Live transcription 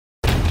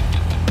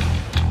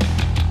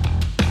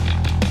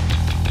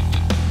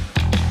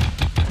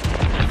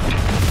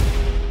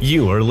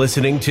You are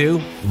listening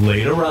to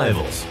Late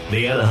Arrivals,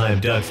 the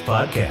Anaheim Ducks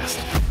podcast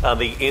on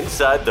the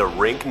Inside the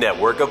Rink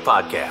network of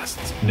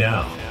podcasts.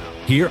 Now,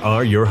 here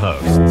are your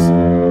hosts.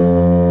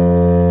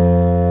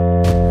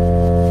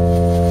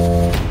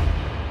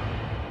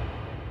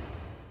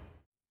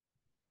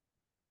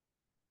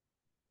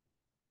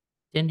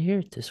 Didn't hear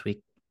it this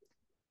week.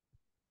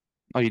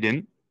 Oh, you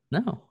didn't?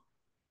 No.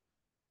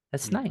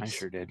 That's nice. I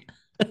sure did.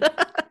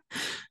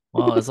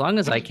 Well, as long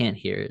as I can't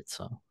hear it,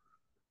 so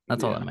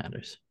that's all that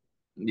matters.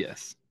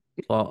 Yes.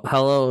 Well,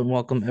 hello and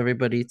welcome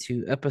everybody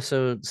to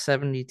episode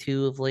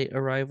 72 of Late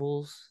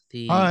Arrivals,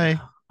 the Hi.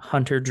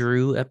 Hunter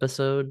Drew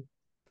episode.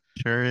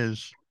 Sure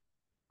is.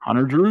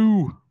 Hunter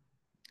Drew.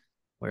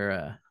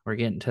 We're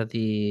getting to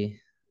the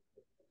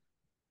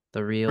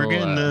real. We're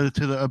getting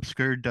to the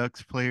obscure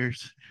Ducks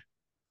players.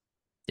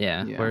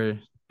 Yeah.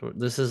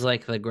 This is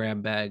like the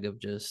grab bag of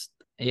just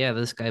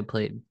this guy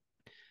played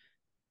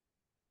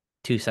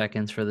 2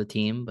 seconds for the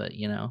team, but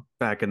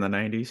back in the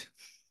 90s.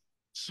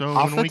 So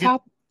Off when the we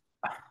top.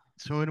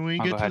 when we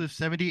Oh, get go to ahead. the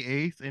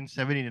 78th and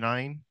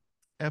 79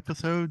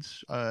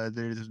 episodes,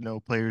 there's no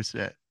players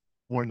that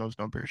won those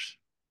numbers.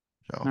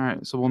 So All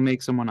right, so we'll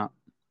make someone up.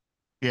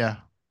 yeah.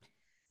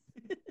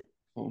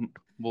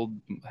 We'll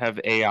have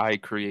AI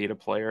create a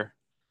player.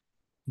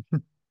 Yeah,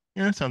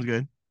 that sounds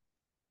good.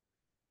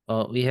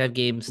 Well, we have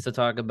games to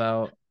talk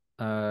about.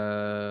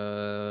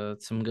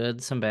 Some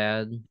good, some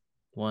bad.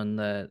 One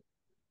that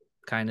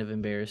kind of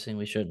embarrassing.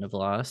 We shouldn't have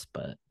lost,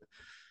 but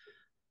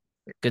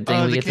good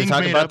thing we The get to Kings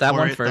talk made about up that for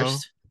one it, though.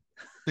 first.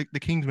 The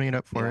Kings made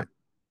up for it.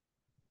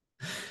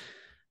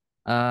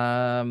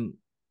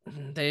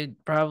 They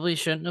probably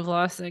shouldn't have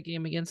lost that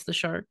game against the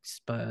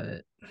Sharks,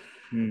 but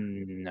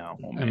No,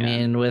 I man.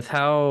 mean, with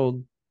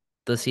how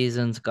the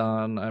season's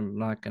gone, I'm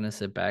not gonna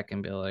sit back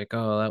and be like,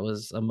 "Oh, that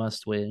was a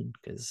must win,"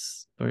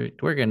 because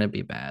we're gonna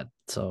be bad.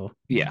 So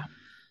Yeah.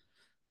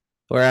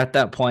 we're at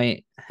that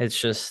point. It's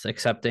just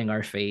accepting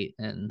our fate,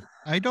 and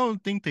I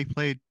don't think they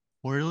played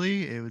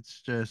poorly. It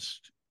was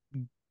just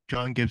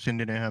John Gibson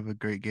didn't have a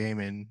great game,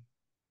 and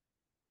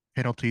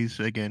penalties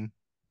again.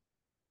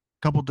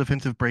 Couple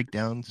defensive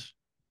breakdowns.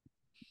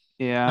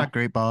 Yeah. Not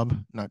great,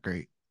 Bob. Not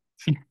great.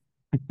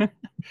 I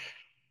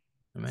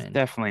It's mean,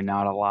 definitely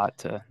not a lot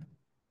to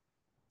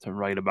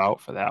write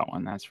about for that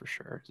one, that's for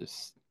sure.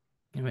 Just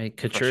Couture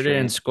frustrating.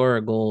 didn't score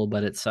a goal,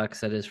 but it sucks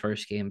that his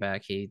first game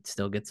back, he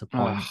still gets a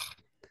point.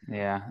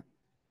 yeah.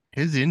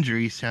 His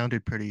injury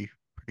sounded pretty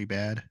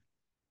bad.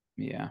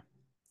 Yeah.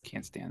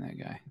 Can't stand that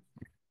guy.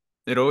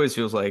 It always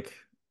feels like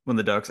when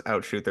the Ducks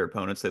outshoot their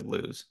opponents, they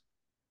lose.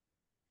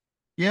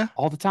 Yeah.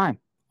 All the time.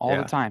 All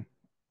Yeah. the time.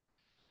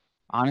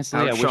 Honestly,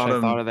 I wish Outshot I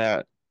him. thought of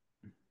that.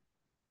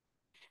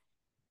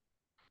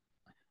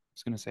 I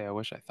was gonna say I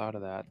wish I thought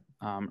of that.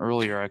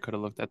 Earlier I could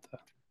have looked at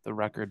the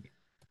record.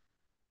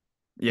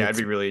 Yeah, It's-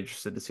 I'd be really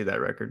interested to see that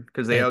record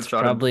because they It's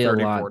outshot probably him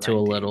a lot to a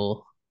 34-19.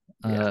 little.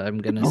 Yeah. I'm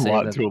gonna A say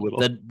lot that to a little.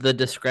 the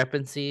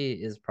discrepancy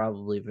is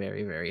probably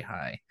very, very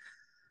high.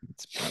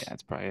 It's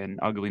probably an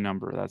ugly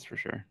number, that's for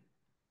sure.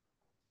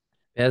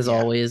 As Yeah.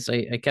 always,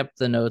 I kept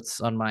the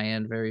notes on my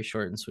end very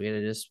short and sweet.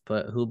 I just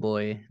put, "Hoo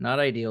boy, not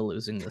ideal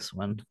losing this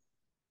one."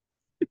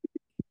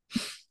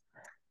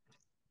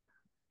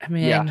 I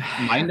mean, Yeah,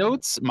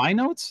 my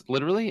notes,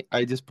 literally,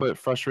 I just put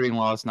frustrating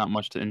loss, not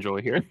much to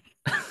enjoy here.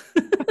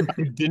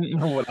 I didn't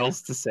know what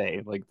else to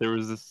say. Like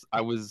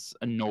I was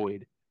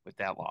annoyed with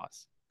that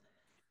loss.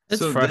 it's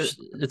So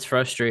it's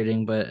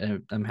frustrating, but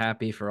I'm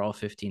happy for all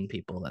 15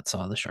 people that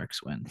saw the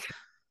Sharks win.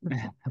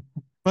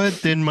 But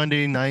then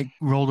Monday night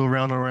rolled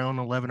around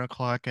 11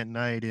 o'clock at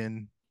night,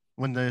 and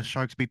when the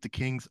Sharks beat the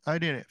Kings, I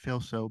didn't feel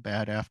so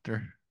bad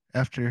after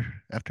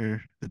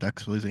the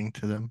Ducks losing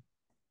to them.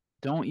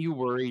 Don't you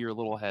worry your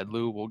little head,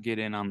 Lou. We'll get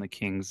in on the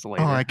Kings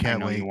later. I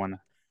can't know wait. You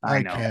wanna, I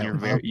I know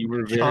can't. you were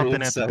I'm very chomping at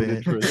the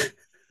excited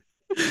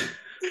bit.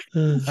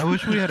 for I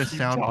wish we had a Keep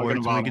talking soundboard so we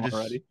about could them just.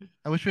 already.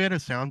 I wish we had a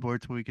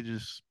soundboard so we could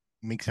just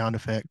make sound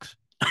effects.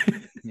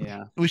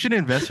 Yeah. We should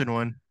invest in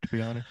one, to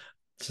be honest.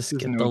 Just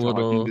Just get no the talking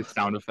little to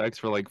sound effects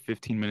for like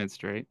 15 minutes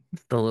straight.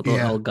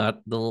 Yeah.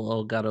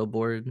 Elgato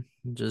board.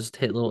 Just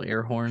hit little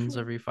air horns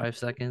every 5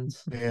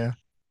 seconds. Yeah.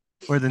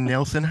 Or the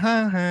Nelson,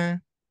 ha.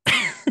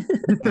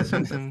 The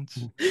Simpsons.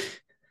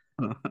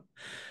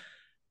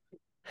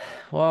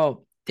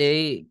 Well,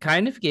 they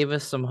kind of gave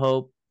us some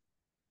hope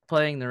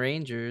playing the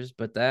Rangers,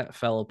 but that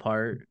fell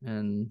apart,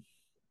 and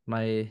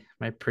my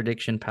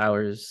prediction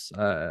powers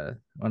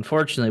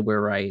unfortunately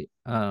were right.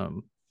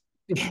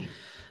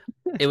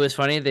 It was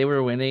funny, they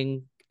were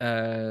winning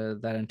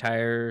that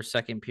entire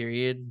second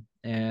period,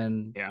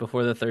 and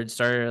before the third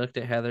started, I looked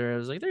at Heather, I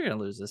was like, they're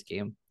gonna lose this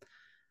game.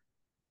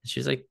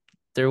 She's like,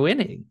 they're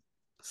winning.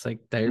 It's like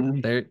they're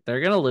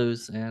gonna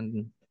lose,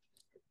 and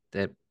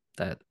that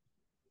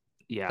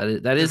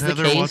is Does the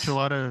Heather case. watch a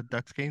lot of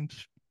Ducks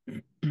games?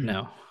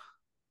 No.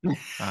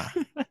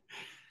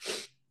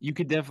 You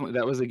could definitely,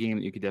 that was a game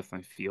that you could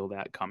definitely feel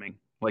that coming.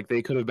 Like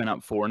they could have been up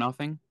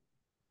 4-0.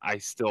 I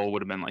still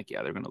would have been like,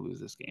 yeah, they're going to lose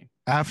this game.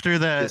 After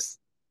that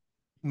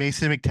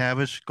Mason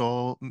McTavish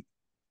goal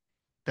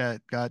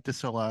that got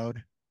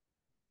disallowed,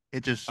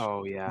 it just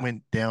Oh yeah.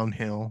 went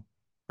downhill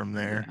from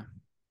there. Yeah.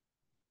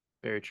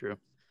 Very true.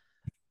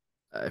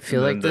 I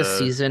feel then like this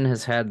season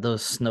has had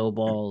those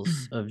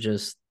snowballs of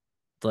just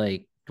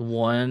like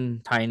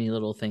one tiny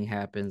little thing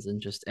happens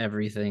and just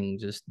everything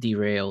just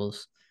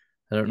derails.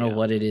 I don't know Yeah.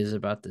 what it is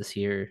about this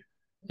year.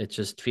 It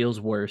just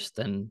feels worse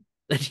than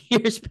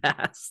years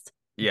past.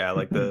 Yeah,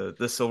 like the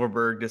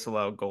Silverberg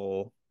disallowed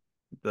goal,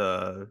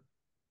 the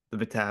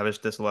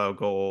McTavish disallowed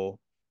goal.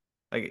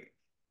 Like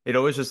it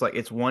always just like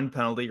it's one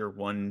penalty or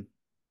one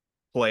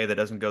play that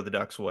doesn't go the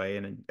Ducks' way,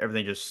 and then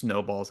everything just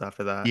snowballs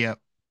after that. Yep.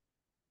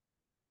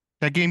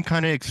 That game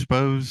kind of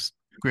exposed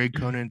Greg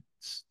Conan's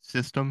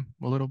system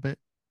a little bit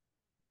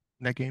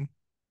in that game.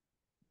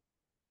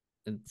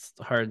 It's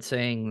hard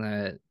saying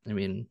that. I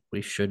mean,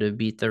 we should have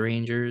beat the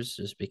Rangers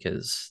just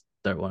because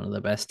they're one of the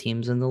best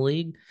teams in the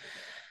league.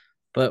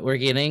 But we're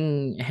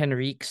getting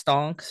Henrique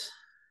stonks.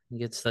 He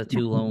gets the 2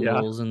 lone Yeah.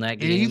 goals in that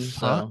game. He's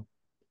hot. So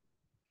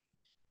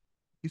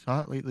He's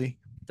hot lately.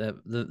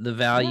 the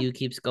value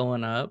keeps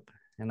going up.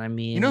 And I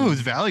mean, You know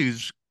whose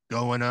value's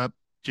going up?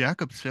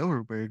 Jakob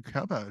Silverberg.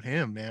 How about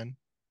him, man?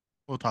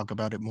 We'll talk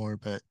about it more,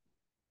 but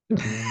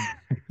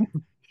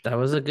that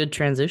was a good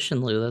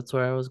transition, Lou. That's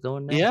where I was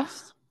going next. Yeah.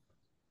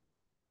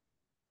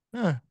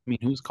 huh. I mean,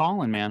 who's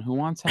calling, man? Who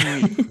wants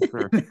Henrique?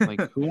 For sure.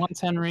 Like, who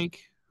wants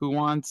Henrique? Who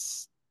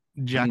wants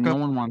Jakob. no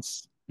one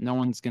wants. No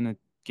one's gonna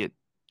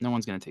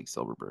take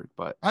Silverberg,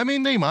 but I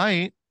mean, they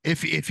might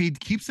if he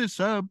keeps this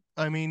up.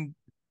 I mean,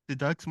 the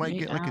Ducks might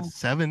get like a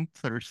 7th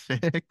or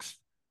 6th.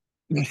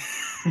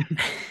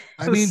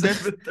 I mean,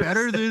 that's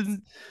better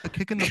than a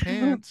kick in the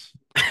pants.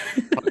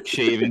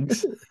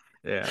 shavings.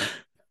 Yeah.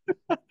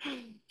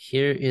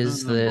 Here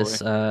is Oh, this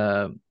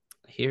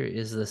here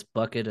is this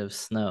bucket of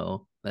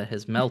snow that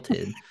has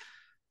melted.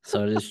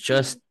 So it is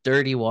just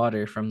dirty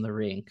water from the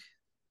rink.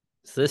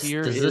 Does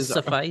this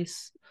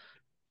suffice?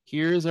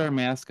 Here's our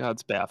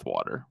mascot's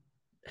bathwater.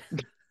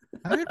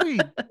 How did we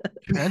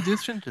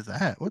transition to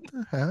that? What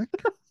the heck?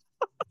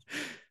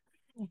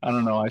 I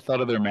don't know. I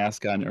thought of their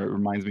mascot, and it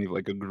reminds me of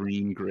like a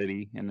green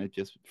gritty, and it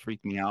just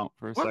freaked me out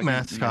for a What second.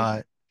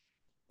 mascot?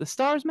 The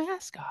Stars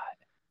mascot.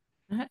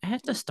 Not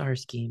at the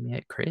Stars game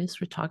yet, Chris.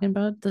 We're talking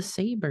about the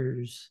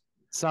Sabres.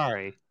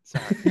 Sorry.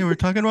 Yeah, we're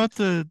talking about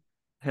the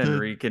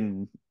Henrique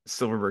and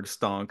Silverberg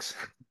stonks.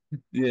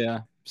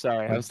 Yeah.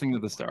 Sorry. I was thinking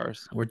of the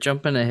Stars. We're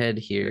jumping ahead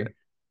here.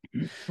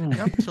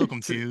 I'm so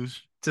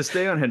confused. To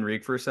stay on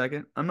Henrique for a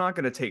second, I'm not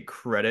going to take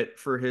credit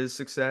for his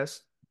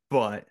success,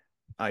 but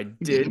I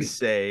did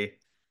say,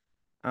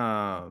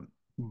 But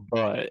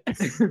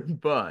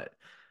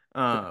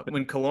but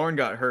when Killorn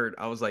got hurt,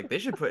 I was like, they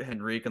should put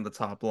Henrique on the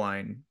top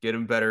line, get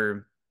him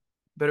better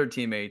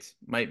teammates,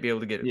 might be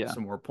able to get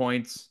some more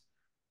points,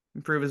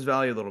 improve his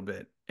value a little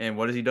bit. And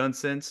what has he done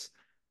since?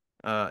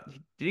 Did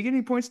he get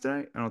any points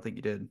tonight? I don't think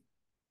he did.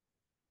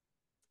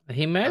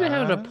 He might have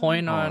had a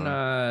point on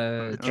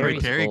the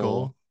Terry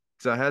goal.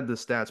 Because I had the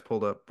stats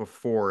pulled up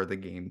before the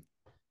game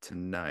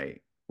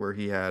tonight, where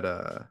he had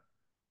well,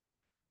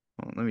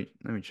 let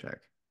me check.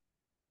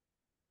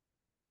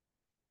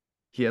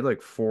 He had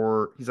like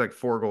 4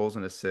 goals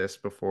and assists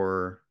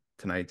before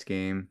tonight's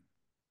game.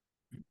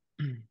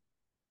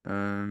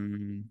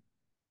 The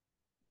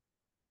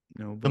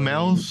Nobody.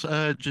 Mouse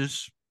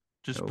just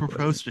Nobody.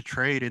 proposed a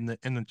trade in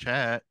the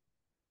chat.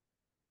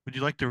 Would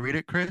you like to read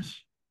it, Chris?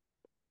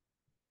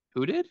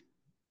 who did?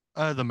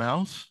 The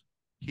Mouse.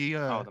 He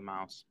The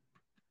Mouse.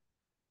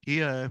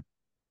 he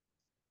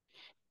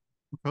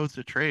proposed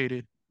a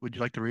trade. Would you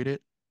like to read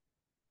it?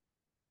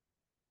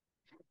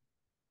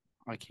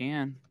 I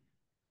can.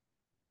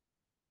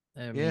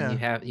 I mean,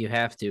 Yeah. you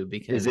have to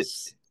because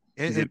Is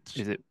it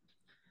It's for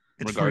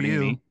regarding you.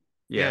 me?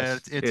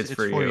 Yes, Yeah, it's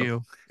for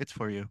you. It's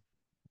for you.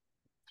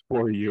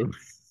 For you.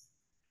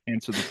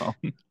 Answer the phone.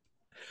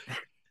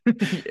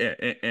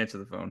 Yeah, answer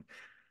the phone.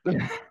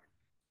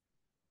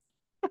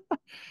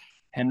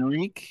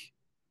 Henrique.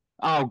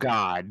 Oh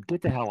God,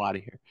 get the hell out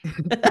of here.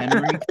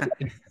 Henrique.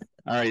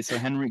 All right, so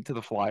Henrique to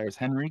the Flyers.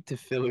 Henrique to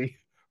Philly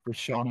for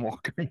Sean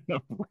Walker in the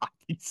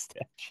Rocky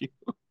statue.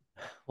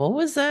 What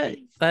was that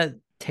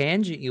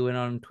tangent you went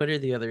on Twitter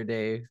the other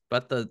day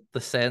about the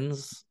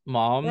Sens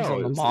moms Bro, on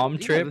it the was mom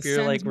the trip? You're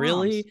Sens like,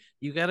 really? moms.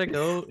 You gotta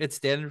go and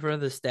stand in front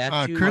of the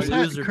statue? Chris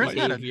and lose your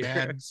had a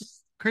behavior.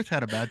 Chris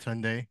had a bad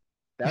Sunday.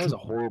 That was a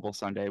horrible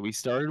Sunday. We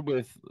started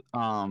with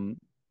the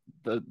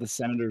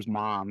Senators'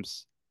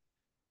 moms.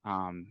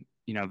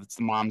 It's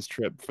the mom's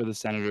trip for the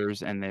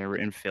Senators, and they were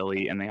in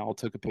Philly, and they all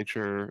took a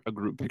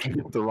group picture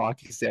with the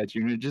Rocky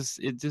statue, and it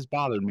just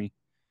bothered me.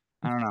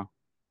 I don't know,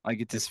 like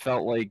it just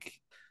felt like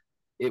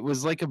it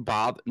was like a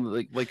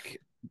like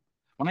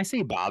when I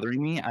say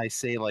bothering me, I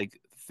say like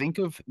think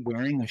of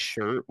wearing a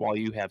shirt while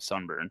you have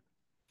sunburn.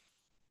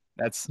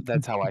 That's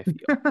how I feel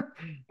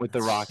with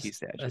the Rocky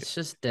statue. That's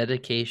just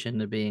dedication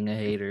to being a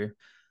hater.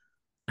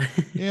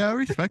 Yeah, I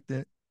respect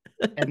it.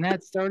 And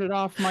that started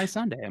off my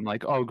Sunday. I'm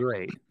like, oh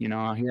great,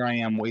 here I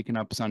am waking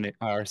up Sunday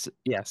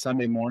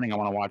morning. I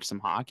want to watch some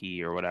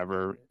hockey or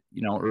whatever,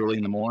 early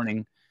in the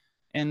morning,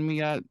 and we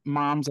got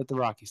moms at the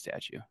Rocky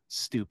statue.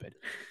 Stupid.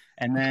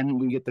 And then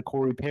we get the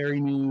Corey Perry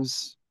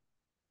news.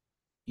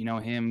 You know,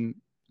 him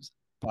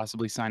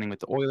possibly signing with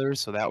the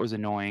Oilers, so that was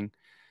annoying.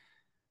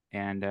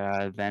 And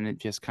then it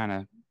just kind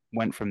of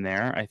went from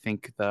there. I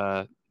think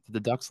did the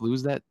Ducks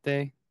lose that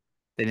day?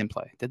 They didn't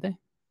play, did they?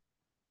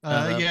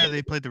 Yeah,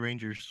 they played the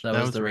Rangers. That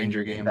was the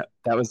Ranger game.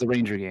 That was the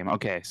Ranger game.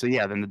 Okay, so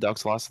yeah, then the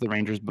Ducks lost to the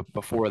Rangers, but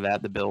before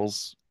that, the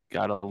Bills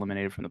got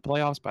eliminated from the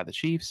playoffs by the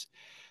Chiefs.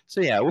 So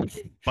yeah,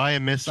 by a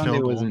missed Sunday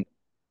field goal. wasn't.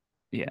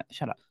 Yeah,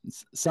 shut up.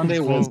 Sunday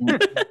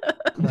wasn't.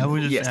 I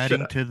was just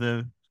adding to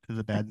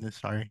the badness.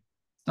 Sorry.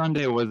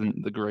 Sunday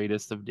wasn't the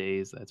greatest of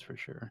days, that's for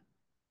sure.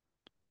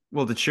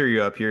 Well, to cheer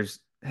you up, here's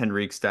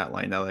Henrique's stat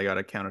line. Now that I got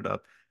to count it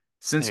up.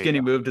 Since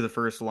getting moved to the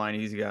first line,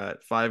 he's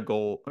got 5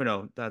 goals. Oh,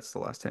 no, that's the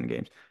last 10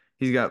 games.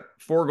 He's got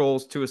 4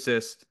 goals, 2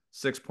 assists,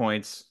 6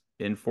 points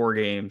in 4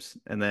 games.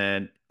 And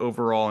then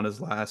overall in his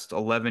last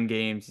 11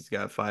 games, he's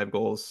got 5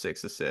 goals,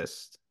 6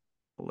 assists.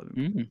 11.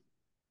 Mm-hmm.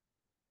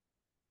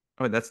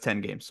 Oh, that's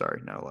 10 games.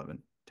 Sorry, not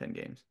 11. 10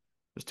 games.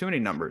 There's too many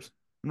numbers.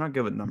 I'm not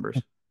good with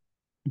numbers.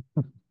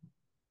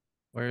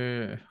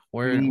 We're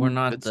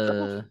not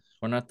the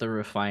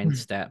refined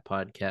stat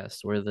podcast.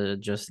 We're the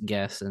just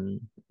guess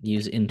and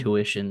use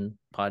intuition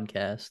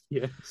podcast.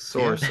 Yeah.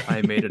 Source,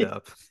 I made it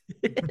up.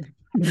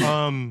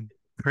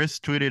 Chris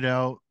tweeted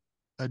out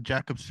a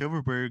Jakob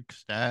Silfverberg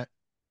stat.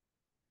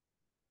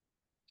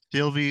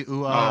 Sylvie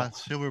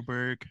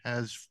Silfverberg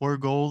has 4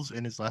 goals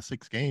in his last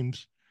 6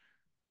 games,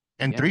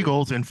 and 3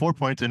 goals and 4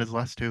 points in his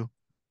last 2.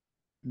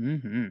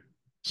 Mm-hmm.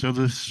 So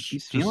the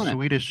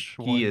Swedish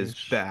one is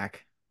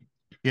back.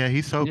 Yeah,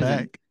 he's so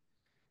back.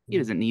 He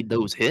doesn't need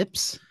those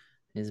hips.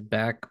 He's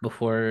back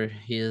before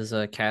he is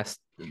cast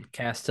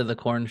to the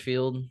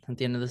cornfield at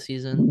the end of the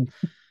season.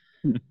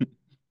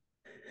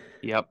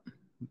 Yep,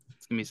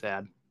 it's gonna be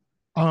sad.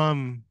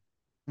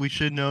 We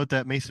should note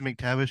that Mason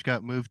McTavish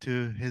got moved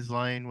to his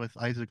line with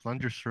Isaac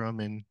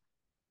Lundstrom, and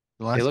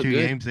the last 2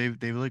 games they've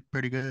looked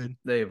pretty good.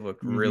 They've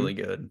looked really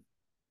good.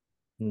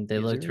 They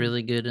looked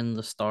really good in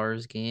the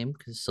Stars game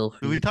because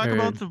Did we talk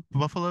about the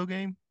Buffalo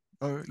game?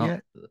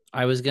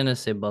 I was gonna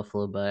say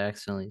Buffalo, but I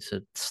accidentally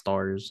said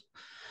Stars.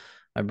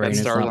 My brain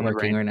is not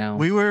working right now.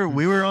 We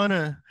were on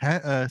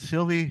a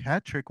Sylvie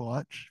hat trick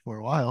watch for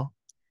a while.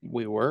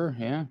 We were,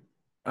 yeah.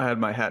 I had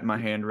my hat in my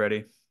hand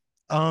ready.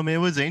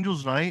 It was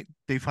Angels night.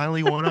 They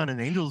finally won on an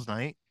Angels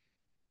night.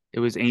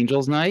 It was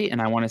Angels night,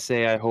 and I want to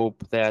say I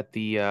hope that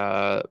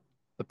the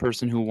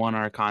person who won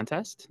our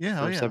contest,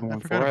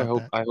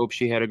 714, I hope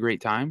she had a great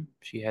time.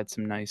 She had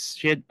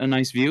a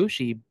nice view.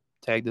 She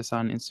tagged us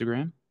on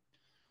Instagram.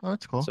 Oh,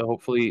 that's cool. So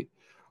hopefully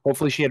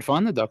she had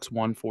fun. The Ducks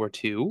won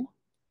 4-2.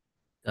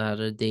 Got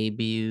a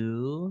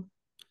debut.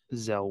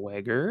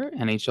 Zellweger,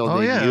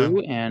 NHL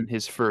debut, and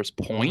his first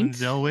point.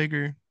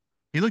 Zellweger.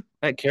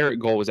 That carrot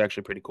goal was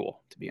actually pretty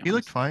cool, to be honest. He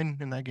looked fine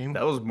in that game.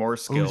 That was more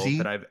skill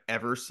than I've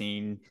ever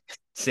seen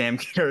Sam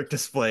Carrick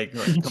display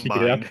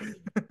combined.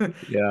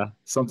 Yeah,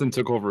 something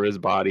took over his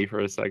body for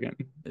a second.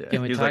 Yeah. He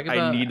was like,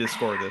 I need to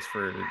score this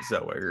for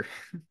Zellweger.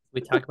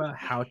 We talk about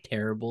how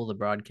terrible the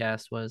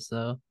broadcast was,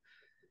 though.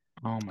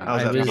 Oh my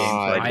god!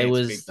 I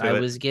was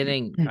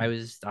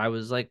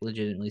like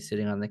legitimately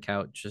sitting on the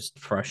couch, just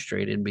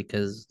frustrated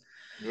because,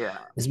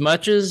 as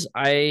much as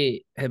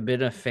I have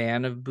been a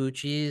fan of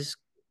Bucci's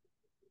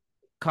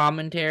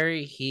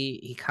commentary,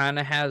 he kind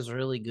of has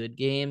really good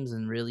games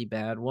and really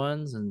bad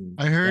ones. And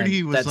I heard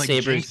he was like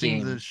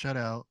jinxing the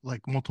shutout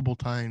like multiple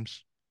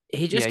times.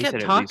 He just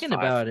kept talking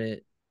about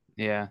it.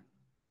 Yeah,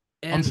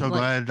 and I'm so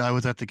glad I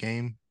was at the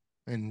game.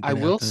 And I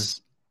will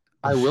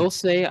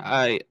say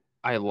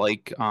I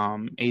like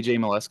AJ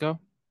Malesko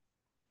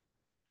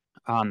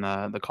on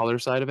the color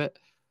side of it.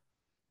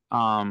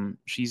 I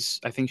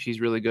think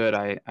she's really good.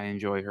 I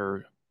enjoy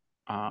her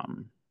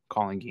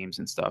calling games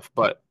and stuff,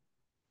 but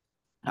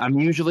I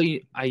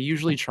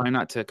usually try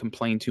not to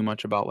complain too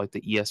much about like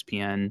the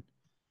ESPN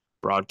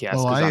broadcast.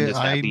 Oh,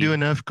 I do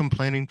enough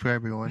complaining for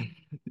everyone.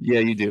 Yeah,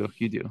 you do.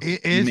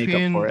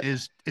 ESPN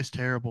is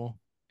terrible.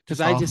 Because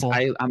I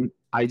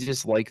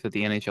just like that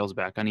the NHL is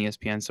back on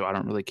ESPN, so I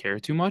don't really care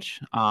too much.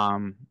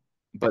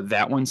 But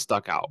that one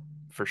stuck out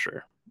for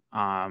sure.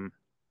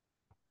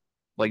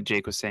 Like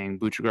Jake was saying,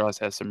 Buccigross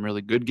has some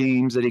really good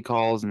games that he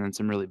calls and then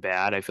some really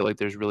bad. I feel like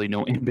there's really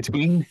no in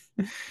between.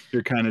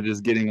 You're kind of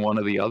just getting one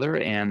or the other,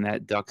 and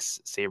that Ducks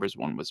Sabres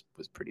one was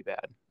pretty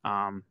bad.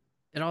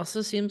 It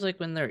also seems like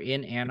when they're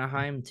in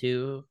Anaheim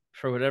too,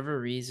 for whatever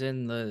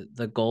reason,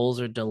 the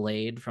goals are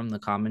delayed from the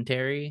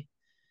commentary,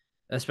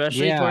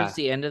 especially towards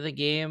the end of the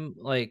game.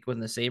 Like when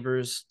the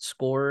Sabres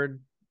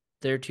scored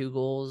their 2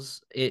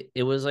 goals,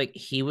 it was like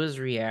he was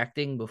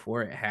reacting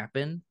before it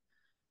happened.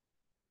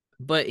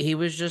 But he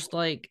was just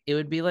like, it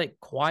would be like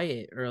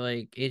quiet, or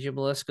like AJ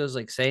Malesko's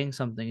like saying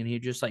something and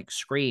he'd just like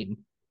scream.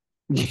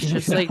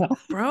 Just like,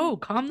 bro,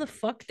 calm the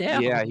fuck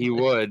down. Yeah, he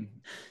would.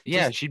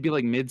 Yeah, she'd be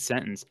like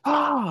mid-sentence.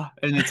 And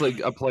it's like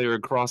a player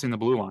crossing the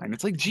blue line.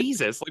 It's like,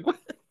 Jesus, like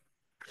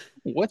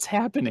what's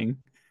happening?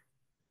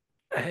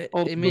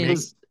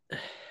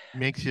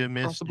 Makes you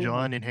miss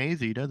John and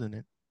Hazy, doesn't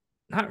it?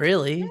 Not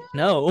really.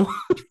 No.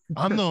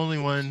 I'm the only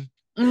one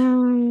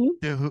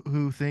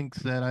Who thinks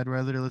that I'd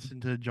rather listen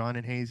to John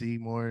and Hazy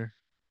more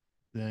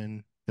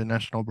than the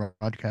national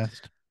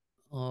broadcast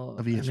Well,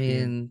 of I ESPN.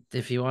 mean,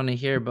 if you want to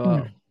hear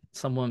about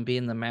someone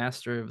being the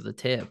master of the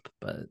tip,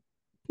 but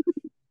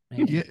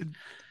Yeah,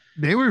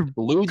 they were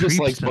Blue just creeps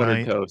likes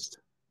buttered tonight. toast.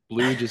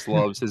 Blue just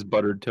loves his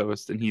buttered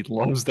toast, and he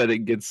loves that it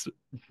gets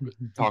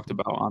talked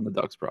about on the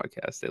Ducks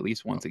broadcast at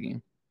least once a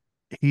game.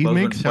 He Loves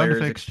makes when sound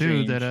players effects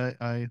too that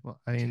exchange.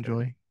 I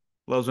enjoy.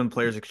 Loves when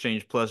players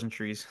exchange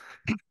pleasantries.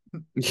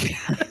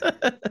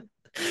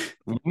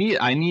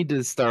 I need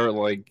to start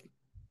like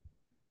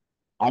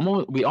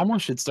we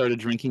almost should start a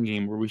drinking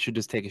game where we should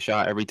just take a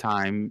shot every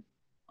time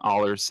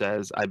Aller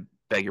says, "I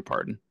beg your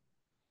pardon,"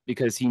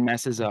 because he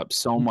messes up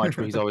so much.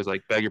 Where he's always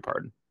like, "Beg your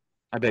pardon,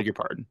 I beg your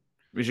pardon."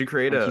 We should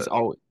create Like he's a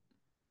always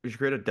we should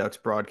create a Ducks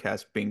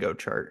broadcast bingo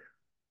chart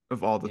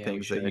of all the yeah. We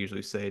things they should.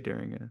 usually say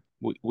during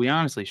it. We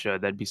honestly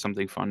should. That'd be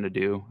something fun to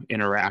do,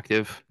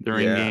 interactive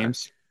during Yeah.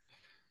 games.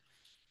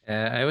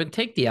 I would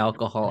take the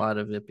alcohol out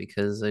of it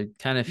because I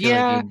kind of feel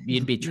like Yeah,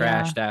 you'd be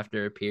yeah, trashed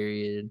after a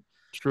period.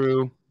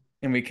 true.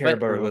 And we care But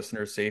about our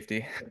listeners'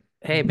 safety.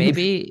 Hey,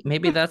 maybe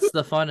that's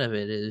the fun of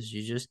it is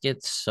you just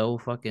get so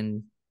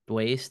fucking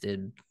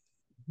wasted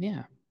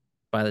yeah.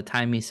 by the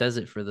time he says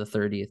it for the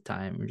 30th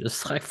time. You're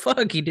just like,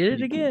 fuck, he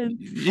did it again.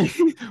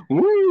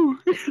 Woo!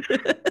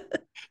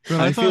 Bro,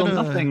 I feel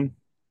nothing.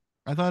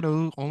 I thought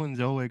Olin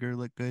Zellweger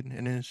looked good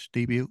in his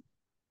debut.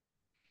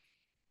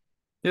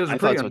 It was a I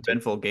pretty thought so too.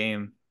 uneventful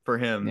game for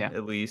him, Yeah.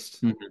 at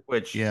least, Mhm.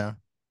 which Yeah.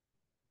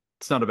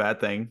 it's not a bad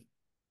thing.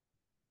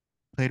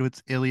 Played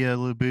with Ilya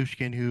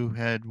Lyubushkin, who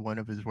had one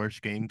of his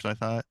worst games, I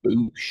thought.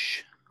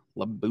 Boosh.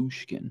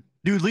 Labushkin.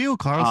 Dude, Leo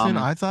Carlson,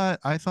 I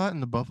thought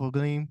in the Buffalo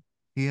game,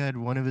 he had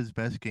one of his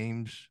best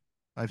games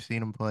I've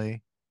seen him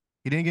play.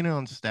 He didn't get it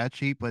on stat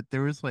sheet, but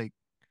there was like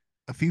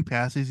a few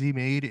passes he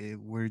made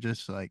were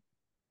just like,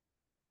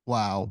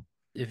 wow.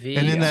 If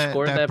And he then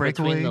scored that that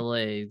between the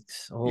breakaway,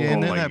 legs, yeah, and Oh oh, then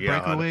my that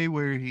God. breakaway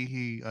where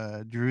he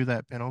drew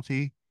that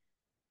penalty,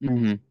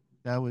 Mm-hmm.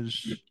 that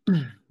was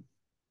Yeah,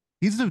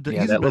 he's the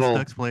best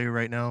Ducks player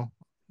right now,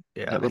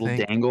 Yeah. that I little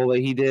think. dangle that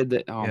he did.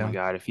 That oh my Yeah.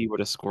 god, if he would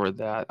have scored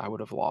that, I would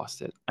have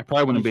lost it. I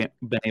probably wouldn't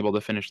have been able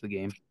to finish the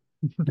game.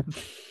 He's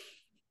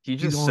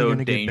He's just only so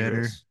gonna get better.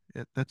 dangerous.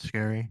 That's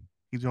scary.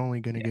 He's only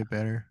gonna Yeah, get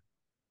better.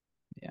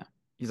 yeah.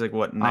 He's like,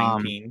 what, Um,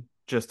 19?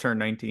 Just turned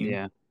 19.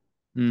 yeah.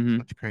 Mm-hmm.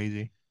 That's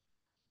crazy.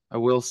 I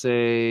will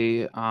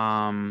say,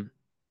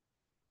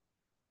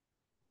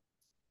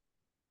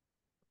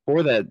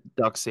 for that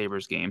Ducks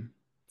Sabres game,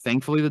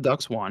 thankfully the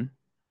Ducks won.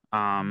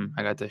 I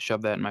got to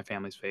shove that in my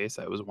family's face.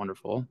 That was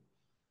wonderful.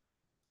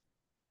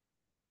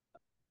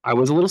 I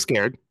was a little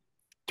scared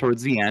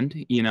towards the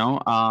end, you know.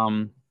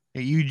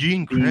 Hey,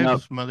 Eugene Being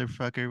up Krebs,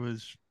 motherfucker,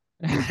 was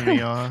pissing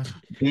me off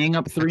being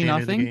up at three the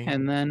end of the nothing, game.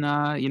 and then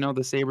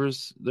the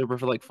Sabres there were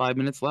for like 5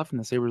 minutes left, and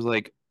the Sabres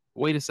like,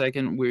 wait a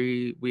second,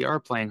 we are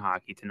playing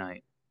hockey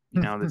tonight.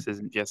 This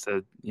isn't just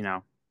a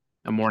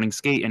morning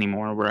skate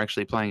anymore. We're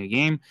actually playing a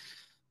game.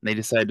 They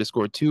decided to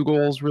score 2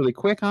 goals really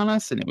quick on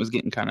us, and it was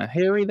getting kind of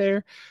hairy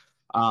there.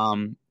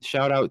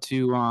 Shout out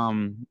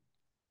to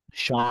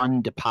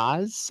Sean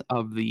DePaz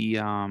of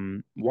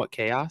the What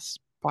Chaos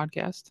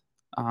podcast.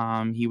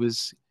 He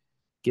was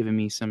giving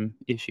me some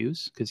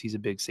issues because he's a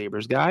big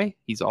Sabres guy.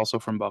 He's also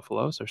from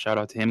Buffalo, so shout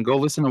out to him. Go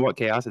listen to What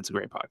Chaos. It's a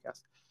great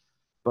podcast.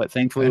 But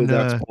thankfully the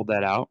And Ducks pulled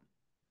that out.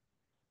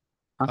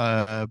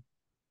 Huh?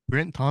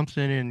 Brent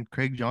Thompson and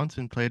Craig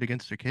Johnson played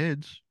against their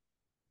kids.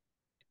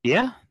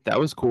 Yeah, that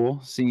was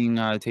cool seeing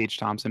Tage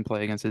Thompson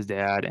play against his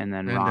dad, and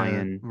then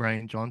And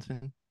Ryan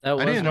Johnson. that I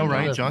was didn't know one of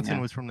Ryan the Johnson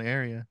yeah. was from the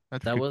area.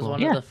 That's that pretty was cool. one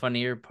Yeah. of the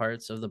funnier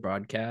parts of the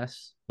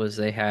broadcast was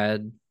they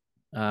had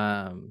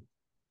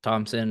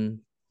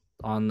Thompson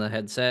on the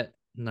headset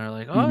and they're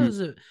like, "Oh, is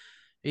it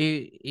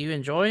you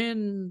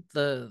enjoying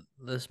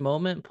this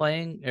moment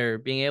playing or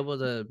being able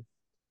to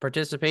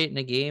participate in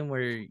a game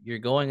where you're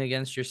going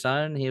against your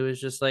son?" He was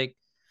just like,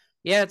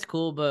 "Yeah, it's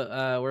cool,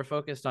 but we're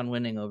focused on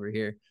winning over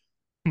here."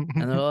 And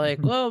they're like,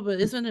 "Well, but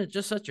isn't it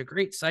just such a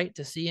great sight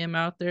to see him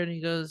out there?" And he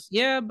goes,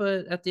 "Yeah,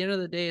 but at the end of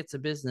the day, it's a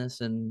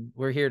business and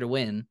we're here to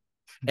win."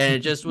 And it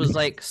just was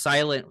like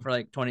silent for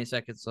like 20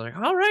 seconds. So like,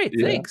 all right,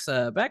 Yeah. thanks.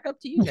 Back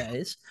up to you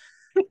guys.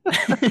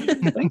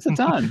 Thanks a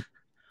ton.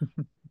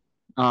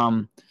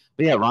 But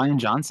yeah, Ryan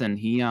Johnson,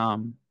 he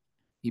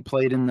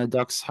played in the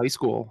Ducks high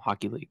school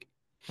hockey league.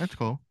 That's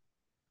cool.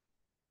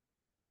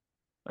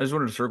 I just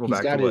wanted to circle He's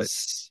back got to what.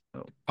 his.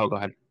 Oh, go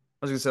ahead.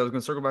 I was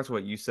gonna circle back to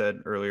what you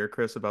said earlier,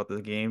 Chris, about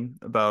the game,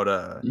 about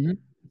Mhm.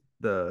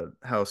 the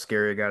how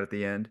scary it got at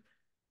the end.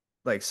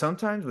 Like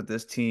sometimes with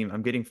this team,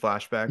 I'm getting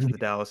flashbacks to the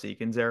Dallas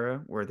Eakins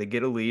era where they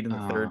get a lead in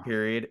the third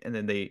period and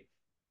then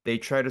they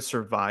try to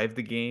survive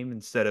the game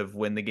instead of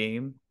win the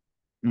game.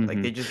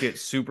 Like they just get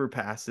super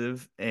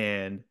passive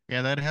and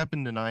Yeah, that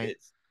happened tonight.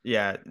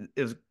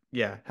 it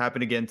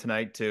happened again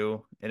tonight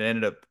too, and it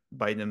ended up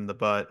biting them in the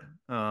butt.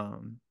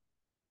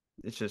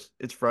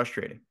 It's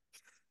frustrating.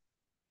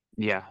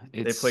 Yeah,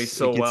 They play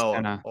so it gets well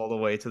kind of all the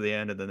way to the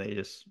end and then they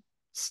just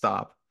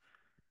stop.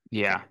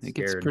 Yeah, it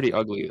gets pretty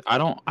ugly. I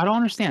don't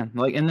understand.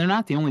 Like, and they're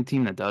not the only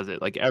team that does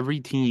it. Like every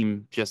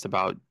team just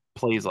about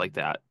plays like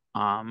that.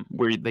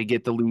 Where they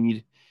get the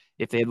lead.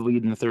 If they had the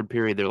lead in the third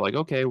period, they're like,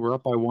 okay, we're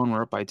up by 1,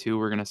 we're up by 2,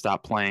 we're gonna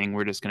stop playing.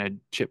 We're just gonna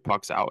chip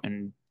pucks out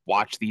and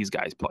watch these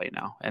guys play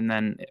now. And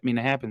then, I mean,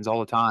 it happens all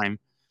the time.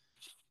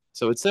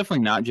 So it's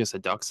definitely not just a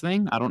Ducks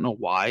thing. I don't know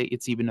why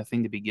it's even a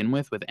thing to begin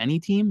with any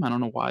team. I don't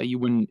know why you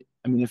wouldn't.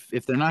 I mean,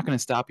 if they're not going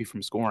to stop you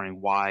from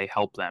scoring, why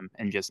help them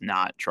and just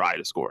not try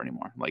to score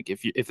anymore? Like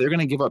if they're going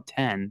to give up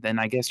 10, then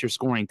I guess you're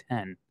scoring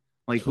 10.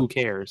 Like who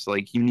cares?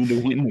 Like you need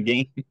to win the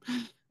game.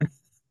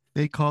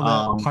 They call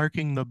that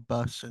parking the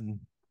bus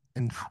in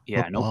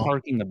yeah, no football.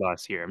 parking the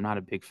bus here. I'm not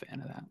a big fan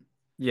of that.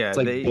 Yeah, it's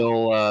like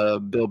Bill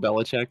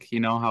Belichick.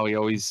 You know how he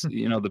always,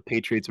 the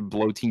Patriots would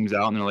blow teams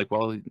out, and they're like,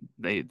 well,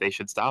 they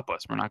should stop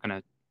us. We're not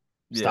going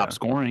to stop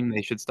scoring.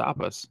 They should stop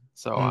us.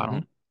 So I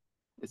don't.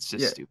 It's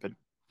just stupid.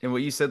 And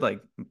what you said,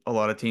 like a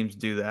lot of teams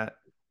do that.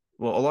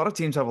 Well, a lot of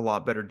teams have a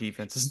lot better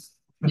defenses.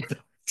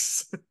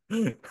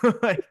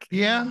 Like,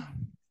 yeah.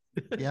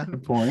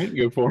 Good point.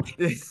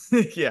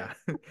 Yeah.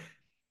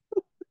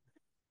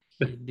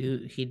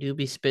 He do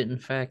be spitting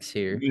facts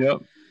here.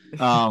 Yep.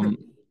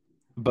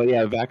 But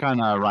yeah, back on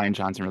Ryan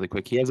Johnson really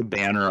quick. He has a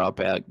banner up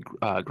at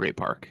Great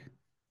Park,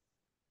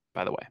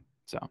 by the way.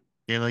 So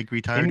they like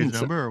retired his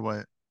number or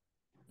what?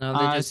 No,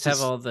 they just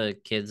have all the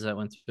kids that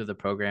went through the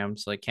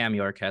programs. Like Cam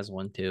York has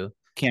one too.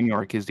 Cam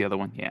York is the other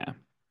one. Yeah,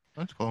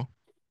 that's cool.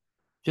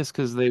 Just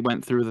because they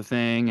went through the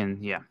thing,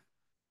 and yeah,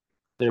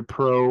 they're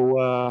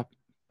pro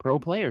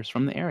players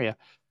from the area.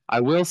 I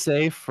will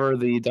say for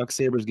the Ducks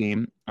Sabres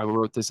game, I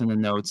wrote this in the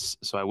notes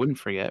so I wouldn't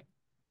forget.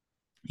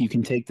 You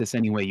can take this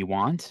any way you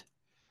want.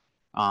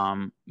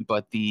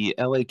 But the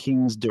LA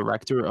Kings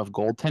director of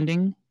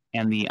goaltending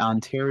and the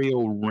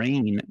Ontario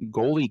Reign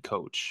goalie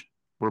coach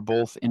were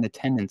both in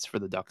attendance for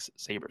the Ducks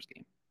Sabres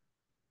game.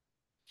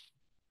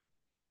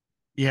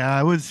 Yeah,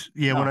 I was.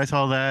 Yeah, when I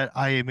saw that,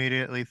 I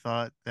immediately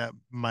thought that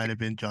might have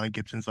been John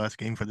Gibson's last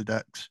game for the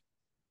Ducks.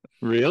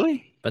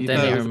 Really? But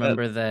then you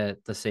remember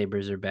that the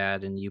Sabres are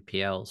bad and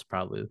UPL is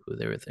probably who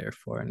they were there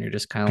for. And you're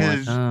just kind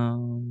of like,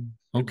 oh,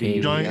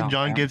 okay.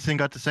 John Gibson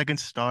got the second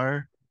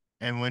star.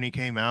 And when he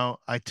came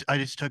out, I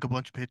just took a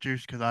bunch of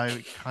pictures because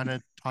I kind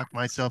of talked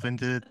myself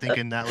into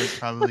thinking that was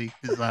probably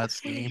his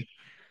last game.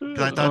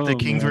 Because I thought the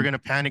Kings were going to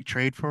panic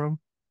trade for him.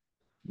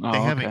 They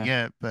haven't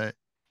yet, but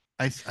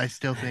I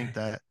still think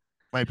that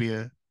might be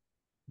a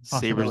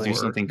Sabres do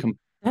something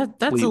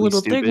that's a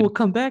little thing we'll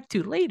come back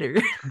to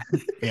later.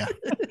 Yeah.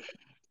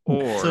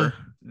 Or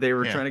they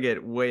were trying to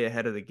get way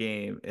ahead of the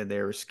game and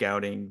they were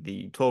scouting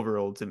the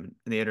 12-year-olds in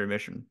the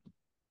intermission.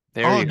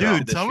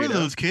 Dude, some of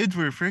those kids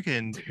were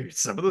freaking. Dude,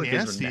 some of those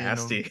kids were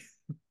nasty.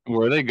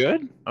 Were they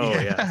good? Oh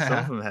yeah, some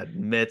of them had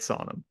mitts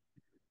on them.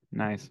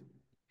 Nice.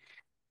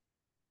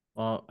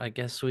 Well, I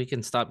guess we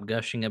can stop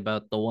gushing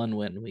about the one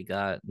win we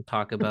got and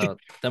talk about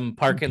them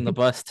parking the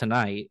bus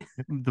tonight.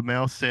 The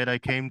mail said I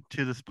came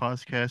to this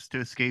podcast to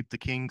escape the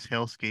Kings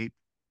hellscape.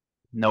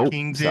 Nope.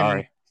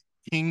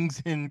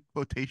 Kings in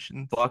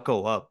quotations.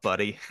 Buckle up,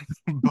 buddy.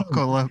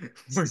 Buckle up.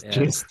 We're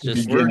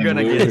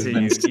gonna get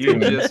to you. You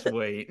just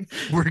wait.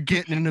 We're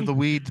getting into the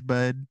weeds,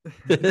 bud.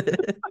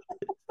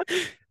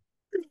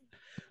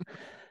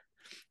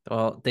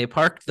 Well, they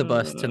parked the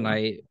bus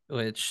tonight,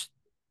 which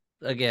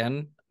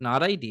again,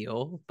 not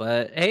ideal,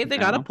 but hey, they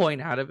got a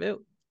point out of it.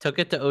 Took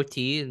it to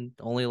OT and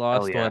only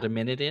lost a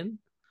minute in.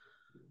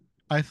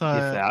 I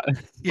thought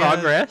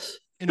progress.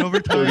 In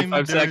overtime,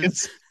 35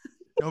 seconds.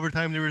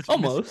 Overtime, there was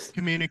almost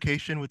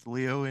communication with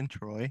Leo and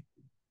Troy.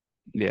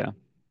 Yeah,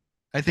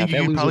 I think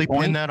you could probably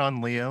pin that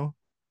on Leo,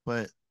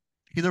 but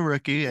he's a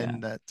rookie,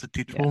 and that's a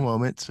teachable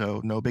moment,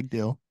 so no big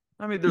deal.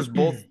 I mean, there's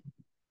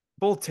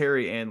both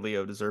Terry and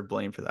Leo deserve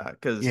blame for that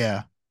because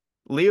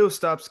Leo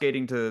stopped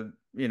skating to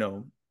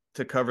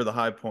cover the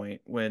high point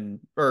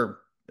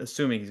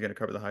assuming he's going to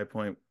cover the high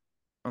point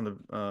on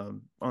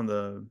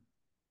the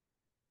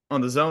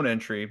zone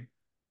entry.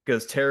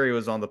 Because Terry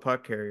was on the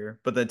puck carrier,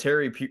 but then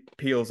Terry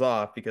peels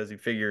off because he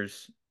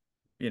figures,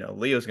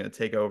 Leo's going to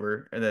take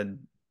over, and then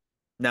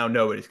now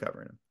nobody's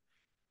covering him.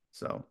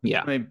 So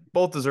I mean,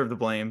 both deserve the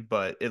blame,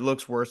 but it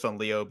looks worse on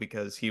Leo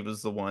because he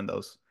was the one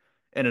that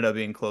ended up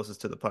being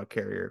closest to the puck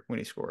carrier when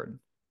he scored.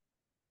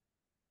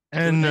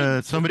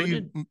 And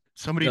somebody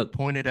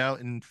pointed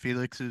out in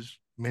Felix's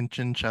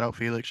mention, shout out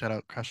Felix, shout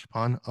out Crash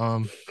Upon,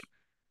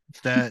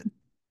 that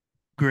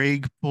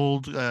Greg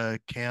pulled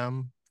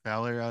Cam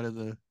Fowler out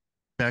of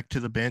back to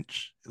the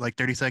bench like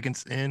 30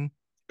 seconds in,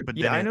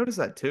 but I noticed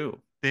that too.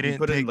 They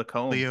didn't take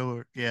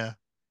Leo. They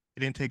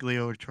didn't take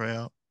Leo or Troy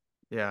out.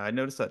 Yeah, I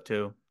noticed that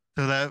too.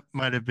 So that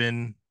might have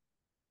been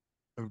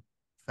a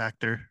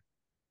factor.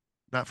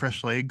 Not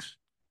fresh legs.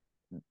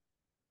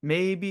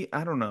 Maybe,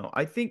 I don't know.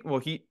 I think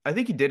he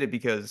did it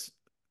because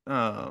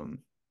I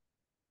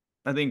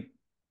think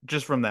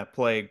just from that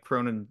play,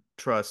 Cronin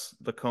trusts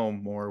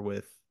Lacombe more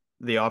with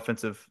the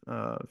offensive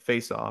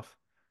face-off.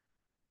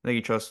 I think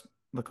he trusts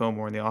Lacombe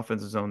more in the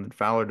offensive zone than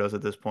Fowler does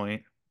at this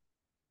point.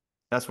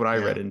 That's what I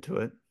read into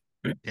it.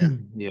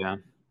 Yeah.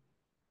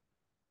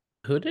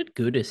 Who did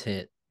Gudis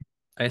hit?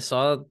 I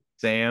saw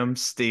Sam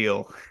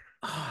Steele.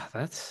 Oh,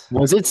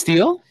 was it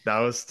Steele? That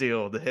was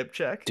Steele, the hip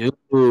check. Dude,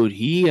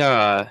 he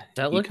that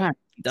looked kind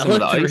of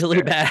looked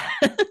really bad.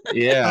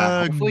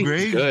 Yeah, hopefully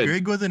he's good.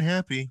 Greg wasn't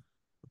happy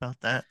about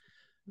that.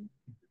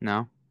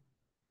 No.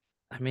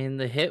 I mean,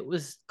 the hit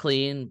was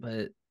clean,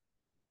 but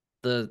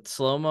the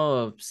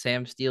slow-mo of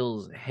Sam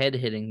Steele's head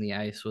hitting the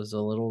ice was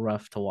a little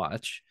rough to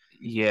watch.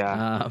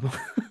 Yeah.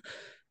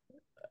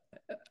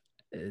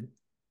 I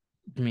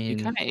mean,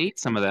 he kind of ate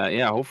some of that.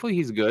 Yeah, hopefully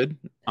he's good.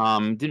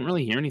 Didn't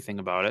really hear anything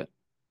about it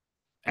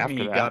after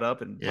he that. got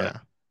up and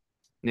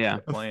yeah,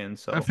 playing.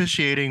 So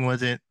officiating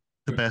wasn't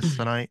the best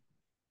tonight.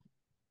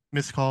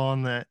 Missed call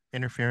on that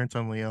interference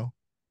on Leo.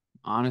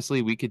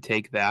 Honestly, we could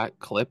take that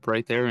clip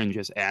right there and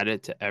just add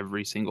it to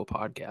every single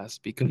podcast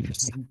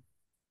because,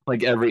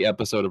 like every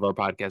episode of our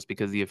podcast,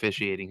 because the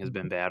officiating has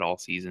been bad all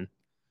season.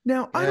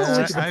 Now, I don't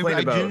like to complain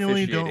about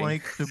genuinely officiating. don't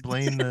like to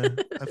blame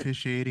the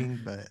officiating,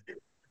 but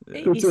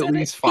it's at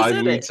least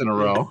 5 weeks in a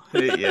row.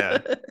 Yeah.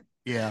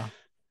 Yeah.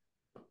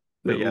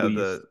 But yeah,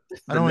 the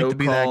I don't like to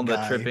be that guy,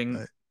 the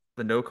tripping,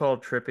 the no call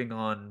tripping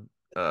on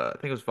I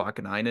think it was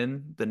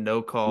Vakanainen. The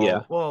no call,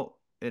 Yeah. well,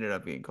 ended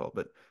up being called,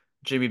 but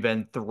Jamie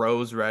Benn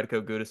throws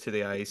Radko Gudas to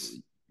the ice.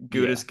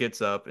 Gudas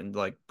gets up and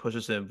like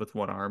pushes him with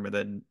one arm, and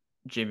then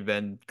Jamie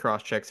Benn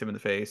cross checks him in the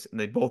face, and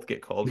they both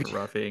get called for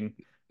roughing.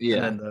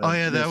 Yeah. And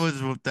then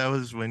that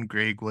was when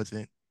Greg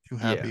wasn't too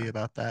happy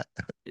about that.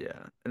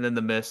 Yeah, and then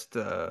the missed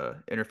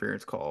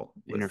interference call.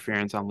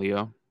 Interference on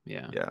Leo.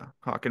 Yeah. Yeah,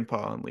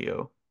 Hakanpää and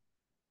Leo.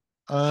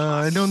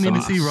 I don't need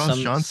to see Ross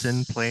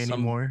Johnson play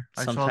anymore.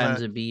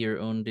 Sometimes it be your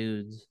own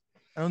dudes.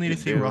 I don't need to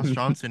see Ross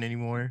Johnson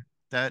anymore.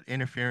 That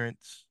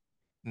interference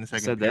in the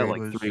second period that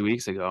like 3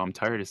 weeks ago. I'm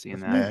tired of seeing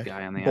that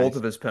guy on the Both ice.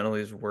 of his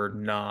penalties were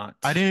not.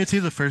 I didn't see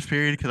the first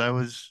period because I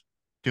was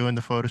doing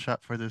the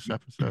Photoshop for this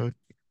episode.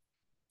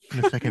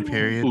 In the second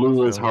period,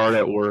 Lou was hard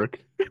at work.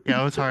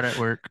 Yeah, I was hard at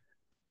work.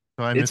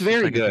 So it's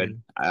very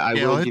good. I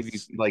will give you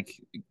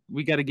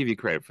we got to give you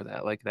credit for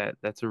that. Like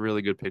that's a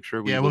really good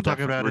picture. We'll talk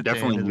about it. We're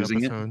definitely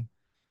using it.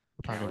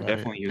 We're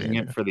definitely using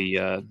it for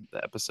the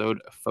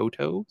episode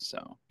photo.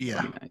 So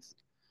yeah, nice.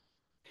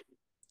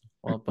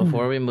 Well,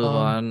 before we move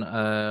on,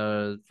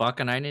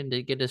 Vakanainen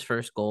did get his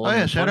first goal. Oh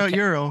yeah, shout out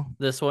Euro.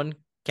 This one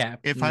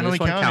It finally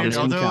counted,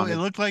 although it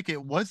looked like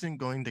it wasn't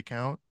going to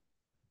count.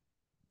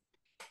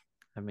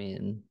 I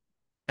mean,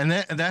 and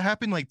that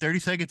happened like 30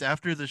 seconds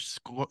after the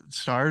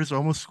Stars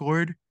almost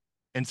scored,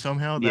 and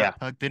somehow that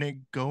puck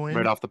didn't go in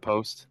right off the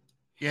post.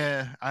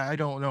 Yeah, I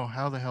don't know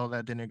how the hell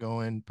that didn't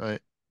go in,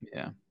 but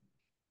yeah,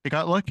 they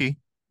got lucky.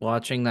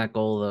 Watching that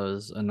goal though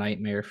is a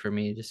nightmare for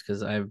me, just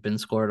because I've been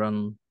scored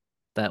on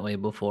that way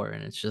before,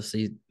 and it's just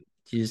you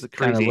just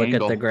kind of look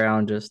at the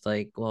ground, just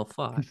like, well,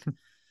 fuck.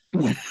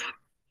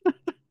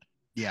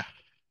 Yeah.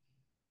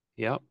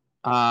 Yep.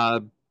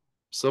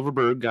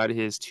 Silfverberg got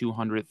his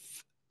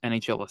 200th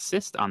NHL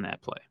assist on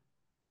that play.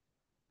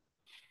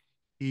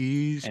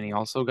 And he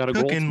also got a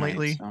goal tonight,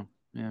 lately. So,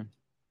 yeah.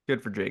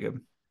 Good for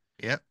Jacob.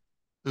 Yep.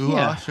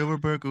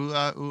 Silfverberg,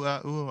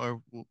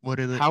 or what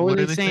is it? How are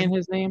they saying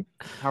his name?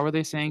 How are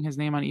they saying his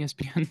name on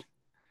ESPN?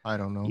 I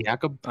don't know.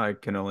 Jakob? I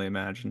can only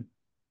imagine.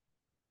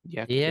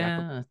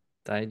 Yeah.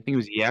 I think it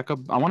was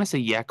Jakob. I want to say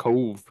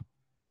Yakov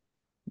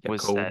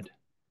was said.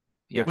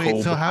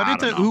 Wait, so how did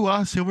the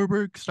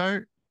Silfverberg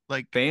start?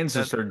 Like fans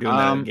just started doing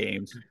that in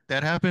games.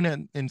 That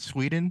happened in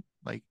Sweden,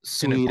 like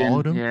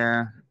Sweden.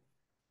 Yeah.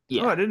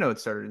 Oh, I didn't know it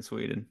started in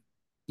Sweden.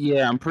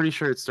 Yeah, I'm pretty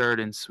sure it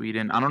started in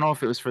Sweden. I don't know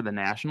if it was for the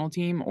national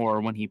team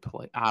or when he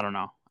played. I don't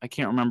know. I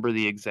can't remember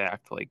the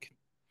exact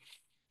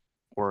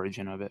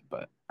origin of it,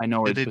 but I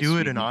know. Did they do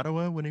it in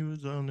Ottawa when he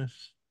was on the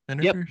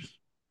Senators? Yep.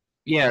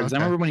 Yeah, because I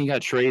remember when he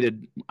got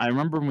traded. I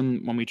remember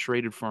when we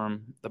traded for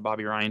him, the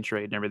Bobby Ryan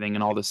trade and everything,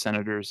 and all the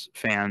Senators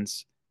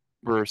fans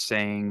were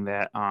saying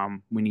that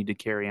we need to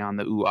carry on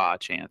the ooh-ah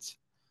chants.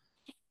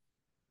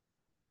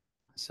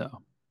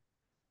 So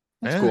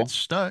that's cool. It's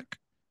stuck.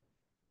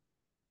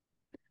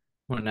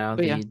 Well, now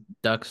the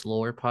Ducks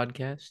Lore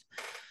podcast.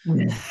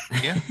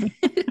 Yeah.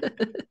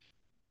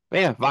 But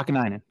yeah,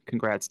 Vakanainen.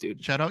 Congrats,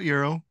 dude. Shout out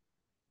Euro.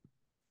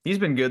 He's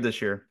been good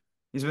this year.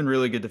 He's been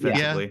really good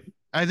defensively. Yeah.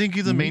 I think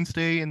he's a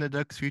mainstay in the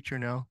Ducks' future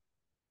now.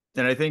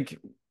 And I think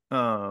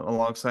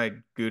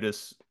alongside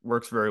Gudas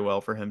works very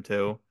well for him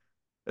too.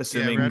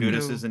 Assuming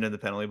Gudas isn't in the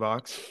penalty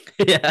box.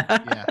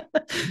 Yeah.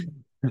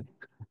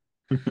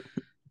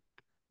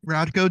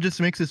 Radko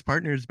just makes his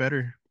partners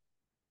better.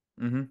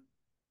 Mm-hmm.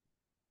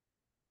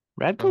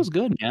 Radko's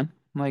good, man.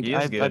 Like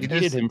I've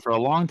hated him for a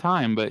long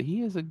time, but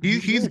he is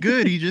he's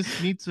good. He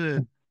just needs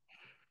to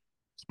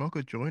smoke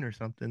a joint or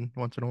something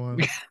once in a while.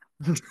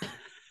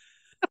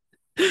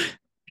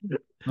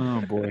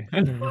 Oh boy.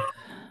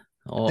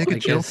 Take a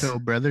chill pill,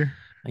 brother.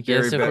 I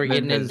guess if we're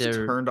getting into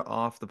turned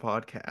off the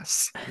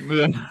podcast.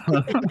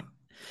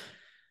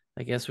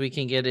 I guess we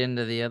can get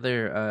into the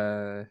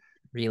other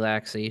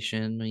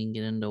relaxation. We can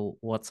get into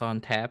what's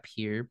on tap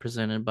here,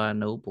 presented by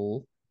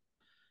Noble.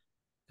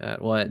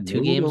 Got what?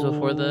 2 games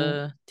before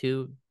the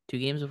two 2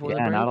 games before the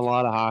Yeah, break. not a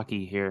lot of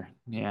hockey here.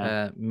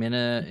 Yeah.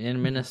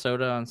 In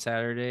Minnesota on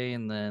Saturday,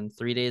 and then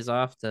 3 days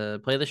off to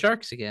play the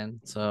Sharks again.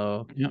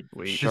 So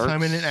this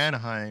time in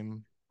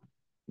Anaheim.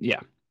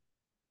 Yeah.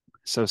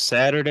 So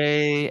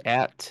Saturday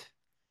at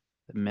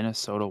the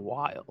Minnesota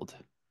Wild.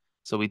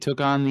 So we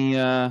took on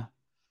the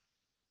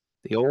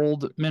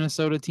old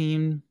Minnesota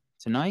team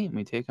tonight, and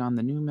we take on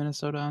the new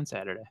Minnesota on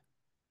Saturday.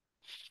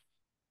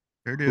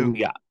 Sure do. Who we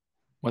got?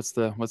 What's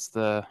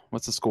the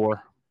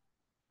score?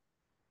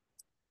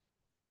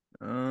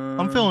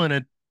 I'm feeling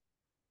a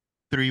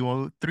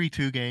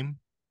 3-2 game.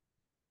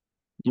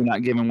 You're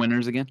not giving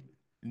winners again?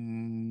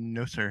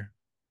 No, sir.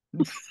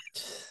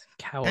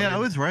 Coward. Hey, I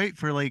was right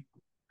for like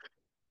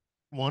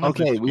one of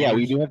Okay, the yeah,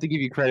 we do have to give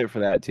you credit for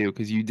that too,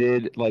 because you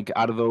did like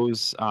out of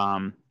those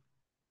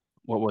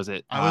what was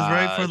it? I was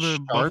right for the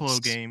Sharks Buffalo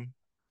game.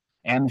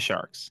 and the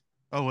Sharks.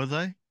 Oh, was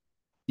I?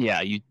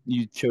 Yeah, you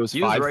chose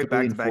He was 5-3 right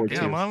back and to back 4-2.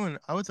 Yeah,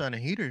 I was on a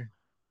heater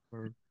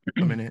for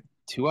a minute.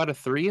 2 out of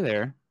 3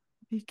 there.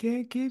 He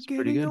can't keep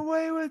getting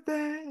away with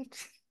it.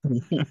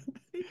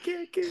 He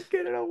can't keep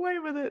getting away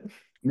with it.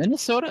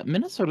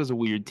 Minnesota's a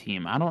weird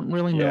team. I don't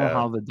really know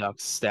how the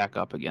Ducks stack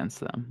up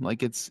against them.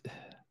 Like I'm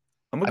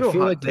gonna go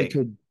hot take. They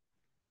could.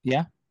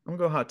 Yeah, I'm gonna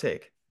go hot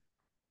take.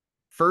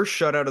 First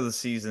shutout of the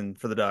season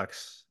for the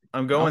Ducks.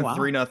 I'm going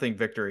 3-0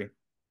 victory.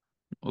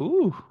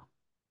 Ooh.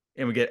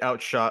 And we get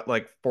outshot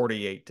like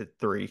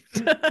 48-3.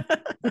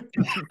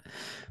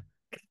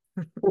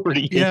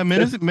 Yeah,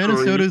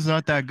 Minnesota's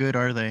not that good,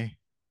 are they?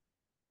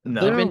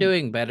 No. They've been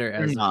doing better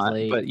as of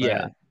late, but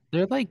yeah,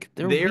 they're like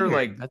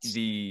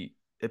the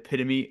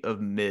epitome of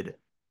mid.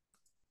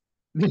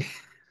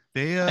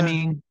 They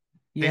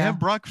have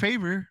Brock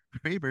Faber.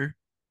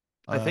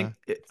 I think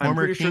I'm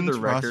pretty sure the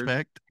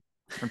prospect.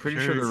 I'm pretty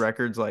sure the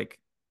record's like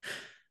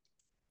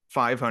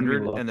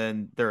 500, and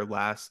then their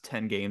last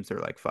 10 games they're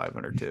like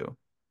 500 too.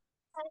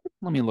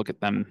 Let me look at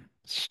them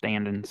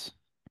standings.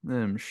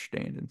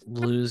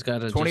 Blues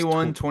got a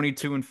 21,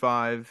 22, and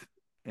 5,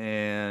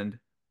 and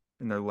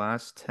in their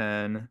last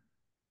 10,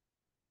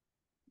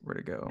 where'd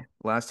it go?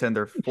 Last 10,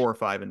 they're 4,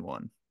 5, and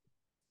 1.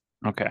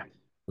 Okay.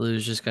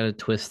 Blues just got to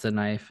twist the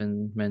knife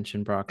and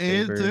mention Brock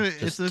Faber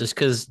just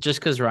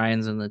because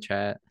Ryan's in the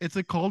chat. It's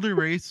a Calder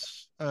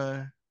race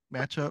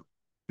matchup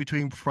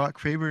between Brock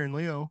Faber and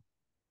Leo.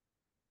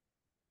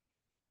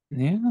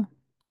 Yeah.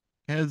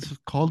 Has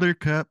Calder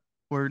Cup,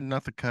 or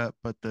not the cup,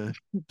 but the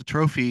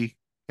trophy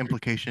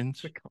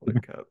implications. The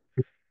Calder Cup.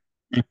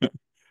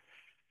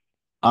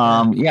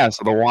 Yeah,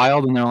 so the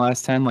Wild in their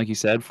last 10, like you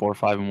said, 4,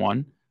 5, and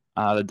 1.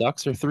 The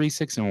Ducks are 3,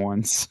 6, and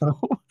 1. So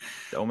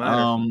don't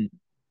matter.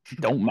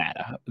 Don't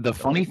matter. The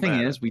funny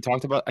thing is,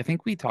 I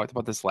think we talked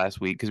about this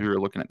last week because we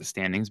were looking at the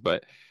standings,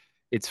 but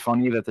it's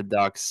funny that the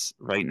Ducks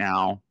right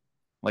now,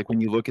 like when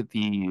you look at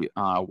the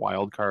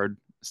wild card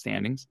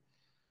standings,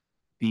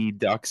 the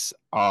Ducks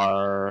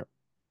are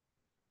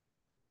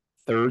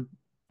third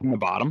from the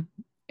bottom,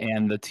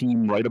 and the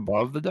team right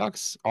above the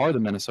Ducks are the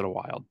Minnesota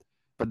Wild,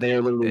 but they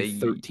are literally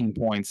 13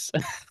 points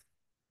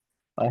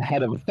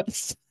ahead of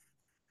us.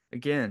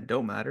 Again,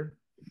 don't matter.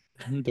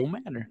 It don't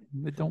matter.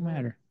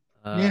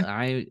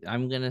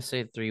 I'm gonna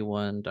say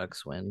 3-1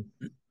 Ducks win.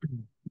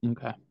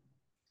 Okay.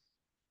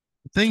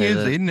 The thing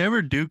is, they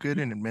never do good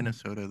in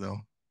Minnesota, though.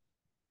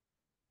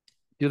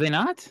 Do they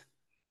not?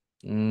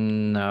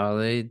 No,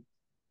 they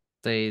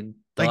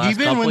like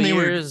even when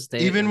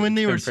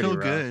they were still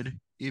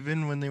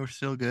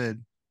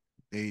good,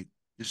 they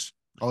just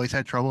always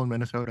had trouble in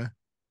Minnesota.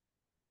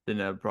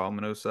 Didn't have a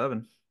problem in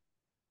 07.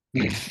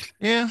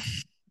 Yeah,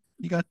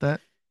 you got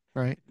that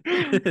right.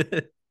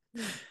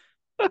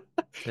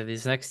 So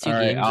these next 2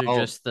 games are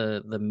just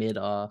the mid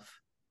off.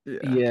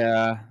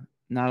 Yeah,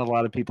 not a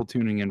lot of people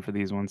tuning in for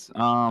these ones.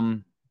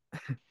 I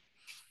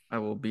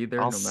will be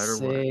there no matter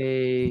what.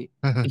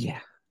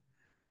 Yeah.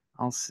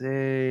 I'll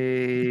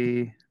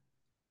say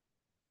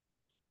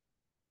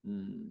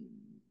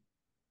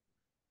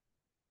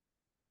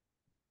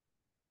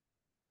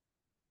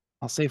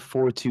I'll say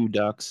 4-2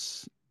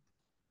 Ducks.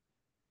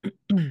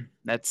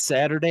 That's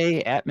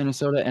Saturday at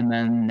Minnesota, and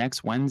then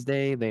next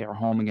Wednesday they are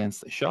home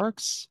against the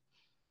Sharks.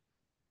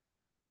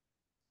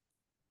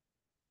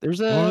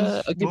 There's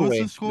a giveaway. What was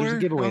the score There's a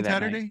giveaway on that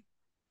Saturday? night.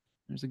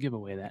 There's a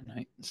giveaway that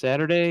night.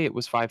 Saturday it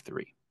was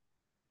 5-3.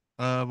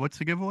 What's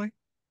the giveaway?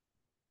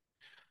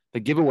 The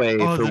giveaway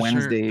for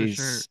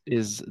Wednesdays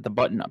is the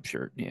button-up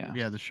shirt. Yeah.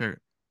 Yeah, the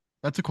shirt.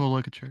 That's a cool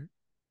looking shirt.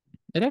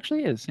 It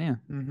actually is. Yeah.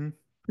 Mm-hmm.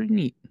 Pretty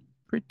neat.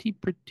 Pretty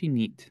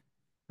neat.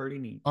 Pretty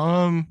neat.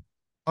 I'll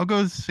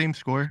go the same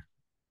score.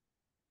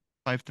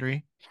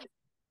 5-3.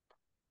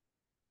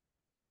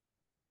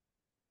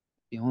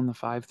 Feeling the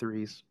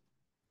 5-3s.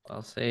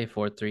 I'll say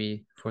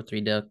 4-3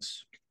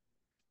 Ducks.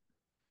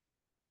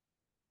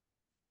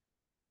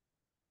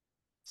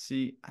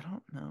 See, I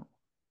don't know.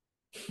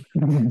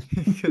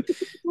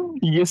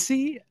 You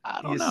see,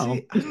 I don't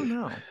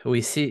know.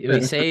 We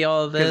say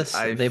all this.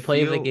 They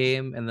play the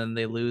game and then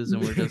they lose,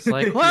 and we're just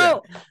like,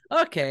 well,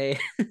 okay.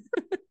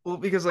 Well,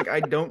 because like I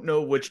don't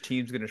know which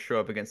team's gonna show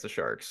up against the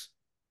Sharks.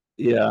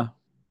 Yeah.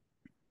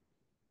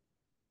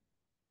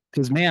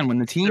 Because man, when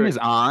the team is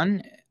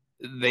on,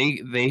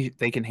 they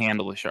can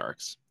handle the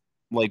Sharks.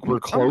 Like we're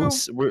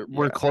close,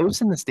 we're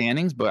close in the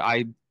standings, but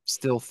I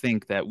still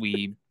think that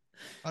we.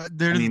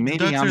 The maybe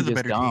Ducks are I'm the just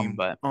better dumb, team.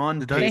 but on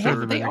the Ducks paper, are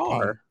the better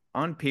team.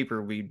 On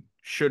paper, we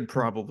should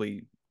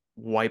probably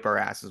wipe our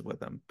asses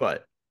with them.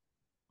 But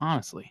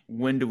honestly,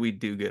 when do we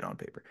do good on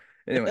paper?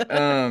 Anyway,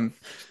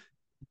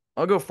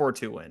 I'll go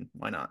 4-2 win.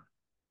 Why not?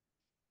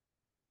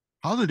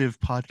 Positive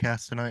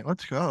podcast tonight.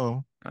 Let's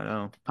go. I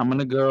know. I'm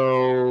gonna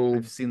go.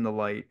 I've seen the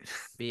light.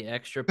 Be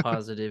extra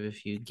positive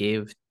if you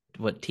gave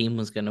what team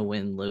was gonna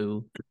win,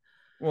 Lou.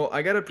 Well,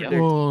 I gotta predict.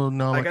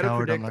 No, I gotta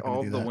Howard, predict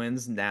all of the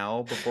wins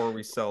now before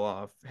we sell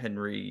off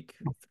Henrique,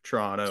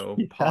 Toronto,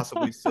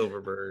 possibly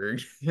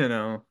Silverberg.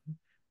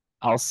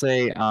 I'll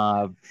say.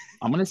 I'm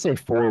gonna say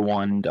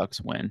 4-1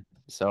 Ducks win.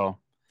 So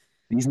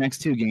these next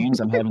two games,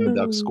 I'm having the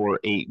Ducks score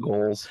 8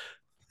 goals.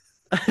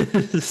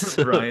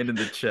 Ryan in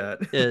the chat.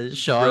 Yeah,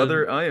 Sean.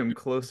 Brother, I am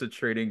close to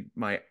trading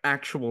my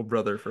actual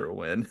brother for a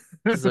win.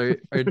 Our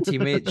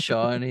teammate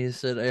Sean, he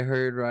said, I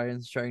heard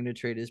Ryan's trying to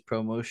trade his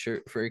promo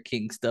shirt for a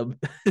King's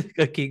W.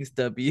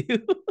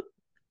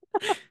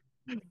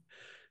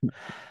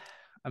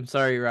 I'm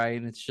sorry,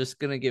 Ryan. It's just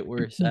gonna get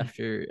worse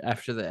after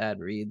the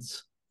ad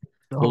reads.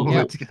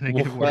 It's gonna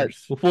get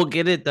worse. We'll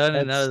get it done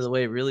and out of the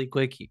way really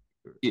quick.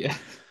 Yeah.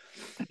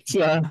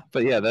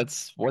 But yeah,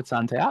 that's what's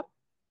on tap.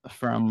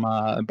 From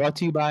brought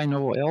to you by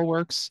Noble Ale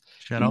Works.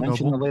 Shout out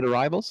Noble. The late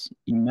arrivals.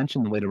 You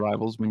mentioned the late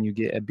arrivals. When you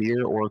get a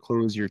beer or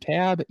close your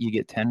tab, you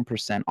get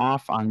 10%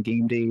 off on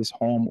game days,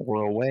 home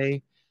or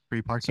away.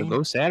 Free parking. So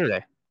go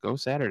Saturday.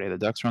 The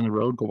Ducks are on the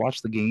road. Go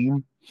watch the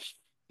game.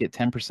 Get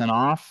 10%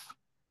 off.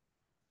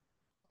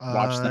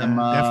 Watch them.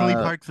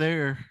 Definitely park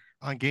there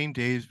on game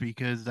days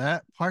because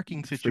that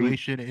parking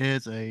situation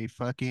is a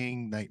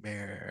fucking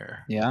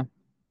nightmare. Yeah.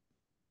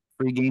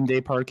 Free game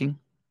day parking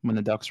when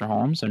the Ducks are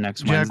home. So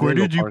next Jack, Wednesday, where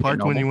did you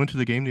park when you went to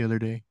the game the other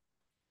day?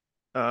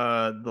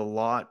 The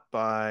lot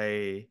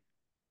by.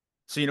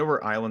 So you know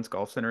where Islands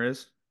Golf Center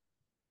is?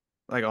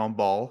 Like on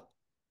Ball.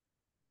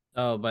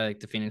 Oh, by like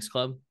the Phoenix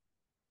Club.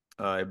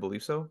 I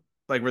believe so.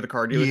 Like where the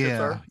car dealerships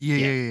are.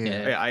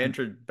 Yeah. I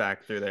entered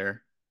back through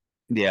there.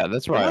 Yeah,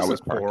 that's where I always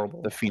parked.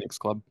 Horrible. The Phoenix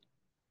Club.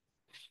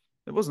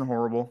 It wasn't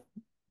horrible.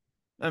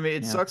 I mean,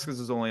 it sucks because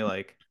there's only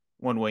like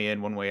one way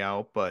in, one way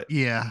out. But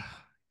yeah,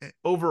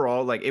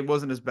 overall, like it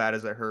wasn't as bad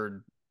as I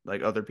heard.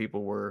 Like other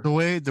people were. The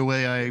way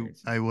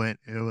I went,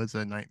 it was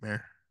a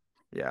nightmare.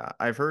 Yeah,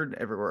 I've heard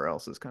everywhere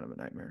else is kind of a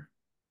nightmare.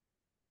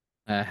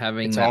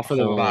 It's all for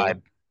the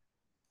vibe.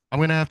 I'm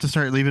gonna have to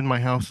start leaving my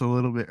house a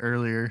little bit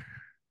earlier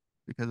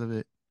because of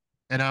it,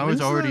 and I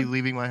was already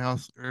leaving my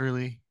house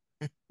early.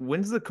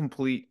 When's the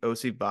complete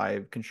OC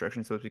Vibe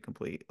construction supposed to be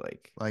complete?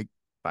 Like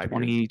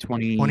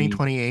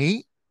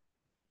 2028.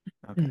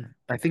 Okay.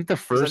 I think the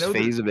first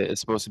phase of it is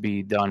supposed to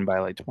be done by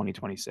like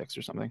 2026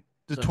 or something.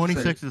 The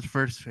 26th is the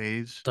first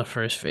phase. The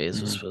first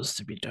phase was supposed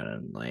to be done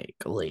in like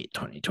late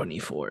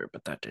 2024,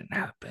 but that didn't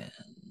happen.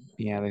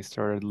 Yeah, they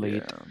started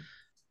late. Yeah.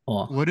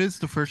 Well, what is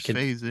the first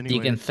phase anyway?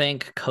 You can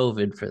thank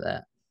COVID for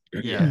that.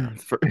 Yeah.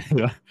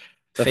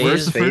 The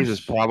first phase is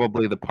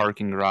probably the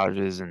parking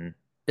garages and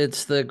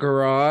it's the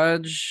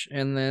garage,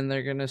 and then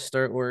they're gonna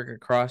start work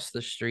across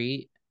the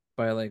street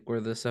by like where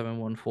the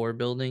 714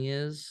 building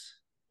is.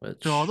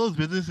 So all those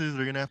businesses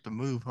are gonna have to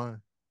move, huh?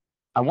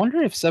 I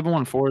wonder if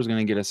 714 is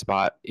gonna get a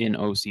spot in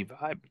OC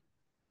Vibe.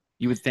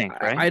 You would think,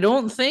 right? I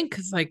don't think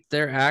like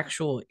their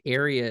actual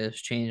area is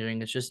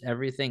changing. It's just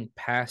everything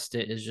past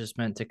it is just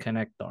meant to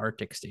connect the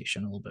Arctic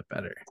station a little bit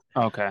better.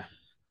 Okay.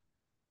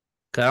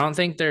 Cause I don't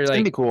think they're it's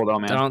gonna be cool though,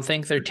 man. I don't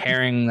think they're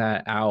tearing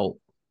that out.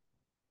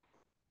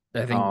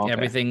 I think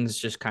everything's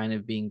just kind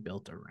of being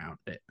built around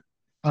it.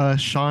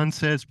 Sean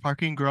says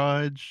parking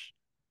garage,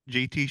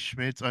 JT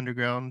Schmidt's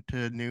underground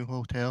to new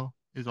hotel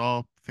is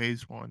all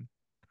phase 1.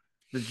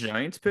 The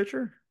Giants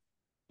pitcher?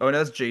 Oh, and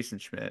that's Jason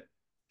Schmidt.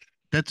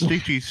 That's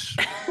JT's.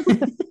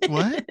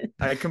 What?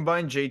 I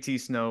combined JT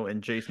Snow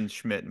and Jason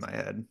Schmidt in my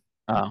head.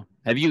 Oh,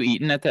 have you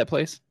eaten at that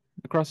place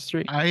across the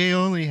street? I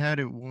only had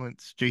it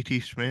once.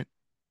 JT Schmidt.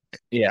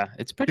 Yeah,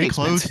 it's pretty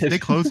expensive. They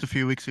closed a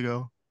few weeks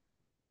ago.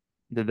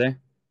 Did they?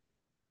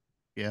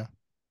 Yeah.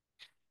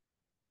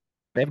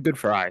 They have good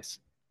fries.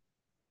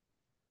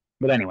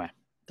 But anyway.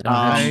 They don't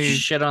have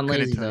shit on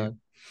Lazy Dog.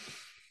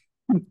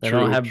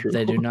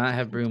 They do not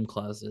have broom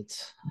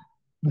closets.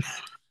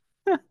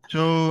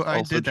 So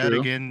I did that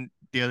again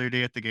the other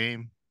day at the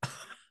game.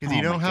 Because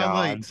you know how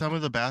like some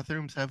of the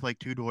bathrooms have like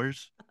 2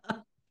 doors?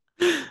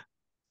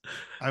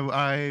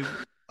 I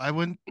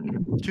went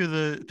to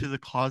the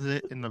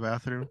closet in the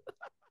bathroom.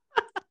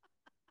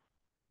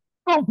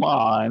 Come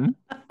on.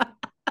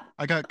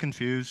 I got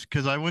confused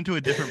because I went to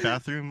a different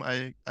bathroom.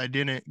 I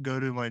didn't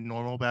go to my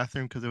normal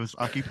bathroom because it was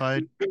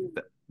occupied.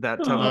 That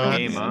tough of a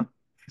game, huh?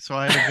 So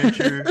I had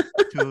to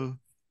venture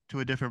to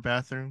a different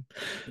bathroom.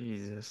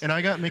 Jesus. And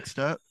I got mixed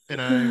up and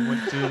I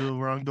went to the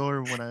wrong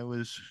door when I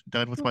was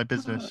done with my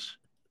business.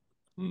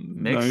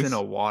 Mixing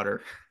a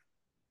water.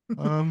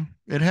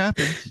 It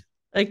happens.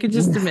 I could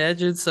just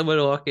imagine someone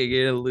walking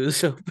in and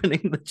Lou's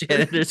opening the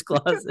janitor's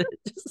closet.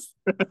 Just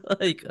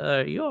like,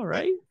 are you all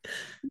right?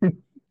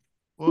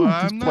 Well,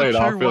 Just I'm play not it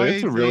off. sure Really. why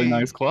It's a really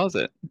nice they.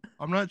 closet.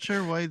 I'm not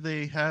sure why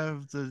they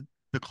have the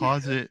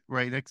closet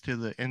right next to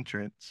the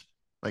entrance,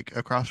 like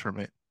across from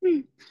it.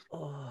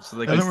 So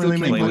they Doesn't could really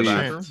make clean the much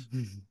bathroom.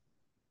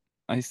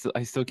 sense.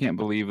 I still can't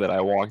believe that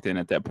I walked in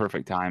at that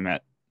perfect time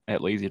at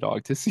Lazy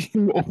Dog to see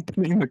you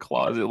opening the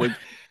closet. Like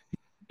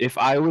if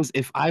I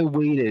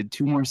waited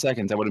 2 more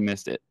seconds, I would have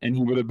missed it, and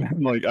he would have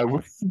been like I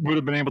would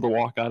have been able to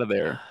walk out of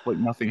there like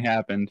nothing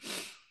happened.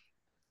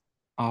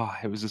 Oh,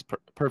 it was just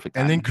perfect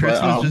And then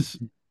timing. But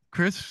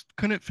Chris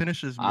couldn't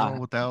finish his meal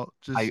without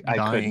just I couldn't.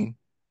 dying.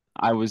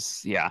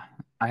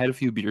 I had a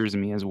few beers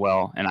in me as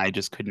well, and I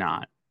just could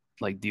not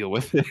like deal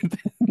with it.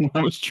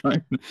 I was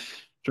trying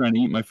to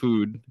eat my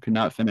food, could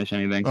not finish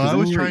anything. Well, Because I then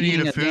was we were trying to eat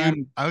eating a a food.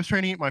 damn. I was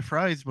trying to eat my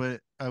fries,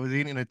 but I was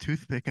eating a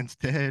toothpick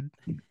instead.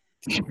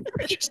 You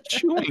were just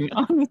chewing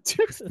on the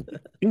tooth,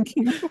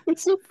 thinking it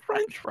was a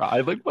French fry.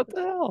 Like what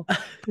the hell? All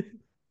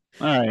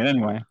right.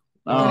 Anyway,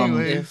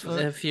 Anyways,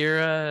 if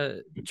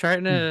you're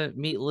trying to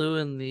meet Lou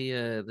in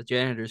the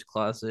janitor's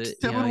closet,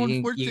 you know,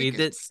 714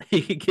 tickets.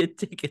 You can get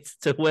tickets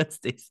to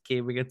Wednesday's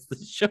game against the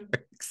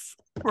Sharks.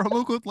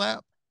 Promo code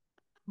LAP.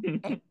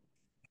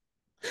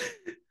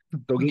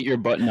 go get your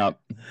button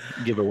up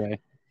giveaway.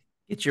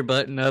 Get your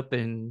button up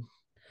and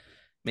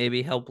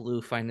maybe help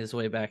Lou find his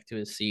way back to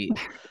his seat.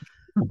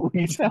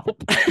 Please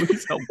help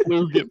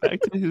Lou get back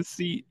to his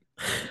seat.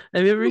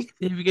 Have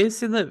you guys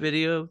seen that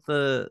video of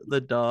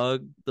the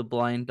dog, the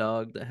blind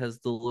dog that has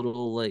the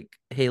little like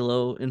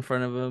halo in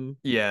front of him?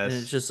 Yes.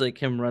 And it's just like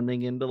him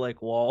running into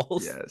like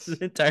walls. Yes.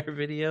 The entire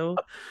video.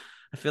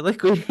 I feel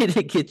like we need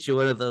to get you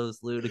one of those,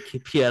 Lou, to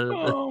keep you out of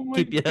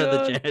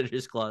the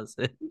janitor's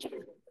closet.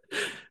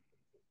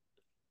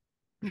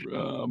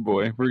 Oh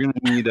boy, we're gonna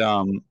need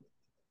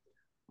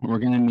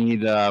we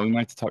might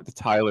have to talk to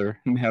Tyler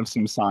and have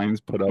some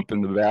signs put up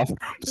in the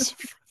bathrooms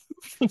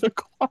for the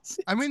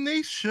closet. I mean,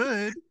 they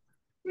should.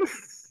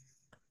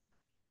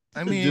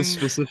 I mean, just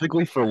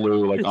specifically for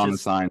Lou, like on the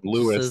sign,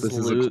 Lewis, this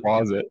is a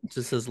closet.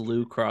 Just says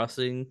Lou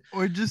crossing.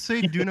 Or just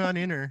say "Do not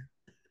enter."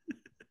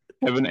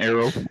 Have an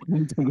arrow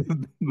pointing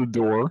to the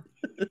door.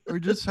 Or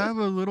just have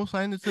a little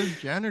sign that says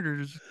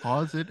 "Janitor's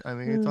Closet." I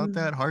mean, it's not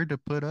that hard to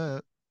put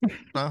up. It's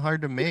not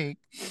hard to make.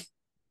 You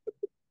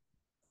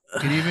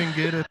could even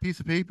get a piece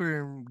of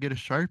paper and get a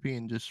Sharpie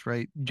and just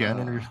write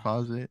 "Janitor's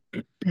Closet"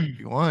 if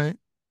you want.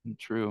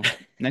 True.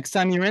 Next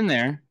time you're in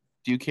there,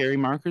 do you carry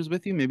markers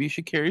with you? Maybe you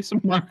should carry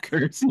some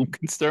markers and you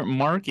can start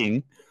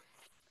marking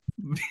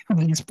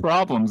these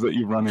problems that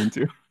you run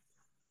into.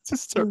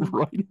 Just start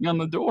writing on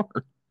the door.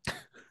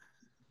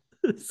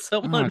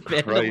 Someone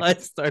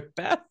vandalized our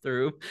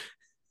bathroom.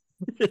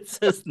 It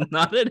says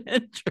not an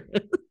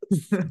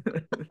entrance.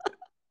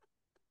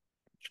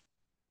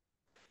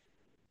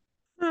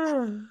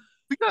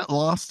 We got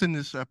lost in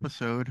this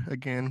episode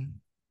again.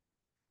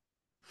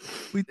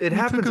 It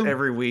happens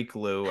every week,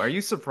 Lou. Are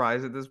you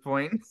surprised at this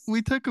point?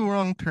 We took a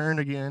wrong turn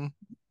again.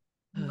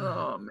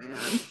 Oh man.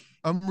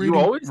 You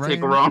always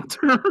take a wrong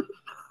turn.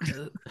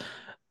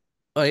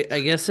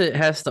 I guess it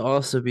has to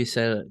also be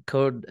said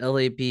code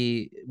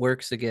LAP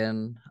works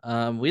again.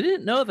 We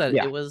didn't know that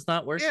it was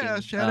not working. Yeah,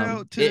 shout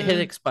out to it had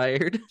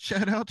expired.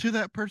 Shout out to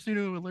that person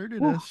who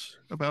alerted us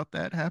about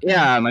that happening.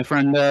 Yeah, my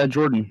friend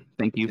Jordan.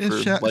 Thank you for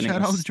letting us.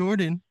 Shout out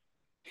Jordan.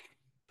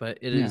 But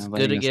it is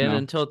good again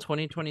until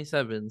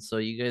 2027. So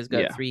you guys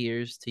got 3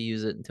 years to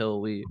use it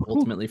until we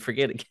ultimately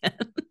forget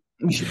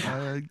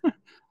again.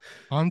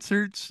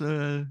 Concerts,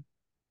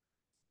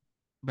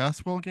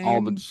 basketball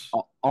games,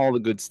 all the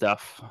good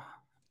stuff.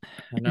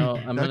 I know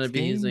I'm going to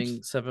be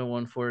using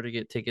 714 to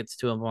get tickets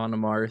to Amon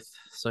Amarth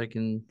so I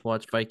can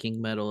watch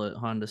Viking Metal at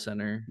Honda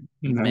Center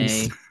in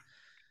May.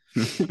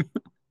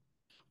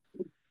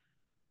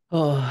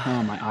 Oh,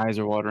 my eyes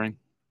are watering.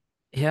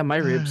 Yeah, my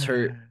ribs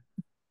hurt.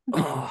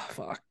 Oh,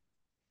 fuck.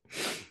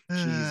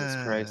 Jesus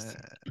Christ.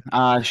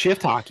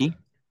 Shift hockey.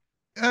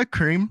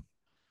 Cream.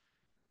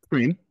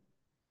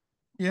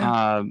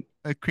 Yeah.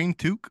 A cream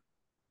toque.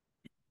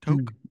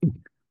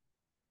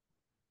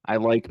 I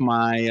like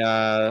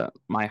my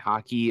my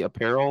hockey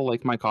apparel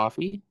like my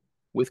coffee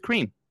with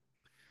cream.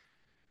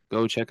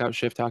 Go check out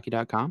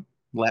shifthockey.com.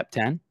 Lap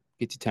 10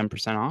 gets you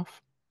 10%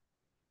 off.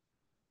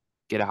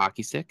 Get a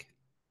hockey stick.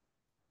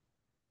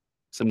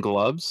 Some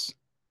gloves.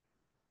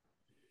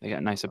 They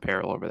got nice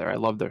apparel over there. I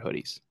love their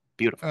hoodies.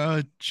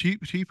 Beautiful.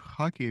 Cheap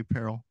hockey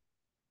apparel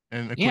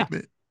and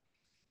equipment.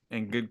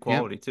 And good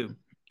quality too.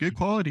 Good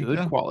quality.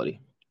 Good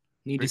quality.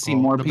 Need to see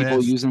more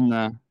people using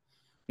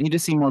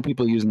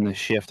the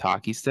Shift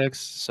hockey sticks.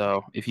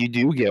 So if you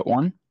do get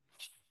one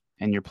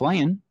and you're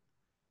playing,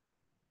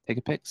 take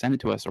a pic, send it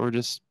to us, or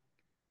just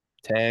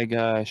tag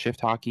Shift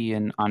Hockey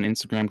on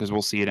Instagram because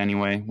we'll see it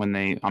anyway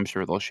I'm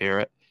sure they'll share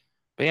it.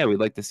 But yeah, we'd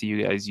like to see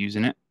you guys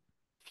using it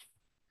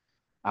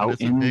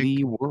out in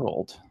the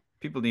world.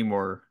 People need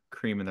more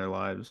cream in their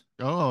lives.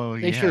 Oh,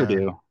 yeah. They sure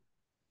do.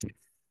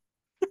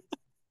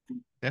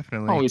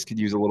 Definitely. Always could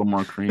use a little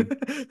more cream.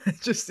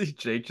 Just see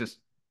Jake just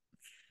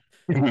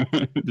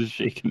Just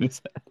shaking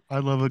his head. I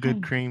love a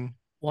good cream.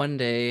 One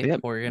day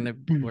Yep.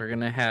 we're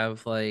gonna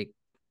have like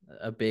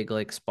a big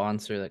like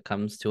sponsor that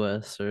comes to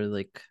us, or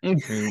like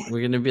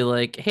we're gonna be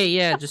like, hey,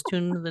 yeah, just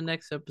tune into the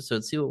next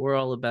episode, see what we're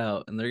all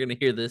about, and they're gonna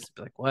hear this and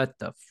be like, what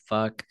the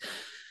fuck?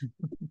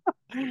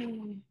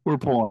 We're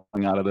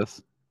pulling out of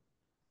this.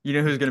 You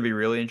know who's going to be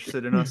really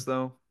interested in us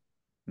though?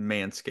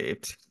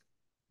 Manscaped.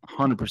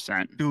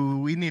 100%.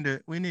 Dude, we need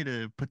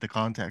to put the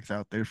contacts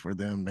out there for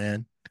them,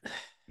 man.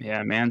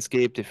 Yeah,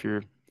 Manscaped. If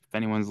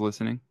anyone's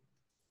listening,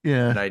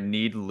 Yeah. And I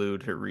need Lou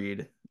to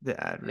read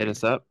the ad read. hit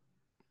us up.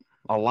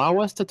 Allow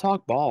us to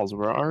talk balls.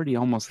 We're already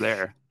almost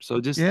there. So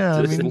just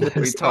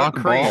we talk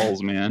cream.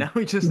 balls, man. Now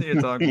we just need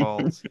to talk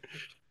balls.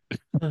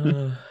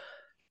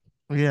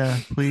 Yeah,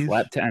 please.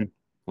 Lap 10.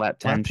 Lap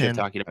 10,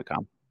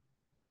 shittalkie.com.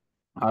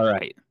 All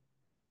right.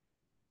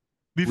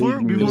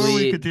 Before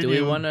we continue, do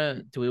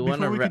we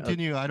want to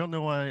continue? I don't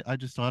know why I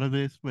just thought of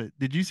this, but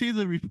did you see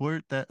the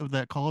report of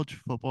that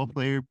college football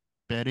player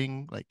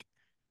betting like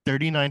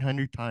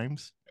 3,900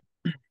 times?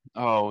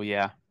 Oh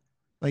yeah.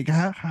 Like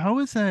how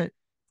is that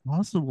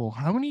possible?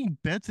 How many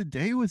bets a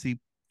day was he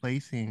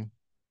placing?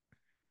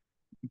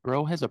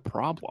 Bro has a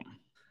problem.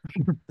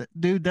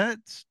 Dude,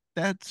 that's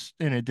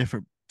in a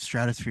different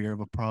stratosphere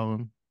of a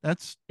problem.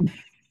 That's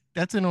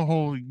in a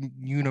whole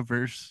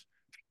universe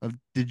of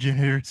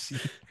degeneracy.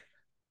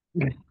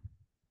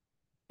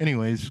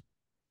 Anyways,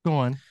 go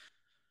on.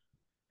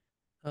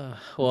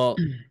 Well,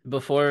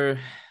 before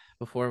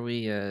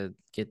we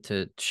get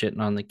to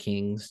shitting on the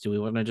Kings, do we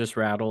want to just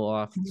rattle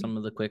off some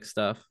of the quick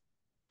stuff?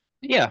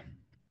 Yeah.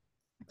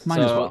 Might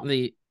as well.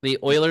 The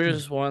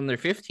Oilers won their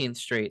 15th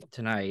straight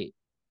tonight.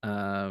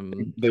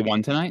 They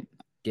won tonight?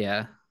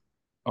 Yeah.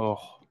 Oh.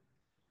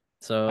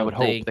 So I would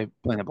hope they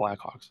play the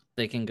Blackhawks.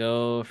 They can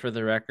go for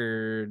the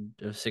record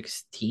of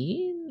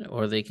 16,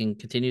 or they can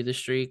continue the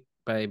streak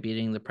by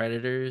beating the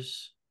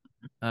Predators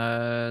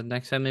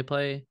next time they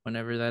play,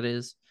 whenever that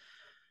is.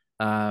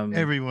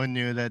 Everyone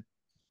knew that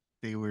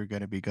they were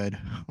going to be good.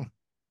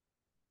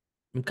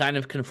 I'm kind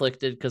of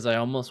conflicted because I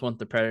almost want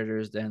the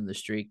Predators to end the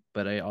streak,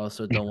 but I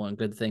also don't want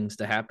good things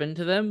to happen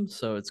to them.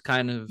 So it's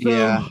kind of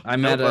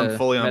I'm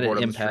fully on board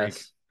with the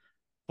streak.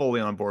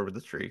 Fully on board with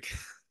the streak.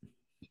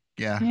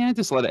 Yeah,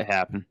 just let it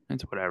happen.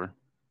 It's whatever.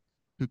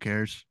 Who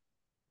cares?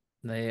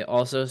 They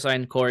also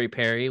signed Corey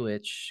Perry,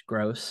 which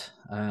gross.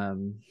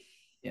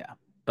 Yeah.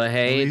 But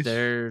hey,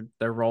 they're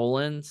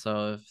rolling.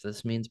 So if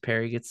this means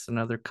Perry gets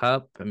another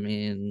cup, I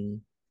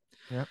mean,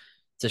 yep.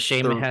 It's a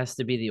shame it has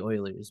to be the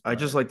Oilers. I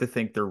just like to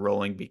think they're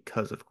rolling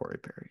because of Corey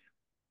Perry.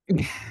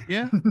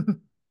 Yeah.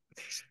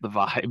 The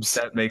vibes.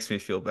 That makes me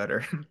feel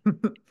better.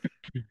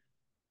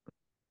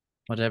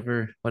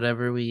 whatever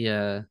we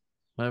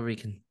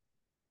can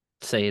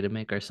say to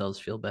make ourselves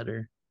feel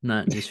better,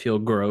 not just feel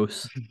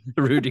gross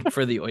rooting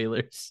for the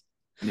Oilers.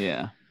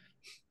 Yeah.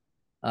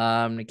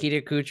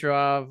 Nikita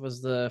Kucherov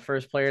was the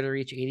first player to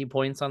reach 80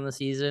 points on the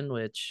season,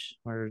 which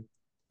we're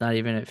not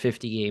even at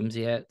 50 games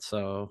yet.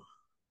 So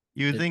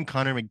you would think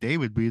Connor McDavid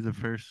would be the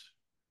first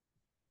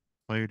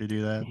player to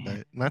do that,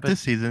 but not this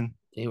season.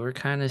 They were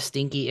kind of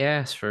stinky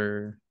ass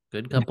for a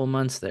good couple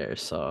months there.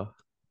 So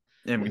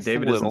yeah,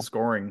 McDavid isn't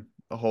scoring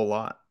a whole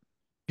lot.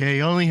 Yeah,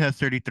 he only has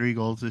 33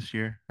 goals this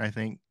year, I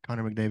think,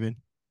 Connor McDavid.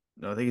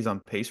 No, I think he's on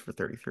pace for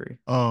 33.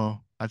 Oh,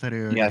 I thought he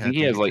already I think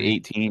he has like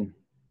 18.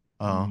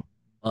 Oh.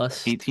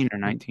 Bust. 18 or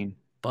 19.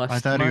 Bust I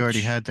thought much? he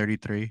already had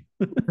 33.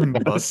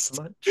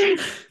 Bust much?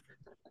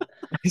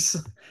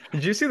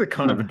 Did you see the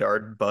Connor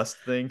Bedard bust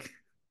thing?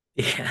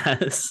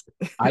 Yes.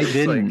 I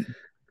didn't.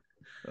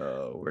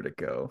 Oh, where'd it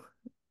go?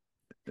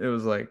 It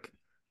was like,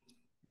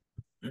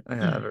 I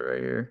have it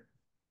right here.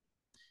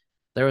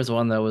 There was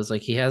one that was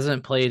like, he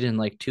hasn't played in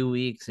like 2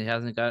 weeks. He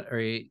hasn't got, or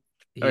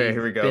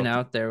here we go. Been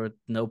out there with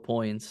no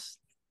points.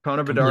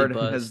 Connor Bedard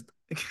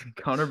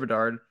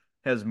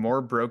has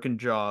more broken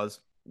jaws,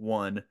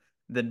 1,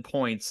 than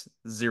points,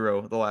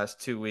 0, the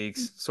last 2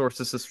 weeks.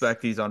 Sources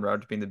suspect he's on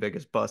route to being the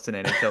biggest bust in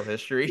NHL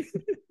history.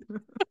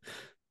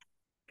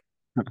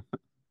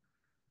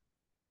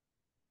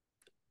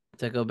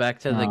 To go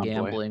back to the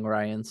gambling,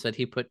 Ryan said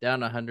he put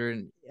down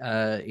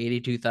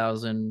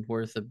 182,000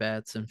 worth of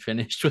bets and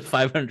finished with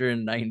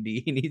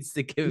 590. He needs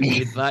to give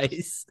me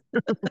advice.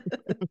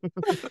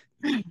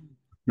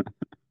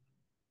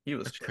 He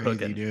was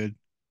crazy, dude.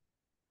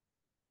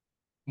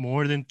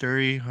 More than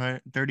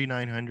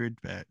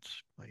 3,900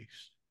 bets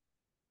placed.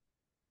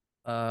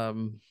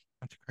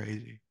 That's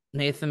crazy.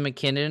 Nathan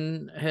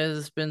McKinnon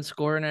has been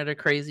scoring at a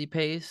crazy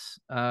pace.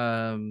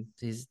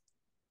 He's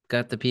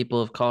got the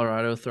people of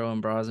Colorado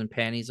throwing bras and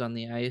panties on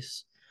the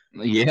ice.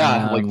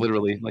 Yeah, like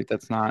literally, like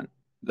that's not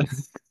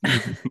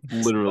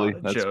literally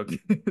that's a joke.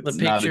 The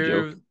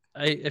picture,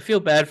 I feel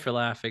bad for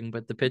laughing,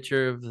 but the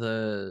picture of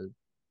the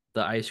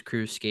ice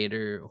crew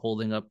skater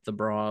holding up the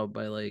bra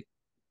by like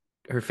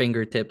her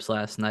fingertips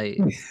last night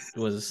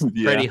was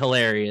pretty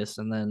hilarious.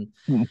 And then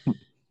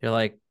you're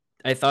like,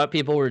 I thought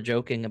people were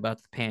joking about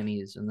the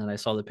panties, and then I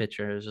saw the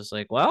picture. I was just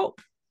like, well,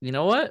 you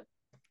know what?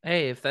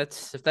 Hey, if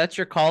that's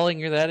your calling,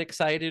 you're that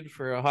excited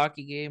for a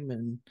hockey game,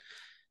 and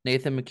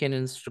Nathan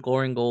MacKinnon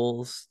scoring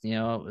goals.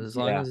 As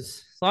long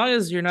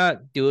as you're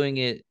not doing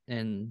it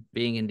and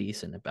being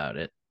indecent about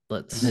it.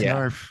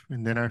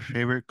 And then our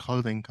favorite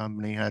clothing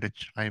company had to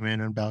chime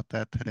in about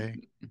that today.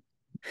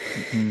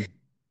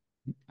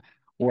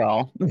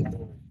 Well,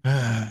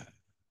 but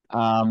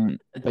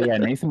yeah,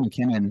 Nathan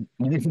MacKinnon,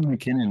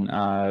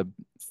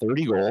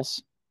 30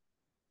 goals,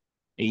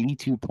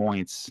 82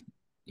 points.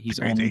 He's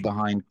only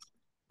behind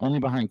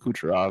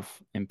Kucherov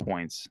in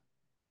points.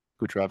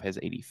 Kucherov has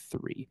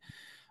 83.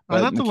 I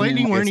thought the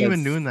Lightning weren't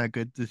even doing that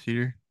good this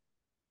year.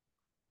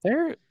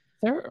 They're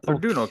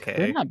doing okay.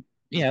 They're not.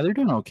 Yeah, they're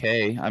doing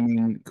okay. I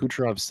mean,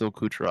 Kucherov's still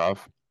Kucherov.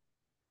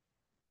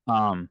 As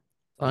long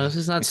as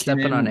he's not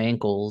stepping on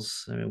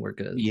ankles, I mean, we're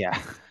good. Yeah.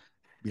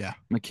 Yeah.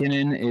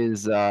 MacKinnon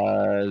is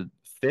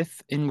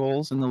 5th in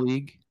goals in the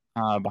league,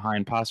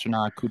 behind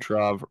Pastrnak,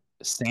 Kucherov,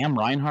 Sam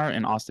Reinhart,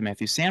 and Austin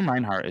Matthews. Sam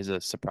Reinhart is a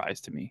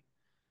surprise to me.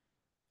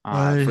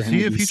 Is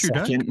he a future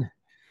Duck?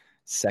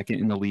 Second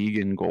in the league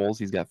in goals.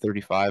 He's got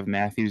 35.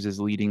 Matthews is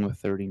leading with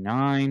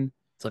 39.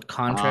 It's a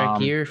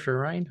contract year for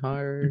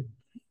Reinhart.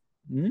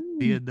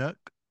 Be a Duck.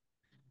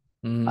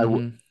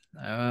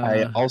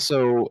 I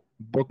also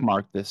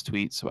bookmarked this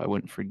tweet so I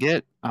wouldn't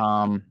forget.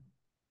 From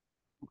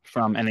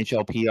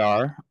NHL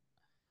PR.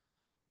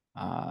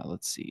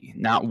 Let's see.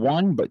 Not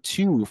one, but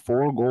 2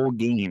 4-goal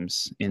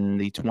games in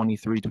the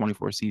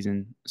 23-24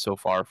 season so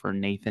far for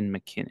Nathan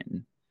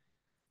MacKinnon.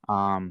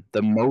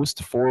 The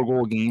most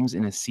 4-goal games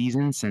in a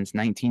season since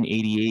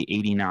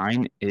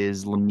 1988-89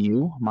 is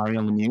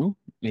Mario Lemieux.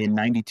 In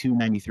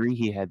 92-93,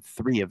 he had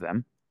 3 of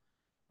them.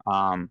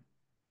 And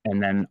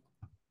then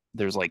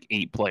there's like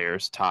 8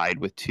 players tied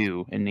with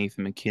 2, and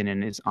Nathan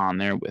MacKinnon is on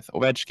there with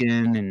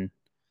Ovechkin and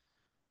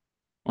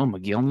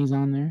McGillney's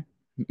on there.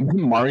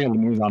 Mario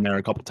Lemieux's on there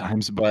a couple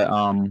times, but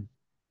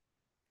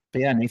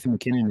yeah, Nathan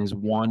MacKinnon is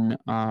 1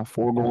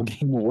 4-goal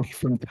game away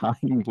from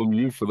tying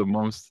Lemieux for the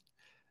most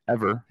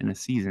ever in a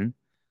season.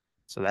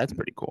 So that's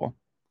pretty cool.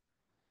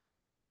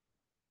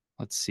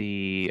 Let's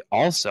see.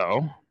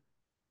 Also,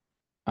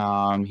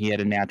 he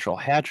had a natural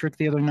hat trick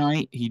the other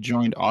night. He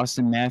joined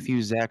Austin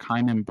Matthews, Zach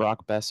Hyman,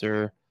 Brock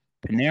Besser,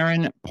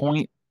 Panarin,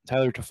 Point,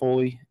 Tyler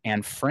Toffoli,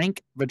 and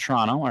Frank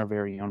Vetrano, our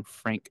very own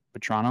Frank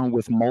Vetrano,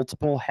 with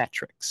multiple hat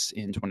tricks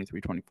in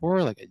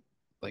 23-24,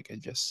 like I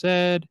just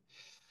said.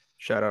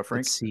 Shout out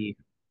Frank. Let's see.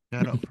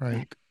 Shout out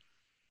Frank.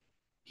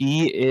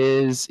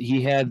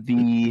 He had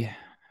the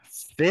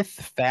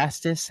 5th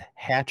fastest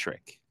hat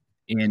trick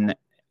in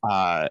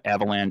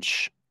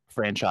Avalanche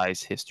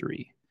franchise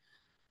history,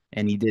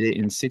 and he did it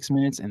in 6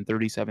 minutes and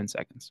 37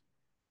 seconds.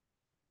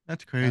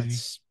 That's crazy.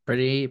 That's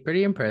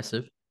pretty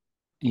impressive.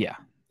 Yeah,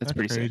 that's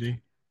pretty crazy. Sick.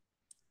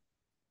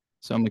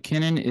 So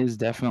MacKinnon is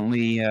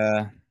definitely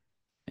an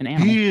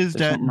animal. He is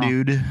that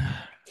dude.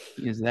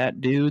 He is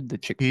that dude. The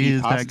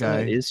chickpea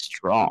pasta is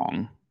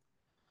strong.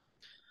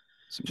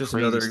 Just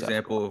another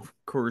example of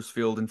Coors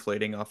Field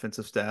inflating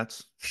offensive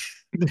stats.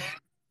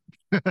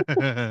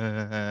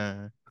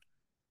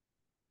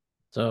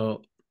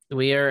 So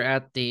we are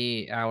at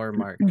the hour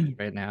mark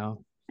right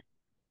now.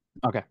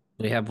 Okay.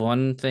 We have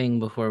one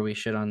thing before we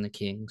shit on the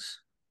Kings.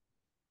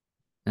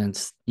 And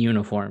it's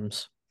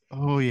uniforms.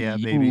 Oh yeah,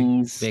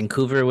 baby.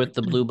 Vancouver with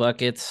the blue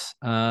buckets.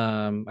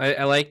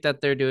 I like that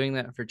they're doing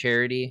that for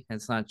charity.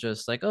 It's not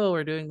just like, oh,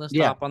 we're doing this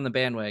hop on the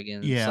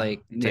bandwagon. It's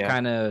like to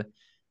kind of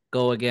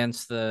go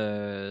against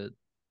the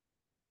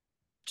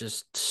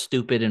just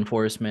stupid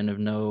enforcement of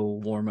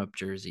no warm-up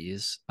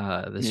jerseys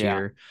this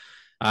year.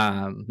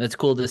 It's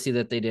cool to see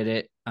that they did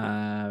it.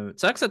 It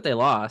sucks that they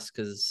lost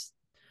because,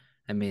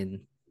 I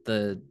mean,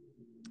 the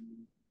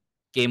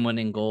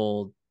game-winning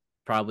goal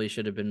probably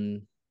should have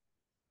been,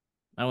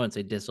 I wouldn't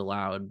say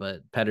disallowed,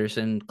 but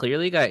Pettersson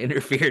clearly got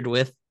interfered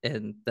with,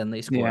 and then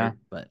they scored. Yeah.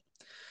 But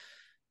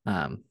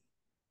I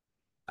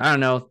don't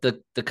know.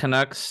 The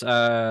Canucks,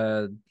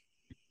 they're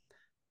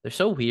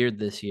so weird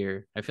this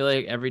year. I feel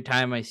like every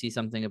time I see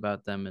something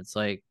about them, it's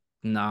like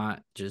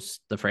not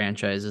just the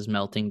franchise is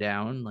melting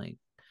down. Like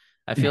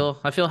I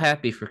feel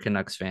happy for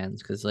Canucks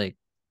fans because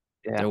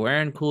they're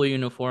wearing cool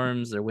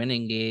uniforms, they're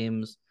winning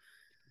games,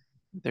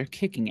 they're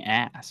kicking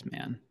ass,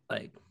 man.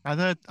 Like I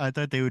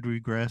thought they would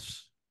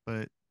regress,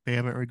 but they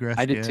haven't regressed.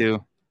 I did yet.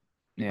 too.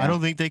 Yeah. I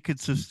don't think they could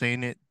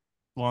sustain it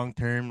long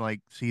term, like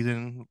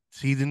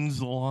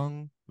seasons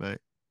long. But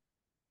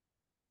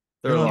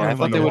I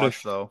thought they would have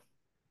though.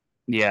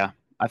 Yeah,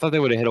 I thought they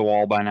would have hit a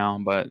wall by now,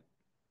 but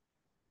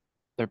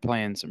they're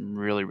playing some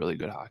really, really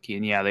good hockey,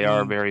 and they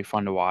are very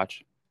fun to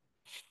watch.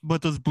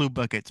 But those blue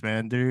buckets,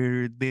 man,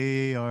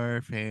 they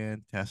are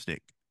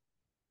fantastic.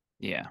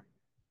 Yeah,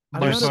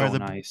 by far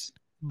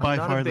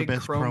the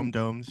best chrome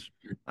domes.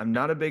 I'm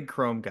not a big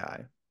chrome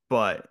guy,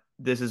 but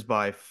this is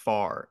by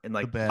far and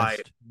by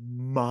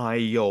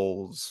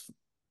miles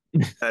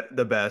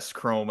the best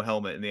chrome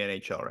helmet in the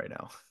NHL right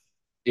now.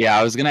 Yeah,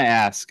 I was gonna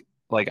ask,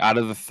 out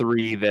of the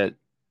 3 that.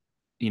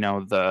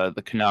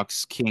 The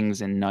Canucks,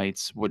 Kings, and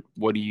Knights. What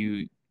do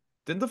you?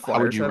 Didn't the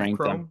Flyers have chrome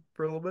them?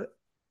 For a little bit?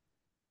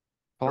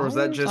 Or was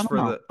that just for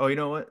the? Oh, you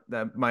know what?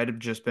 That might have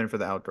just been for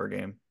the outdoor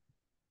game.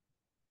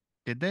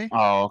 Did they?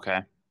 Oh,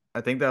 okay.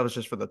 I think that was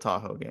just for the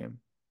Tahoe game.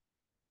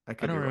 I I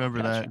could don't be wrong.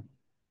 remember that.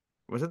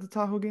 Was it the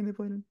Tahoe game they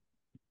played in?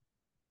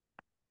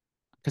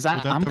 Because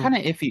I'm kind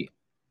of iffy.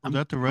 Was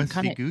that the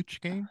Rusty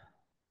Gooch game?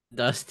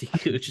 Dusty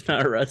Gooch,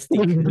 not Rusty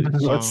Gooch.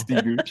 Rusty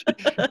Gooch.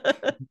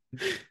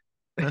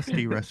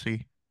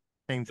 Rusty.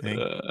 Same thing.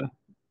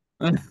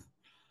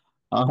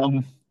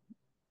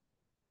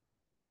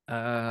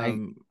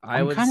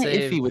 I would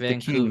say iffy with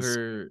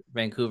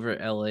Vancouver,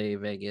 LA,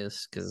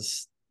 Vegas,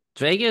 because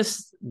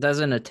Vegas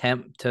doesn't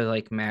attempt to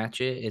like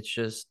match it. It's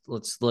just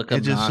let's look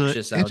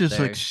obnoxious out there. It just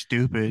looks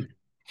stupid.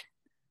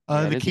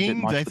 The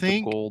Kings, I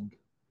think gold.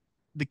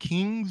 The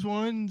Kings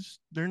ones,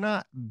 they're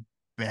not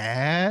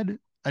bad.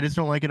 I just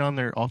don't like it on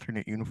their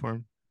alternate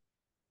uniform.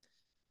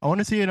 I want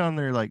to see it on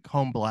their like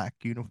home black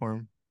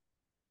uniform.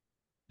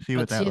 See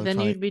what that looks like.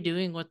 Then you'd be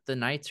doing what the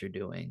Knights are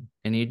doing,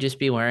 and you'd just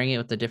be wearing it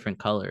with a different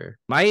color.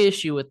 My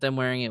issue with them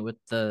wearing it with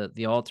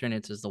the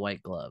alternates is the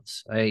white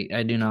gloves.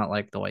 I do not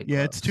like the white gloves.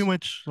 Yeah, it's too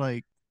much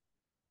like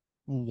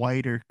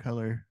whiter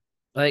color.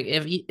 Like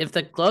if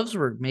the gloves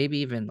were maybe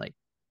even like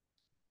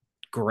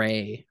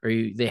gray, or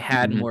they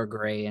had more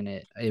gray in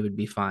it, it would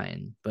be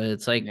fine. But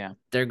it's like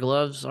their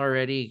gloves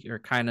already are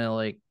kind of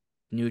like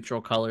neutral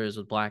colors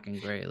with black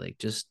and gray. Like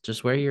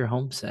just wear your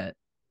home set.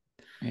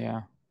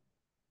 Yeah.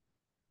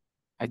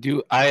 I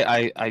do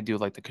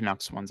like the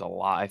Canucks ones a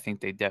lot. I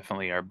think they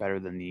definitely are better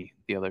than the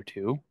other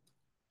two.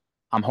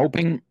 I'm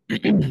hoping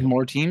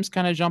more teams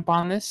kind of jump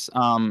on this.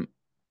 The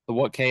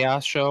What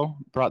Chaos show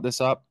brought this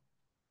up,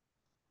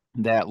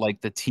 that like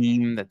the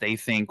team that they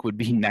think would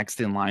be next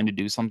in line to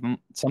do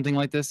something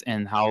like this,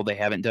 and how they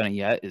haven't done it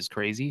yet is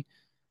crazy,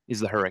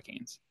 is the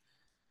Hurricanes.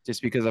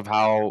 Just because of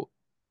how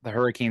the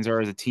Hurricanes are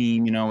as a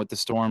team, with the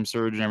storm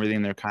surge and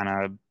everything, they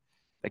kind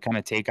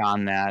of take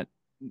on that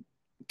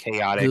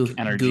chaotic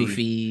energy.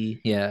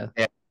 Goofy, yeah.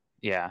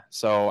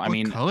 So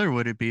what color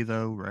would it be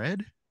though?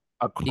 Red?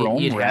 A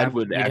chrome red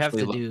would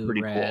actually look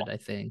pretty red, cool. I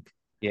think.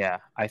 Yeah,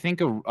 I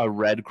think a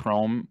red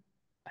chrome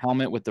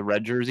helmet with the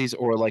red jerseys,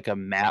 or like a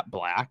matte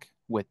black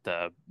with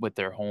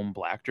their home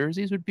black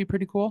jerseys would be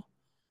pretty cool.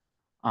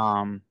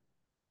 But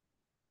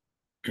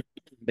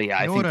yeah,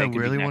 I think what I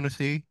really want to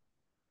see?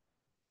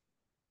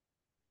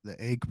 The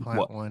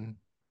eggplant one.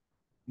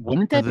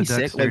 Wouldn't that be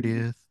sick?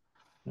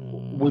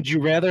 Would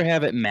you rather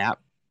have it matte?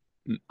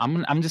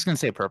 I'm just gonna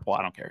say purple.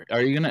 I don't care.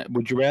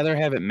 Would you rather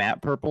have it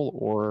matte purple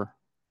or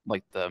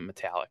like the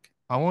metallic?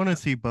 I want to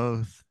see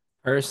both.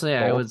 Personally,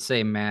 I would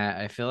say matte.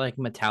 I feel like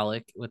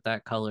metallic with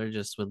that color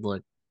just would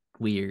look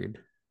weird.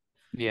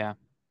 Yeah,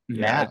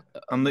 matte.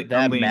 I'm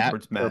leaning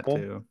towards matte purple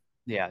too.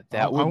 Yeah,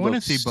 that would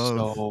look see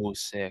both. So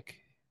sick.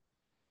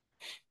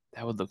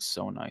 That would look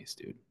so nice,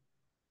 dude.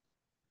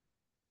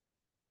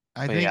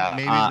 I think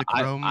maybe the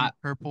chrome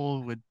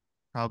purple would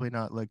probably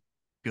not look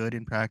good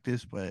in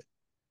practice, but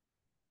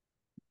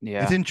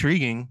yeah, it's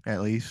intriguing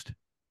at least.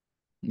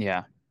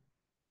 Yeah,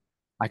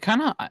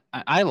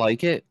 I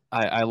like it.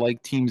 I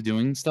like teams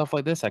doing stuff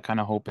like this. I kind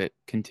of hope it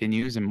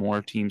continues and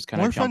more teams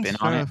kind of jump in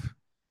on it.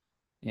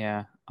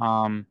 Yeah,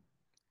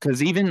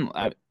 because even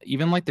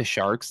like the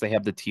Sharks, they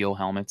have the teal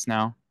helmets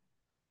now.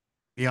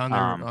 Yeah,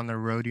 on their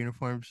road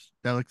uniforms,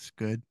 that looks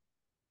good.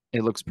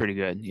 It looks pretty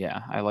good.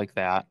 Yeah, I like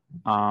that.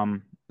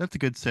 That's a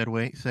good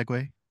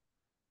segue.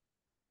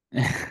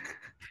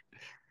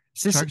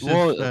 Sharks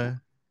just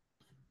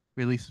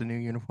released a new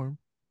uniform.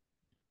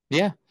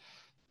 Yeah.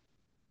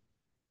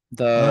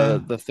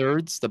 The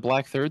thirds, the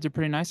black thirds are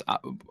pretty nice.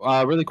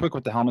 Really quick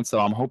with the helmets though,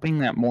 I'm hoping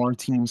that more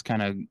teams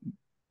kind of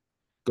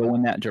go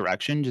in that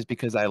direction, just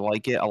because I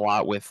like it a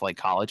lot with like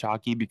college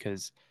hockey,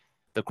 because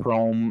the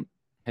chrome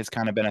has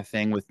kind of been a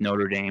thing with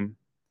Notre Dame.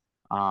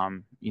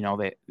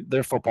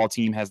 Their football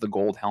team has the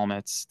gold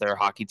helmets. Their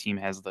hockey team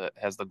has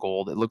the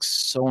gold. It looks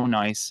so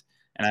nice,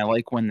 and I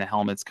like when the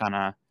helmets kind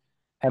of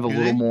have a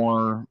little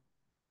more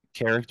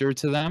character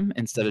to them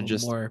instead of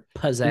just more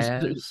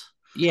pizzazz.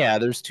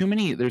 There's too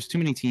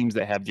many teams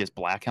that have just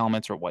black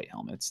helmets or white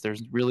helmets.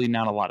 There's really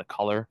not a lot of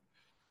color.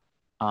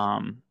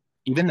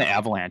 Even the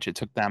Avalanche, it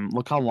took them,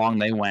 look how long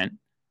they went.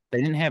 They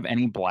didn't have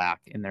any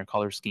black in their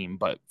color scheme,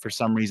 but for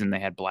some reason they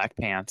had black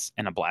pants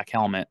and a black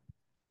helmet.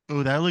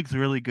 Oh, that looks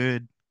really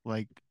good.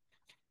 Like,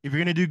 if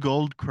you're gonna do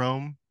gold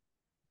chrome.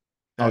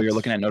 Oh, you're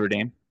looking at Notre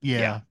Dame?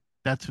 Yeah.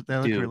 That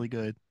looks really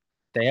good.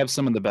 They have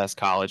some of the best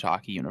college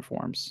hockey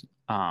uniforms.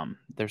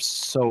 They're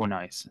so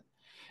nice.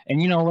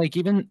 And like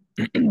even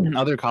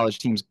other college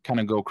teams kind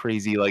of go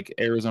crazy, like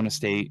Arizona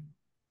State.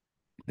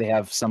 They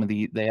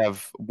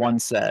have one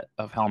set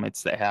of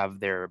helmets that have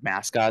their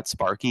mascot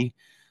Sparky,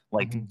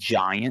 like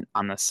giant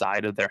on the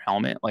side of their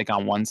helmet. Like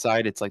on one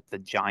side, it's like the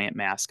giant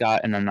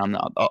mascot, and then on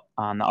the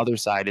other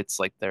side, it's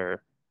like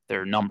their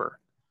number.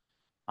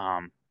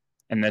 And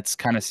that's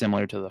kind of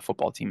similar to the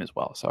football team as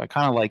well. So I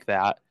kind of like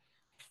that.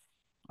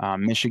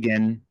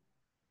 Michigan,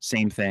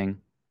 same thing.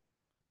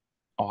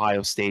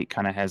 Ohio State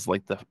kind of has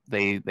like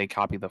they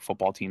copy the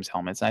football team's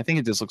helmets, and I think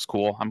it just looks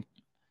cool.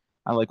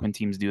 I like when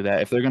teams do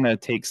that. If they're gonna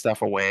take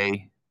stuff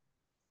away,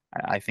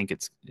 I think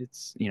it's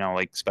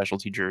like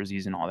specialty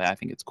jerseys and all that. I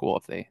think it's cool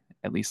if they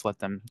at least let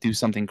them do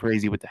something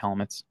crazy with the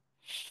helmets.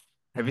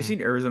 Have you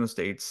seen Arizona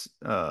State's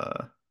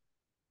the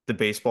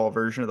baseball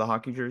version of the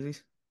hockey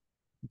jerseys?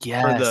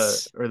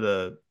 Yes. Or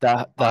the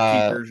The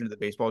hockey version of the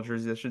baseball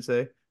jerseys, I should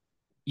say.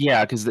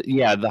 Yeah, because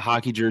the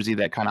hockey jersey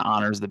that kind of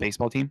honors the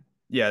baseball team.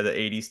 Yeah, the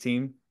 '80s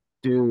team.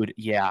 Dude,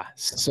 yeah,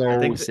 so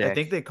I sick.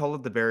 think they call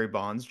it the Barry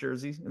Bonds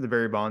jersey, the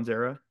Barry Bonds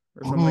era,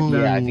 or something like Oh,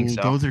 that. Yeah, I think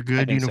so. those are I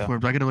good think so.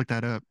 uniforms. I gotta look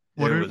that up.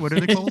 It was What are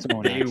they called?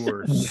 So they nice.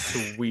 were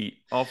sweet.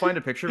 I'll find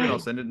a picture of it and I'll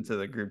send it into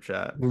the group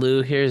chat.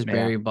 Lou here's Yeah.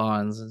 Barry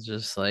Bonds and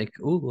just like,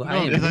 ooh, I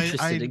No, am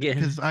interested again.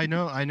 because I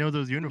know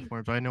those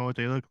uniforms. I know what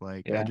they look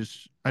like. Yeah.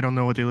 I don't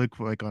know what they look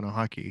like on a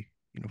hockey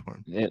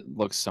uniform. It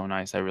looks so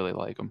nice. I really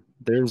like them.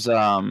 There's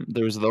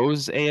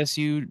those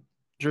ASU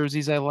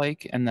jerseys I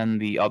like, and then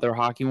the other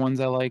hockey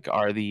ones I like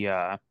are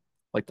the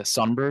like the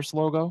Sunburst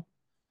logo.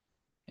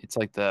 It's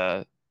like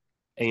the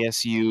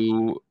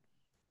ASU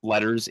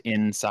letters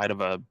inside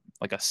of a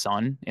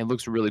sun. It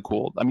looks really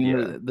cool. I mean,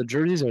 Yeah. the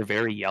jerseys are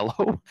very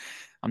yellow.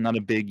 I'm not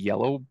a big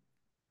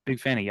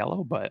fan of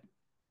yellow, but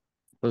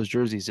those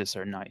jerseys just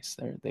are nice.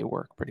 They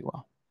work pretty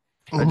well.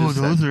 Oh,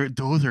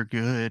 those are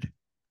good.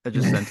 I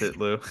just sent it,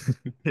 Lou.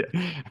 Yeah.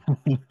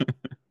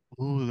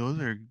 Oh,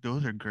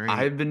 those are great.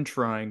 I've been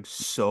trying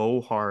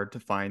so hard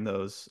to find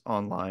those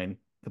online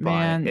to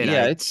Man, buy, and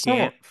yeah, I it's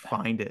can't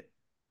find it.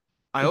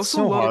 I it's also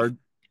so love hard.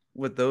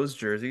 with those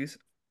jerseys.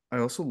 I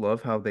also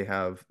love how they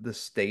have the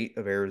state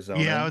of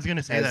Arizona. Yeah, I was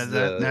gonna say as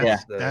the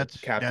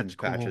captain's that's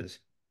cool. patches.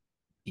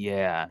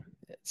 Yeah,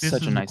 it's This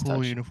such is a a nice cool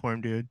touch.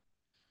 uniform, dude.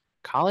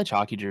 College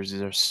hockey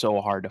jerseys are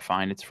so hard to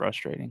find. It's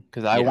frustrating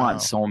because I Yeah.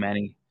 want so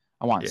many.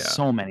 I want Yeah.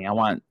 so many. I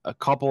want a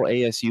couple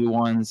ASU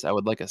ones. I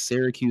would like a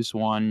Syracuse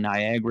one.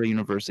 Niagara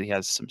University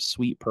has some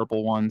sweet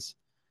purple ones.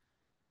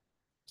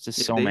 It's just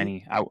Yeah, so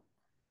many.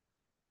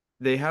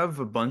 They have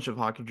a bunch of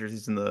hockey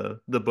jerseys in the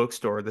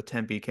bookstore, the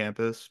Tempe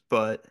campus,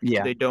 but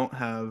Yeah. they don't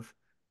have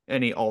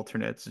any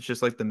alternates. It's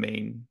just like the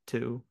main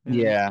two.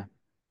 Yeah.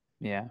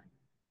 Yeah.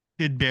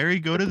 Did Barry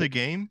go to the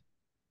game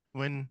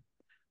when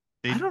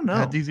they I don't know.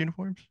 had these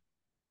uniforms?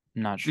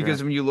 Not sure.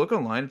 Because when you look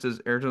online, it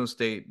says Arizona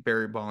State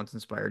Barry Bonds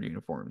inspired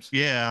uniforms.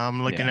 Yeah,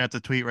 I'm looking Yeah. at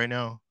the tweet right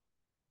now.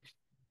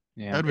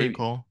 Yeah. That'd be Maybe.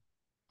 cool.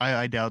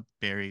 I doubt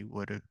Barry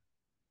would have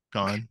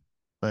gone,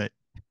 but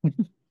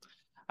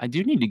I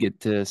do need to get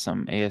to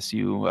some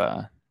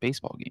ASU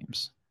baseball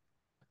games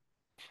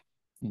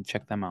and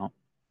check them out.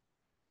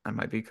 I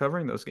might be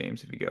covering those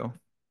games if you go.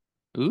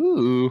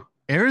 Ooh.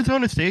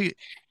 Arizona State,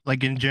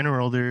 like in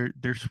general, their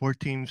sport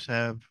teams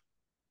have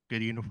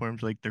good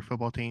uniforms, like their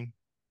football team.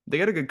 They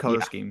got a good color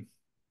Yeah. scheme.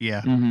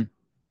 Yeah. Mm-hmm.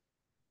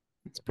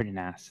 It's pretty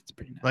nice. It's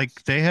pretty nice.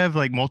 Like they have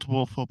like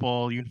multiple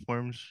football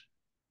uniforms.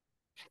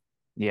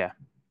 Yeah.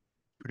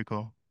 Pretty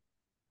cool.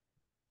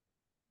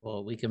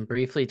 Well, we can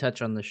briefly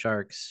touch on the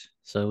Sharks,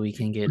 so we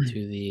can get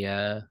to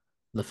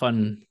the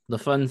fun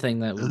thing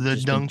that we've The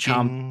just been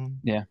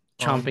dunking.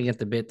 chomping at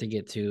the bit to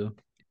get to.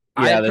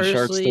 Yeah, the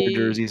Sharks their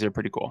jerseys are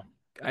pretty cool.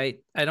 I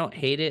don't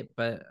hate it,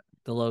 but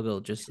the logo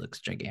just looks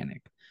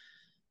gigantic.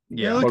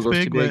 Yeah, it looks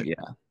big, but yeah.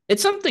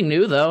 It's something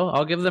new though.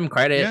 I'll give them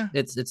credit. Yeah.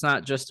 It's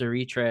not just a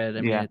retread.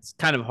 I mean, it's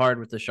kind of hard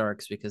with the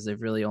Sharks because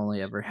they've really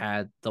only ever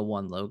had the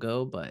one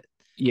logo, but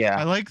yeah.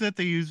 I like that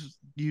they use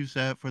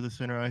that for the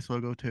center ice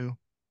logo too.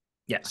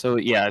 Yeah. So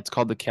yeah, it's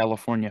called the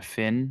California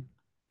Fin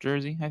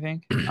jersey, I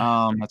think.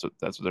 That's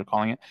what they're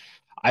calling it.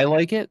 I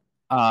like it.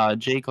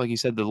 Jake, like you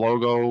said, the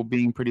logo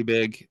being pretty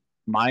big.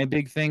 My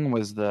big thing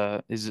was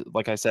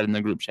like I said in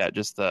the group chat,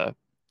 just the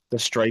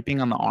striping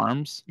on the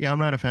arms. Yeah, I'm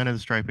not a fan of the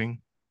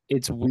striping.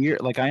 It's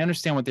weird. Like I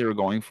understand what they were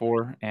going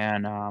for,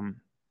 and our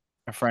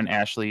friend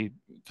Ashley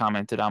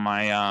commented on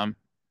my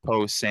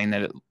post saying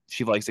that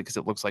she likes it because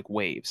it looks like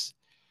waves.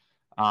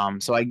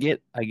 So I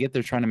get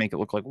they're trying to make it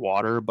look like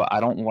water, but I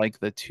don't like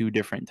the two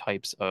different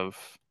types of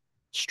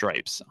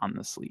stripes on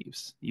the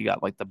sleeves. You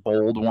got like the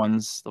bold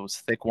ones, those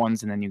thick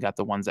ones, and then you got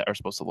the ones that are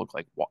supposed to look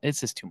like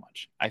it's just too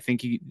much. I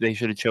think they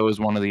should have chose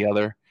one or the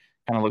other.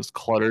 Kind of looks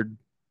cluttered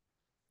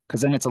because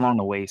then it's along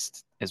the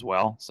waist as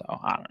well. So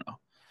I don't know,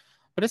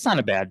 but it's not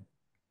a bad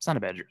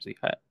jersey.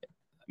 I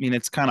mean,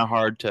 it's kind of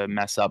hard to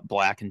mess up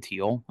black and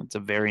teal. It's a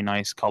very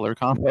nice color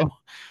combo.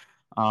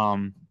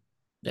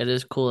 It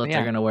is cool that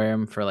they're gonna wear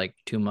them for like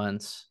 2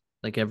 months.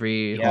 Like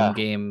every home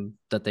game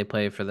that they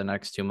play for the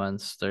next 2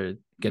 months, they're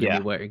gonna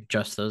be wearing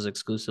just those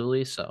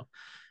exclusively. So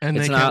and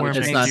it's not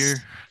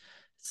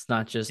it's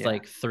not just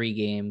like 3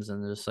 games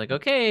and just like,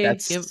 okay,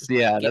 give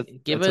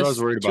us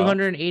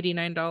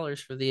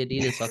 $289 for the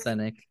Adidas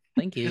Authentic.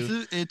 Thank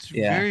you. It's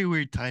very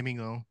weird timing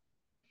though.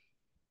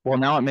 Well,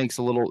 now it makes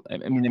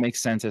it makes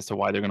sense as to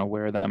why they're going to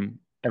wear them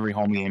every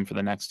home game for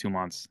the next 2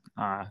 months.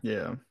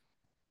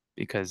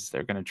 Because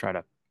they're going to try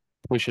to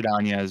push it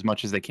on you as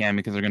much as they can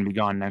because they're going to be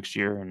gone next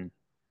year and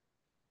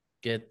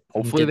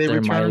hopefully they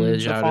return the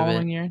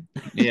following year.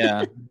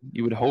 Yeah,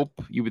 you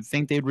would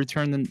think they'd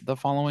return the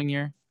following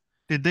year.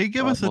 Did they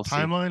give us a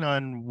timeline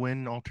on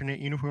when alternate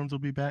uniforms will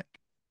be back?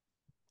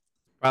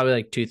 Probably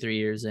like 2-3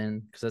 years in,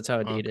 because that's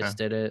how Adidas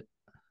did it.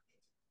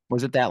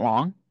 Was it that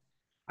long?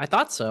 I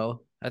thought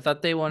so. I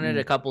thought they wanted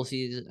a couple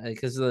seasons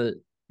because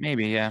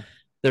maybe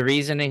the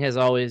reasoning has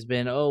always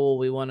been, oh, well,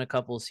 we want a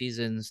couple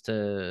seasons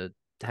to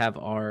have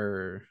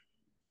our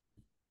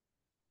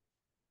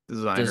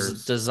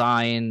designers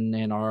design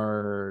and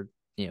our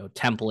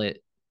template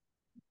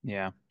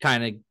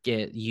kind of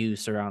get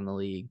use around the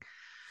league.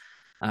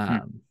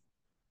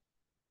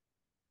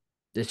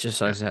 It's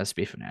just always has to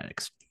be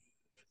Fanatics.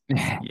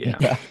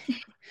 Yeah.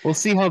 We'll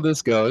see how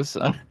this goes.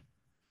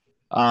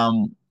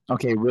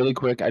 Okay, really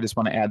quick, I just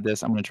want to add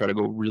this. I'm going to try to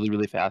go really,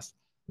 really fast.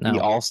 No.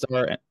 The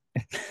All-Star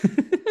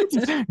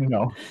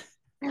no.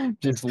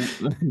 Just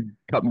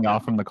cut me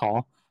off from the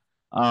call.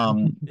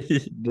 The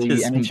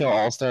NHL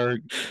All-Star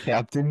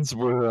captains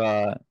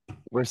were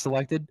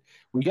selected.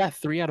 We got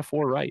 3 out of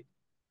 4 right.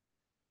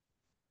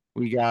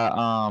 We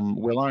got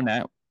Will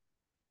Arnett.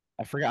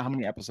 I forgot how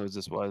many episodes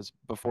this was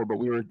before, but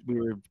we were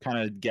kind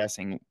of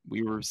guessing.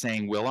 We were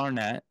saying Will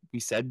Arnett. We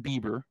said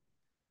Bieber.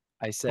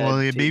 I said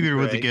Bieber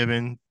was a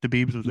given. The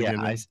Biebs was a given.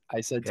 I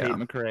said Tate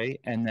McRae,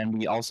 and then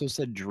we also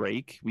said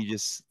Drake. We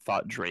just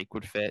thought Drake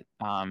would fit.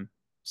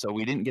 So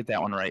we didn't get that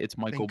one right. It's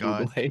Michael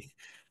Bublé.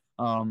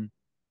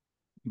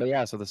 But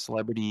yeah, so the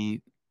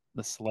celebrity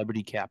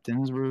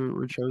captains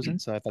were chosen.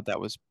 So I thought that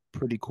was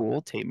pretty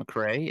cool. Tate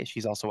McRae.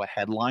 She's also a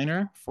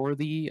headliner for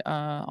the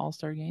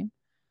All-Star game.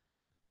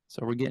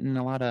 So we're getting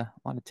a lot of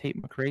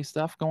Tate McRae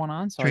stuff going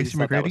on. So Tracy I just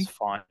thought that was McGrady?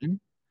 fun.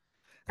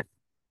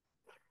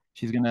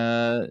 She's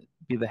gonna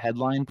be the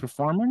headline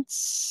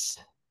performance,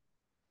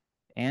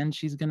 and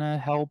she's gonna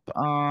help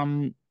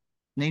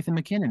Nathan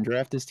MacKinnon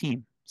draft his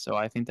team. So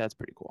I think that's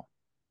pretty cool.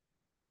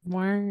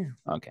 Wow.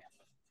 Okay.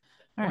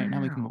 All right, now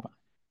we can move on.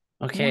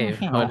 Okay,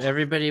 what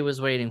everybody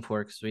was waiting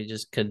for, because we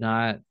just could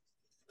not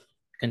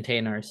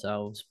contain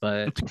ourselves,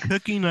 but it's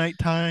cookie night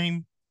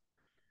time.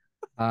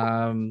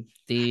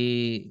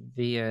 The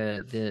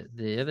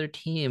other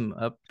team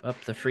up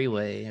the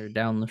freeway or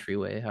down the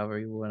freeway, however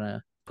you want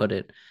to put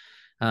it,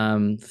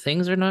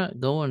 things are not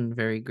going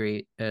very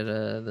great at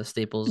the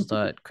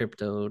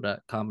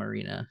staples.crypto.com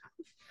arena.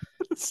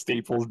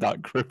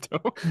 Staples.crypto.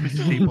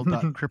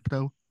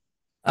 Staples.crypto.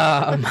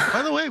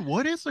 By the way,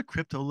 what is the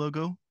crypto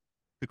logo?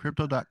 The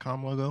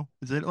crypto.com logo?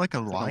 Is it like a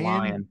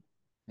lion?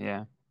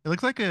 Yeah. It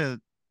looks like a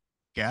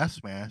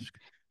gas mask.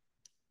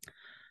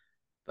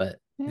 But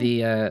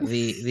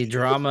the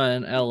drama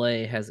in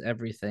LA has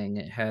everything.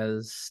 It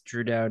has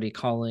Drew Doughty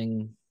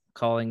calling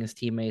his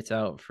teammates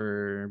out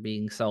for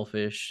being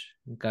selfish.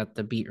 We've got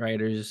the beat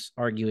writers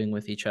arguing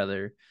with each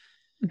other,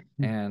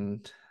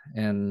 and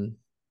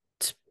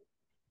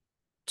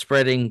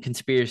spreading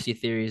conspiracy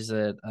theories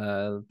that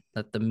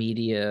the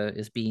media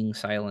is being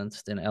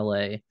silenced in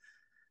LA.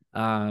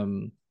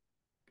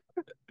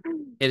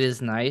 It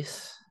is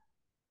nice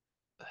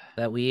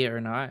that we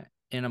are not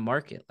in a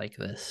market like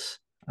this.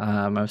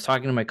 I was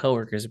talking to my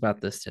coworkers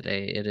about this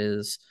today.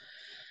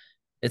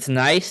 It's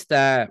nice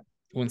that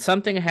when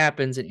something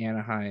happens in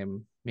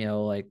Anaheim,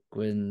 like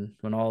when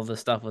all the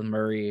stuff with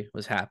Murray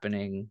was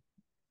happening,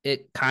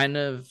 it kind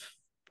of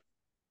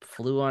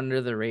flew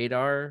under the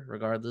radar,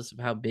 regardless of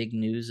how big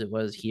news it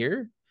was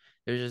here.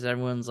 It was just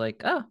everyone's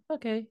like, oh,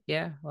 okay,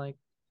 yeah, like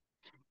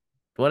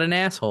what an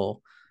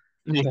asshole.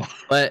 Yeah.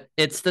 But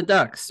it's the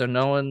Ducks, so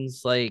no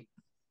one's like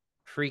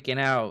freaking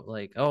out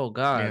like, oh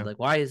god, like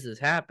why is this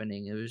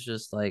happening? It was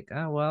just like,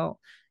 oh well,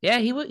 yeah,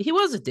 he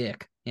was a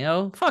dick,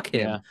 fuck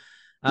him.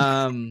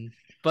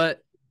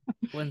 But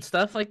when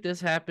stuff like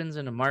this happens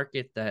in a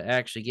market that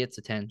actually gets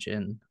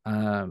attention,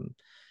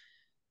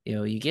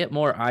 you get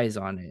more eyes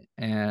on it.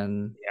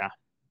 And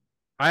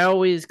I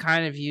always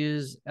kind of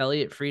use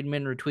Elliot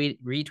Friedman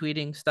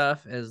retweeting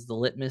stuff as the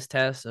litmus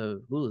test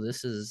of, ooh,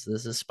 this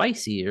is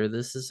spicy, or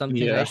this is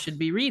something I should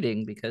be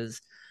reading,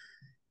 because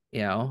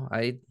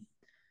I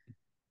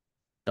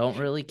don't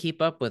really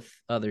keep up with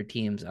other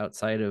teams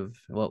outside of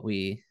what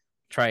we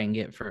try and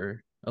get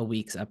for a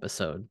week's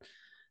episode.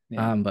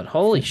 But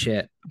holy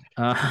shit.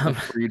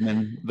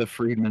 The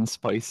Friedman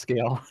spice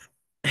scale.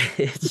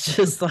 It's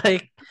just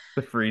like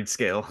the Fried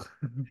scale.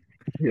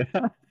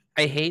 Yeah.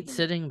 I hate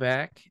sitting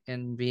back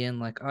and being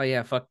like, oh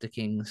yeah, fuck the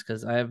Kings,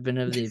 because I've been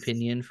of the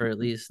opinion for at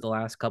least the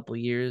last couple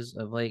years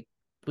of like,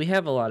 we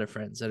have a lot of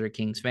friends that are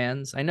Kings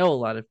fans. I know a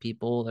lot of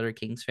people that are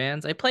Kings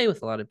fans. I play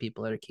with a lot of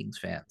people that are Kings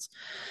fans.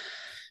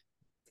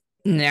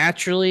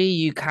 Naturally,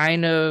 you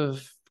kind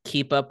of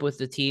keep up with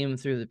the team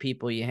through the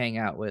people you hang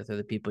out with or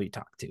the people you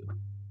talk to.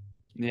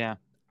 Yeah.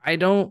 I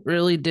don't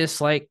really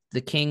dislike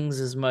the Kings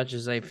as much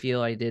as I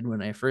feel I did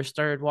when I first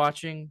started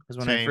watching. Because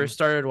when I first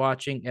started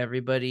watching,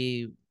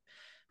 everybody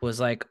was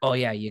like, oh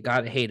yeah, you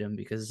gotta hate them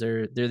because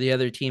they're the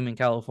other team in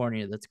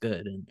California that's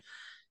good. And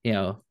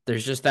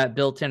there's just that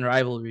built-in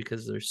rivalry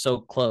because they're so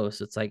close.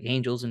 It's like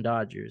Angels and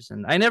Dodgers.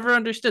 And I never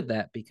understood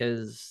that,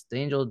 because the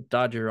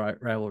Angel-Dodger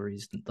rivalry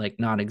is like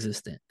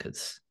non-existent.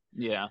 Because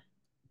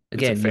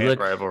again,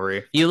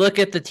 rivalry. You look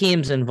at the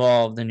teams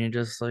involved and you're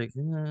just like,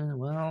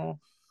 well,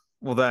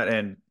 that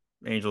and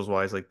Angels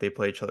wise, like they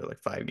play each other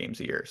like 5 games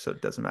a year, so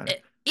it doesn't matter.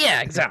 Yeah,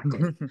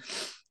 exactly.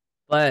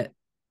 But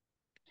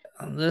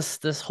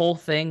this whole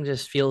thing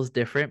just feels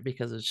different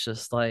because it's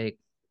just like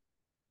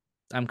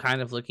I'm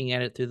kind of looking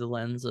at it through the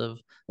lens of,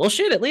 well,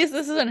 shit, at least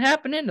this isn't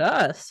happening to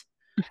us.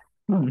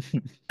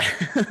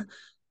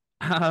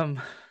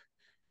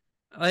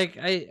 Like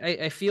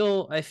I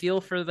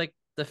feel for like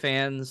the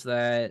fans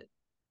that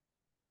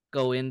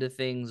go into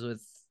things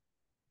with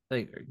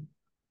like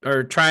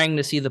or trying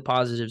to see the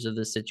positives of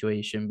this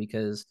situation,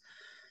 because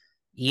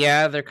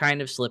yeah, they're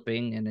kind of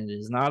slipping and it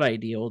is not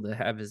ideal to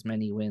have as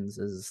many wins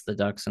as the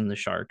Ducks and the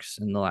Sharks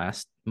in the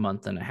last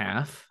month and a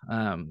half.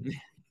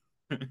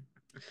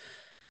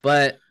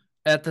 But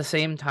at the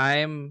same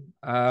time,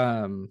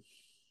 I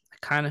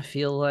kind of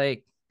feel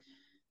like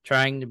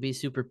trying to be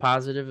super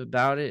positive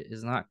about it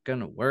is not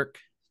going to work,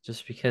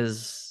 just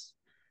because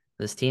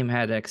this team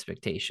had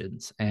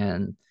expectations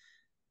and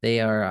they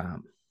are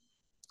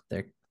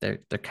they're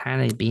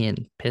kind of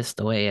being pissed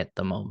away at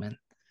the moment.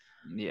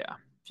 Yeah,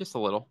 just a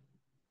little.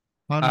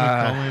 Todd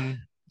McLellan,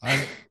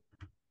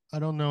 I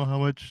don't know how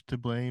much to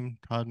blame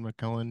Todd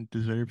McLellan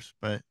deserves,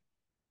 but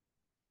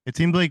it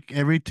seems like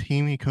every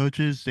team he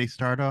coaches, they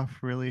start off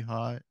really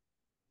hot,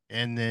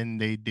 and then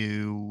they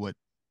do what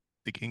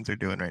the Kings are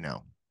doing right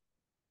now.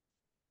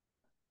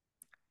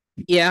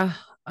 Yeah.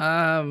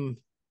 I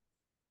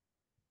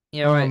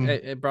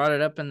brought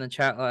it up in the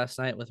chat last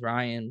night with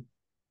Ryan.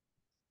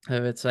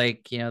 It's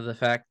like, the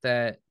fact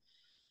that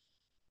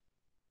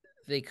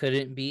they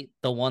couldn't beat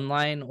the one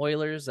line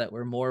Oilers that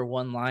were more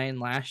one line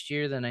last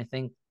year than I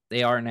think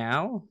they are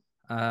now.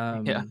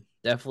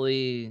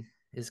 Definitely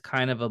is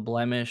kind of a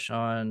blemish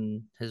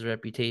on his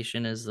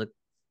reputation as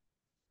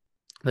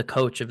the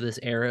coach of this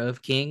era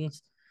of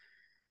Kings.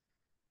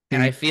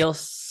 And I feel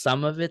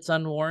some of it's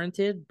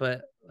unwarranted,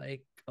 but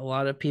like a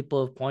lot of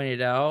people have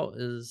pointed out,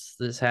 is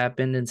this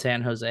happened in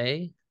San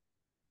Jose,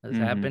 this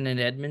happened in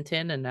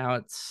Edmonton, and now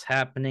it's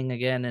happening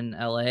again in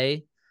LA,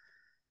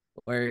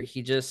 where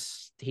he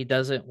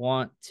doesn't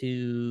want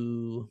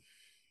to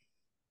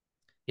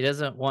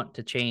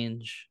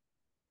change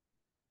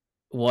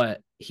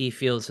what he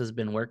feels has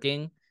been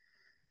working.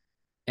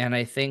 And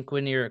I think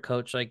when you're a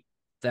coach like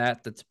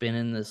that's been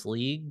in this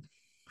league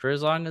for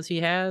as long as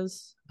he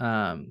has,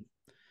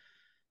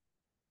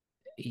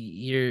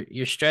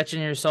 you're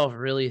stretching yourself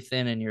really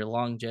thin in your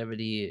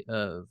longevity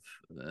of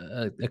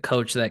a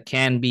coach that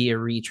can be a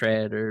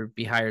retread or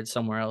be hired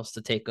somewhere else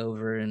to take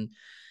over and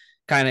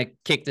kind of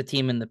kick the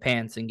team in the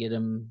pants and get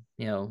him,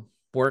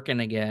 working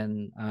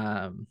again.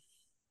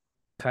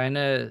 Kind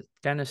of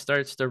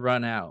starts to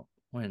run out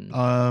when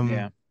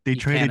they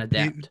traded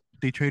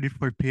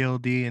for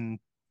PLD and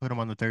put him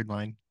on the third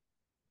line.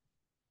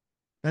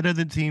 That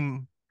doesn't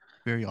seem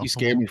very optimal. You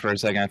scared me for a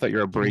second. I thought you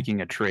were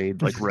breaking a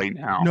trade like right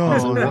now.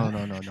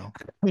 No.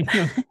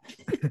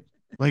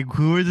 Like,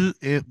 who is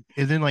it?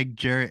 Isn't like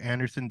Jarrett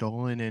Anderson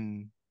Dolan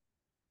and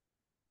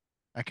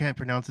I can't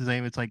pronounce his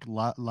name. It's like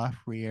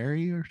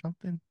Lafreniere or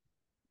something.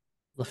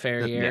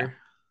 Laferriere.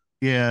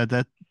 Yeah,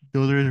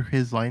 those are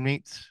his line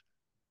mates.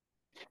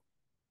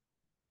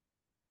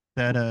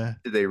 That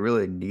Do they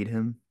really need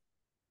him?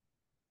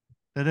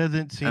 That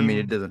doesn't seem. I mean,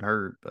 it doesn't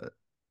hurt, but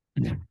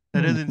that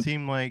doesn't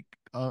seem like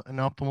an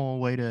optimal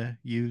way to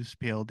use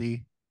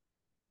PLD.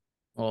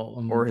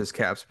 Well, or his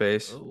cap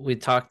space. We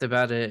talked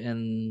about it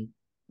in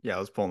I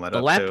was pulling that the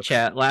up lap too.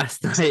 chat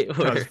last night.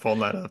 I was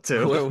pulling that up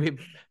too. Where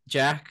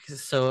Jack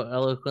so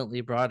eloquently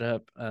brought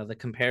up the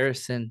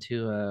comparison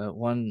to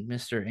one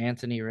Mr.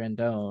 Anthony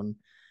Rendon.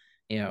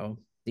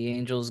 The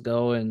Angels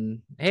go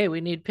and, hey, we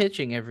need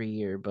pitching every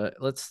year, but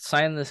let's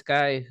sign this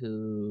guy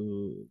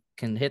who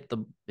can hit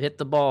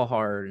the ball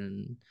hard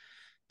and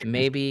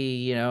maybe,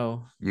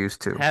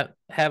 used to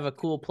have a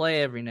cool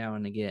play every now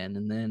and again.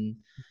 And then,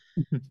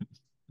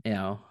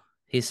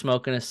 he's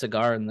smoking a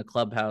cigar in the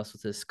clubhouse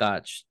with his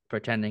scotch,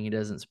 pretending he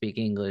doesn't speak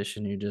English.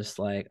 And you're just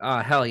like, oh,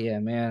 hell yeah,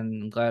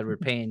 man. I'm glad we're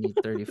paying you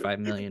 $35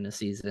 million a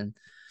season.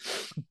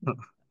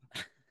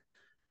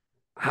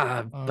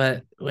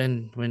 But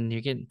when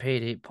you're getting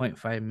paid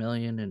 $8.5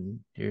 million and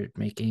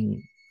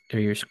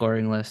you're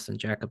scoring less than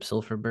Jakob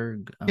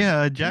Silfverberg.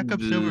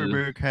 Jakob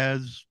Silfverberg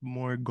has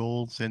more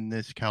goals in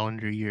this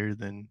calendar year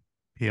than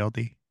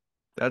PLD.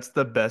 That's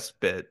the best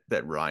bit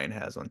that Ryan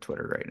has on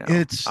Twitter right now.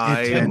 It's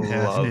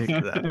fantastic.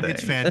 Love that thing.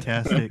 It's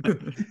fantastic.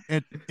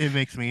 It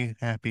makes me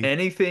happy.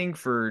 Anything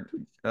for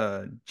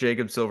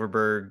Jakob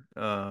Silfverberg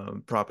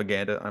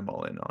propaganda, I'm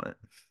all in on it.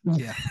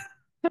 Yeah.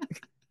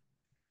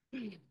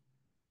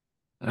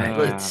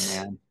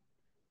 Man.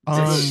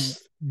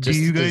 Do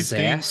you guys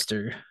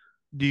disaster.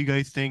 Do you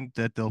guys think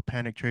that they'll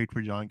panic trade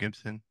for John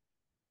Gibson?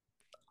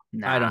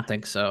 Nah. I don't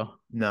think so.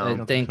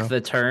 No, I think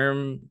the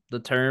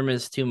term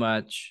is too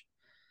much.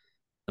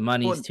 The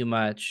money's too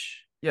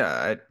much.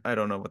 Yeah, I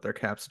don't know what their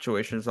cap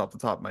situation is off the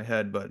top of my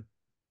head, but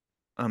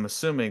I'm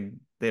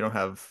assuming they don't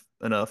have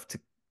enough to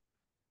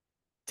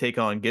take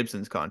on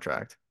Gibson's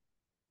contract.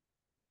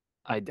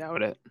 I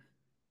doubt it.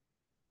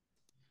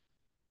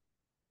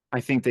 I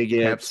think they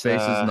get cap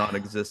space is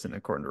non-existent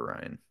according to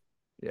Ryan.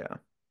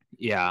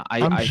 Yeah.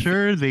 I'm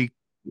sure they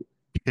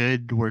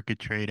could work a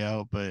trade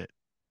out, but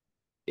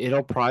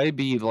it'll probably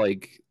be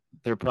like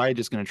they're probably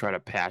just going to try to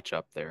patch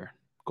up their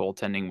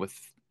goaltending with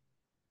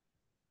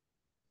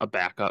a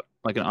backup,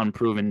 like an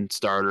unproven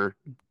starter,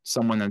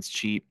 someone that's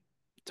cheap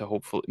to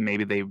hopefully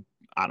maybe they,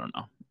 I don't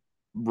know,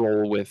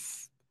 roll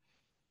with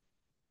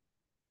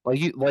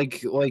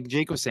like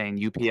Jake was saying,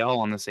 UPL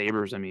on the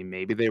Sabres. I mean,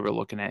 maybe they were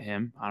looking at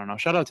him. I don't know.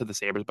 Shout out to the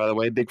Sabres, by the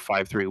way. Big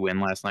 5-3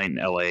 win last night in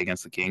LA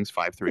against the Kings.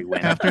 5-3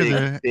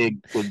 win.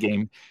 Big good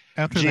game.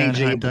 After that,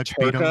 JJ Ducks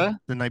beat them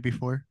the night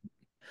before.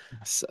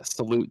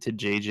 Salute to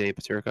JJ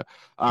Peterka.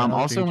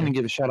 Also, I want to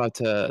give a shout out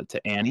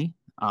to Annie.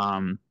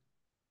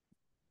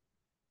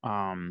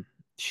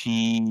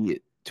 She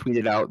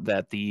tweeted out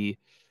that the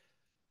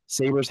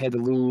Sabres had to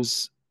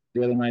lose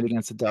the other night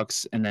against the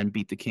Ducks and then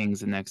beat the Kings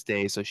the next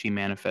day. So she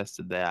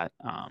manifested that.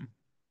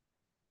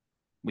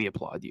 We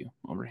applaud you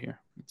over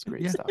here. It's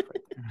great stuff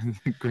right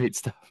there. Great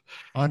stuff.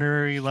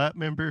 Honorary lap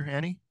member,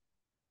 Annie?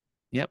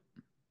 Yep.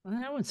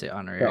 I wouldn't say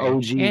honorary. The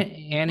OG.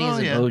 Annie's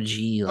an OG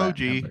lap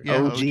member.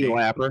 Yeah, OG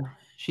lapper.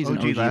 She's an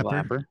OG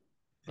lapper.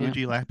 OG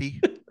lappy.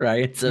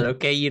 Ryan said,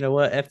 okay, you know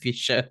what? F you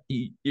shout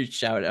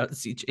out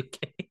CJK.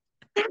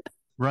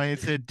 Ryan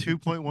said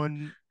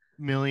 $2.1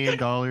 million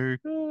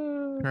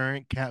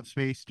current cap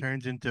space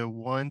turns into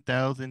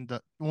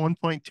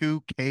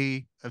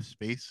 1.2K of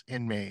space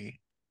in May.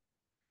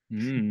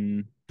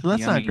 So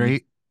that's not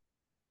great.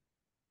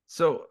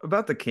 So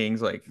about the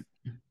Kings, like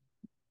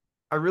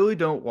I really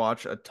don't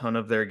watch a ton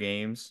of their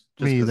games.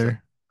 Me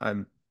either.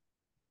 I'm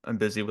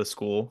busy with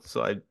school,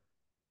 so I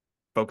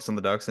focus on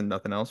the Ducks and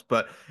nothing else.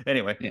 But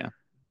anyway, yeah.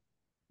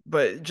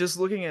 But just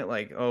looking at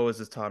like, oh, is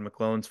this Todd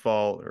McLellan's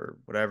fault or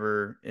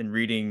whatever, and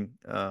reading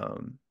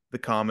the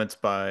comments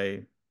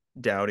by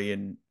Doughty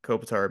and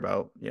Kopitar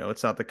about,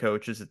 it's not the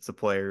coaches, it's the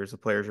players. The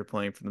players are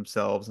playing for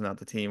themselves, not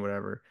the team,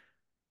 whatever.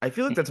 I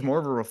feel like that's more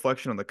of a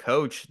reflection on the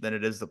coach than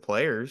it is the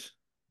players.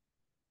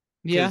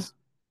 Yeah.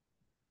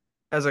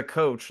 As a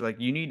coach, like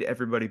you need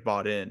everybody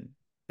bought into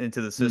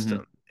the system.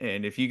 Mm-hmm.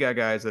 And if you got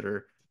guys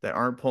that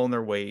aren't pulling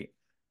their weight,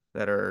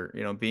 that are,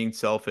 being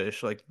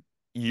selfish, like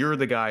you're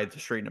the guy to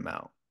straighten them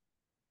out.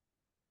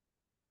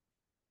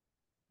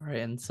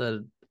 Ryan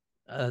said,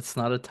 it's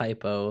not a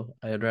typo.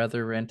 I'd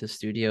rather rent a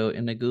studio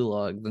in a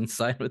gulag than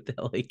sign with the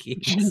LA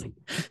Kings.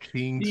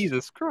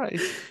 Jesus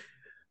Christ.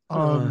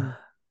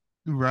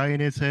 Ryan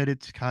has said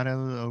it's kind of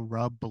a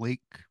Rob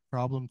Blake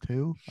problem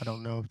too. I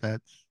don't know if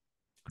that's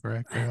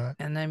correct or not.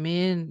 And I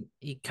mean,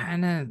 you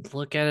kind of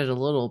look at it a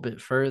little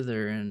bit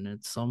further, and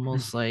it's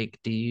almost like,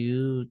 do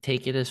you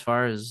take it as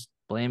far as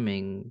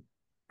blaming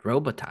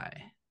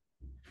Robitaille?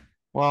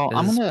 Well,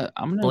 I'm gonna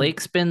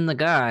Blake's been the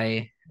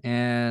guy,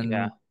 and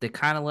they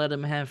kind of let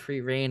him have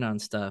free reign on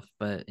stuff.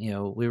 But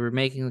we were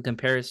making the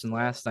comparison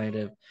last night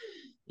of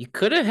you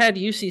could have had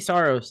UC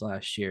Saros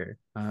last year.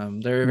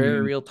 There are very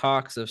real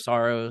talks of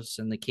Saros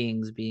and the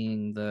Kings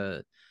being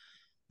the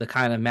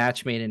kind of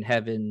match made in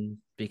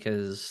heaven,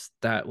 because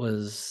that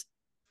was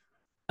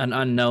an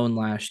unknown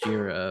last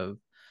year of,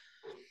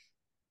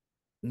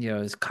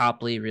 is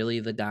Copley really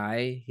the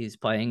guy? He's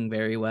playing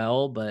very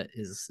well, but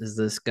is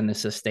this going to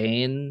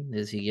sustain?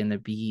 Is he going to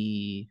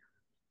be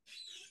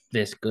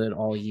this good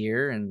all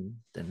year? And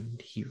then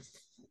he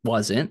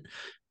wasn't in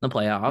the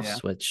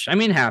playoffs, which, I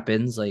mean,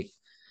 happens. Like,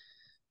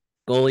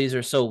 goalies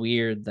are so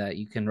weird that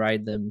you can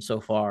ride them so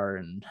far.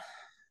 And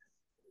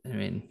I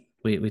mean,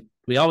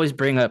 we always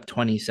bring up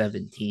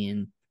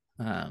 2017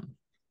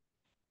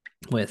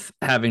 with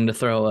having to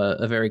throw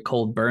a very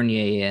cold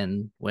Bernier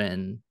in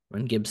when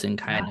Gibson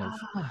kind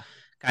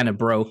of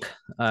broke.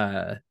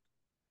 Oh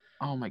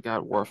my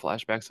God, war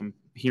flashbacks. I'm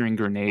hearing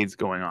grenades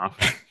going off.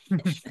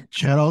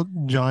 Shout out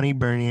Johnny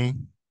Bernier.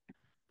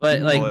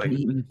 But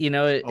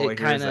it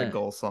kind of that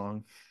goal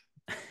song.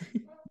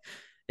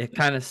 It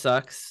kind of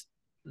sucks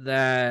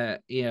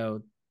that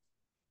they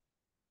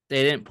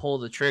didn't pull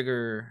the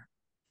trigger,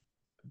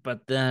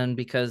 but then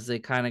because they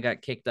kind of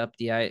got kicked up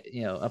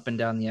up and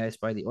down the ice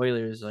by the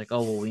Oilers, like,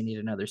 oh well, we need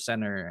another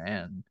center,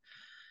 and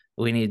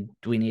we need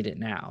it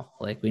now.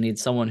 Like, we need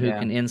someone who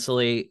can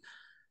insulate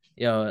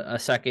a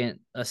second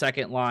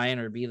line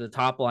or be the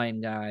top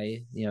line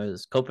guy,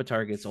 as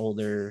Kopitar gets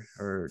older,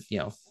 or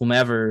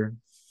whomever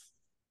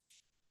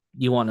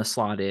you want to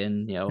slot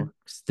in,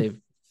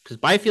 because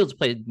Byfield's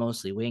played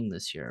mostly wing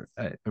this year.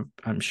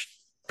 I'm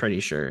pretty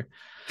sure.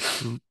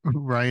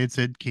 Ryan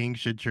said King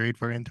should trade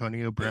for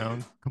Antonio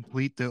Brown.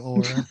 Complete the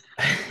aura.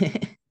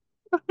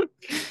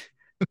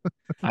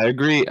 I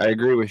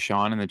agree with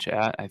Sean in the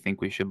chat. I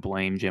think we should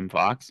blame Jim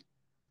Fox.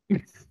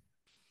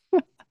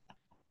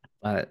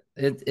 But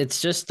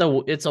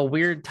it's a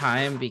weird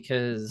time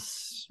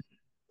because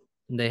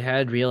they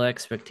had real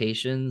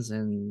expectations,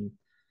 and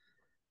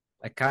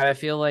I kind of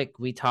feel like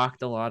we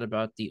talked a lot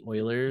about the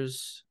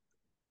Oilers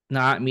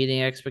not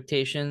meeting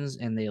expectations,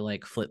 and they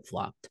like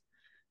flip-flopped.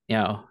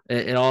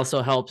 It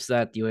also helps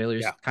that the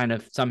Oilers kind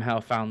of somehow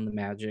found the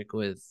magic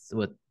with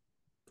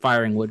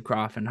firing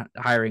Woodcroft and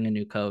hiring a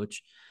new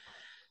coach.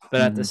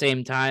 But at the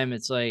same time,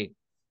 it's like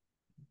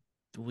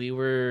we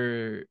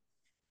were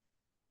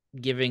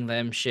giving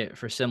them shit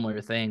for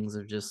similar things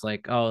of just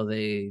like, oh,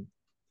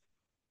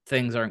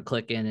 things aren't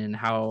clicking, and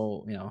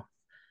how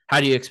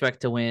do you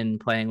expect to win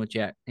playing with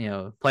Jack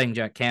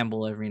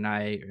Campbell every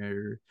night,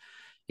 or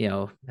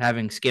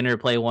having Skinner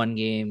play one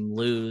game,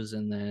 lose,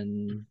 and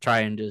then try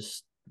and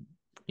just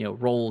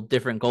roll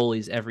different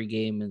goalies every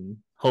game and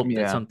hope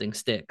that something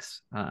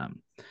sticks. At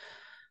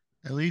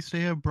least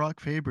they have Brock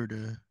Faber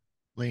to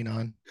lean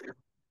on.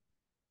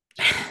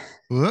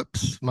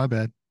 Whoops, my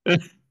bad.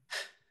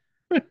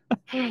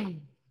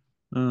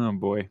 Oh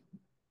boy.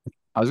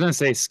 I was gonna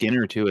say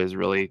Skinner too has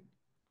really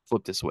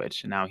flipped a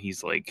switch, and now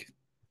he's like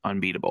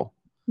unbeatable.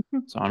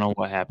 So I don't know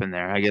what happened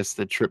there. I guess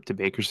the trip to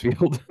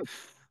Bakersfield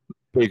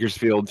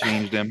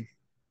changed him.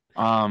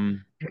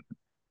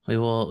 We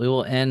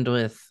will end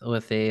with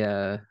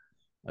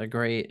a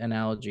great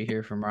analogy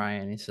here from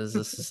Ryan. He says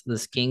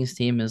this Kings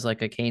team is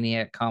like a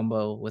Caniac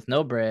combo with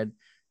no bread,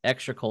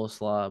 extra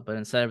coleslaw, but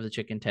instead of the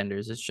chicken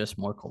tenders, it's just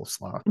more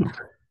coleslaw.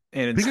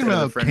 And speaking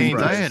about Canes,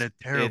 fries, I had a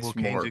terrible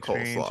Canes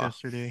experience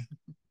yesterday.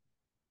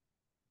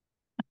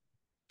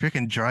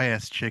 Freaking dry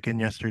ass chicken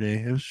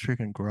yesterday. It was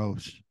freaking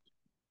gross.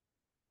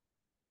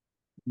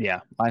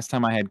 Yeah, last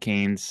time I had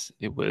Canes,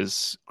 it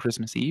was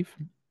Christmas Eve.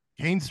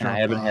 Canes and I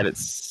haven't had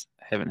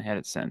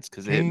it since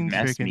because it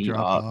messed me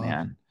up,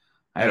 man.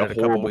 I had a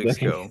couple weeks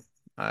ago.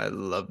 I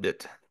loved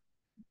it.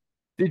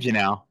 Did you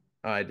now?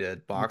 I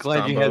did. Box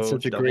combo, you had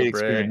such a great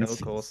experience.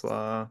 No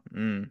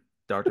coleslaw.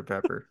 Dr.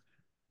 Pepper.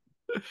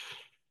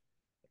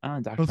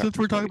 Well, since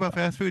we're talking about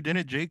fast food,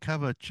 didn't Jake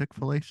have a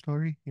Chick-fil-A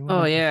story?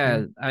 Oh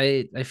yeah,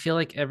 I feel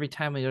like every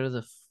time we go to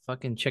the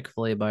fucking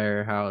Chick-fil-A by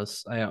our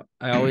house, I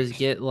always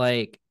get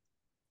like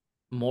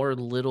more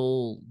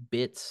little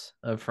bits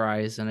of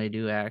fries than I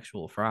do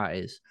actual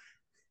fries.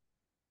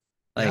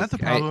 Like, that's the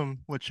problem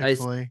with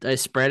Chick-fil-A. I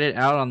spread it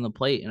out on the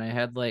plate, and I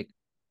had like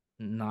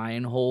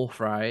 9 whole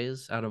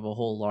fries out of a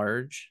whole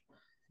large,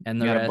 and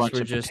the rest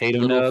were just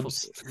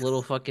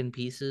little fucking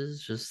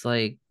pieces, just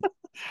like.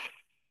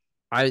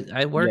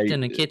 I worked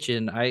in a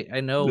kitchen.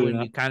 I know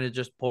when you kind of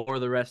just pour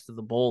the rest of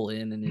the bowl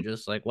in, and you're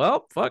just like,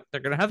 well, fuck,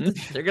 they're gonna have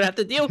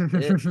to deal with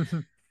it.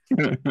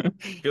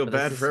 Feel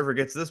bad if whoever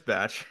gets this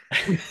batch.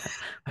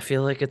 I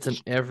feel like it's an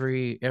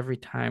every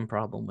time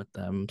problem with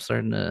them.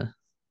 Starting to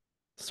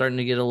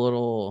get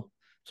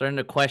starting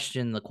to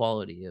question the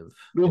quality of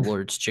the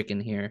Lord's chicken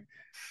here.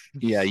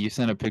 Yeah, you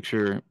sent that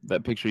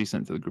picture you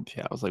sent to the group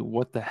chat. I was like,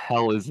 what the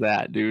hell is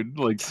that, dude?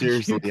 Like,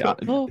 seriously.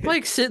 Well,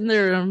 like sitting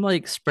there, I'm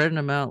like spreading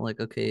them out, like,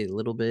 okay,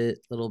 little bit.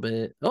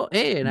 Oh,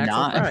 hey, an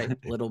actual fry,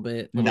 little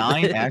bit.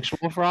 9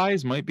 actual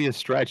fries might be a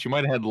stretch. You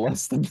might have had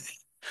less than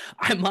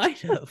I might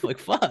have. Like,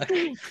 fuck.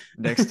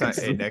 Next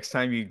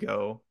time you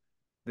go,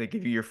 they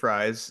give you your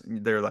fries.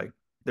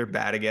 They're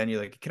bad again.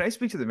 You're like, can I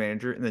speak to the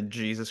manager? And then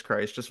Jesus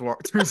Christ just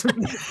walks through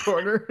the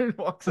corner and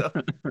walks up.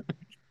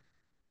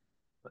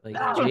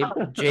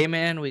 Like,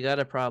 J-Man, we got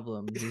a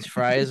problem. These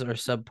fries are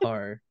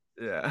subpar.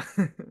 Yeah.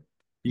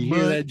 You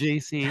hear that,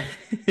 JC?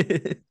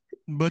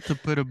 But to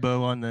put a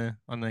bow on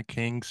the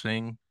Kings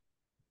thing.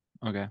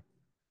 Okay.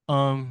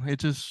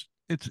 It's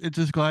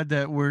just glad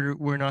that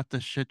we're not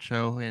the shit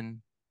show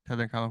in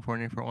Southern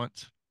California for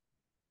once.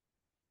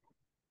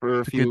 For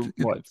a few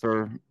maybe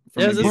for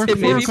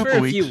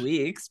a few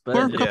weeks, but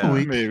for a couple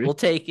weeks, maybe. We'll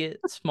take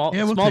it. Small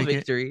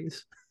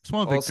victories.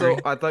 Small victory. Also,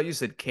 I thought you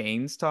said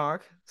Canes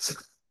talk.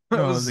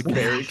 I was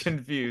very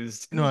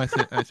confused. No, I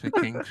said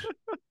Kings.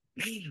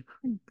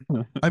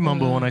 I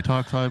mumble when I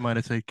talk, so I might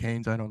have said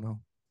Canes. I don't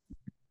know.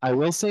 I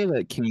will say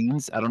that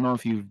Kings. I don't know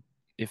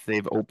if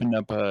they've opened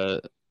up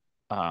a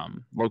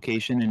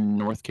location in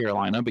North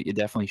Carolina, but you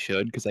definitely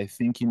should, because I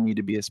think you need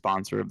to be a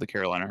sponsor of the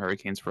Carolina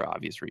Hurricanes for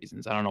obvious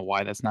reasons. I don't know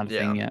why that's not a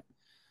thing yet.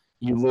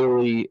 You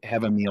literally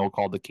have a meal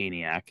called the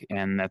Caniac,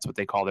 and that's what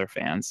they call their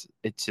fans.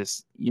 It's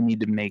just you need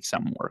to make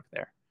something work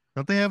there.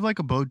 Don't they have like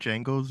a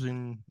Bojangles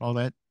and all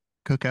that?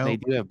 Cookout. They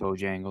do have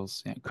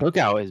Bojangles. Yeah.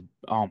 Cookout is,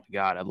 oh my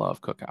god, I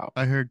love Cookout.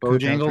 I heard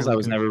Bojangles. I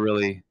was never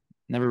really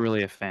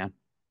a fan.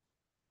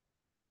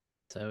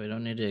 So we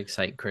don't need to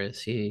excite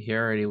Chris. He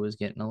already was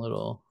getting a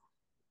little.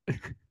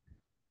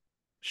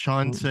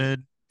 Sean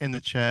said in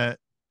the chat,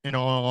 in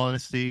all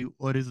honesty,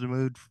 what is the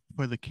mood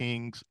for the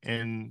Kings?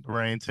 And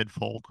Ryan said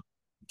fold.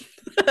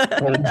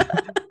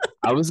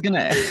 He's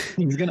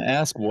gonna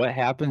ask what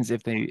happens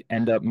if they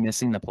end up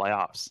missing the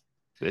playoffs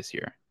this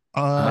year.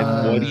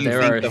 What do you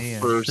think the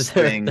first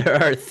thing? There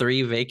are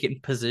 3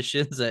 vacant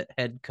positions at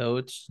head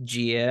coach,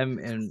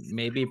 GM, and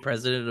maybe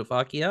president of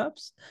hockey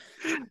ops.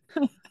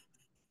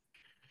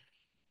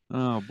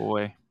 Oh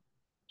boy!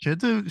 Should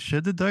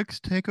the Ducks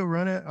take a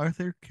run at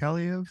Arthur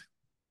Kaliev?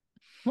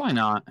 Why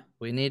not?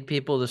 We need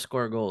people to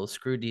score goals.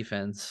 Screw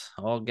defense.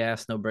 All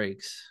gas, no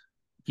brakes.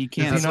 He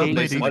can't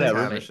skate.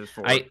 Whatever.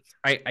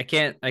 I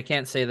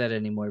can't say that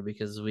anymore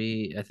because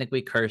I think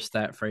we cursed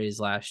that phrase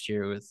last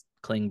year with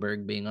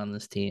Klingberg being on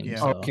this team. Yeah.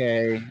 So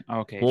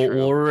Okay.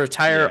 We'll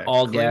retire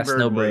all Klingberg gas,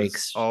 no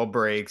brakes. All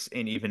brakes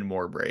and even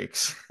more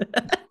brakes.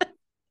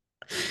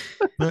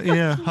 But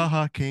yeah,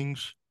 haha,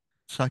 Kings,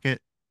 suck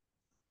it.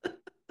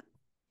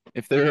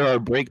 If there are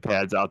brake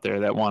pads out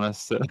there that want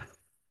us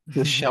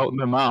to shout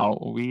them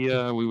out, we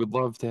would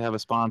love to have a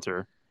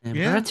sponsor. And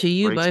brought to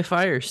you by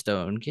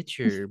Firestone. Get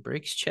your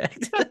brakes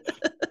checked.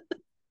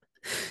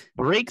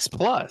 Brakes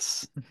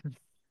Plus.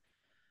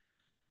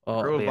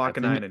 Throw a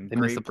Vakanainen. They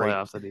missed the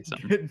playoffs. That'd be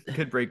something.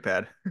 Good brake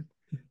pad.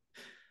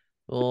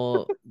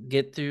 We'll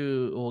get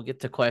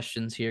to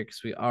questions here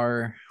because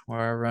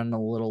we're running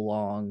a little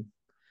long.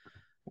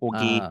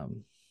 Okay.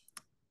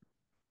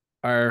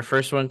 Our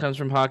first one comes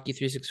from Hockey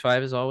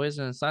 365 as always,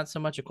 and it's not so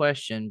much a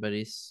question, but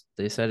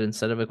they said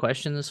instead of a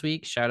question this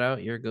week, shout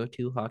out your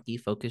go-to hockey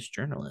focused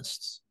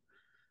journalists.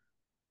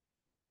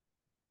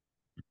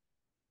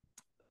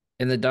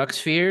 In the Duck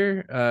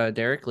sphere,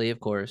 Derek Lee, of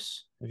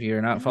course. If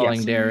you're not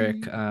following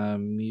Derek,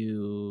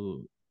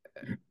 you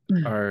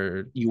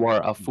are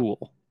a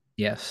fool.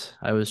 Yes,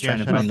 I was trying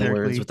to find the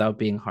words without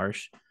being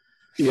harsh.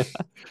 Yeah,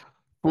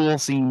 fool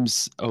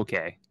seems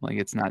okay. Like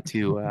it's not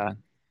too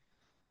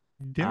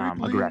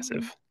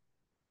aggressive.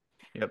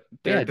 Yep,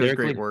 Derek does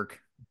great work.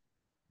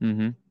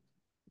 Mm-hmm.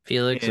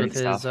 Felix with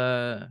his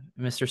Mr.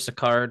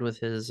 Sicard with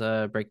his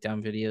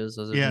breakdown videos.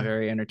 Those have been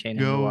very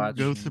entertaining to watch.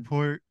 Go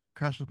support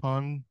Crash the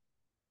Pond.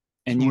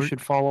 And you should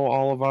follow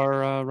all of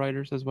our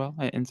writers as well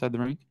at Inside the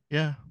Rink.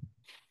 Yeah.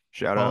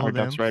 Shout out our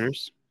Ducks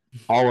writers.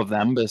 All of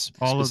them, but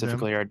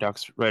specifically our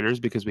Ducks writers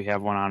because we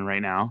have one on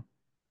right now.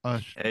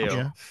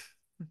 Yeah.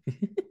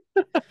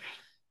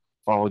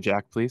 Follow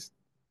Jack, please.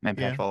 And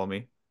Pat, follow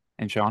me.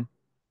 And Sean.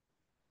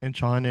 And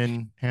Sean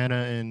and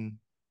Hannah and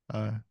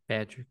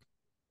Patrick.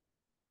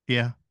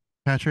 Yeah.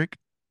 Patrick.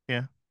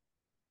 Yeah.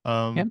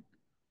 Yep.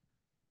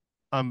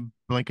 I'm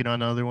blanking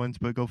on other ones,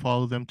 but go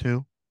follow them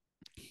too.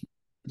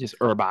 Just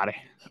everybody.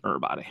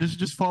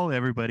 Just follow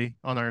everybody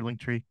on our link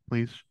tree,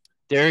 please.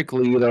 Derek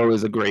Lee, though,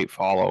 is a great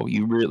follow.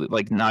 You really,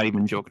 not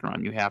even joking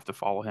around. You have to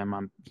follow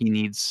him. He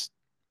needs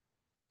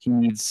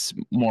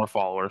more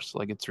followers.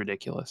 Like, it's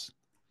ridiculous.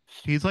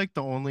 He's like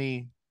the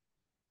only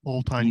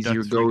full-time He's Ducks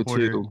your go-to.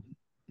 reporter.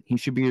 He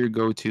should be your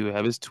go-to.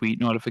 Have his tweet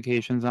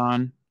notifications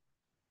on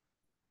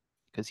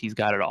because he's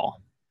got it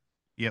all.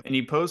 Yep. And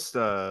he posts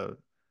the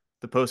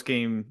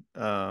post-game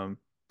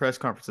press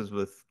conferences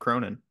with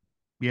Cronin.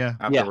 Yeah.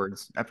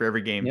 Afterwards, after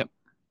every game. Yep.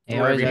 He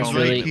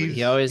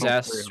always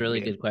asks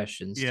really good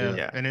questions. Yeah.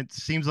 Too. And it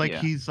seems like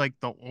he's like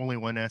the only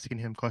one asking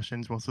him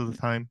questions most of the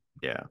time.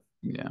 Yeah.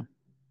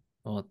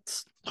 Well,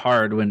 it's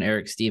hard when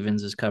Eric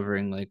Stevens is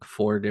covering like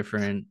 4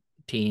 different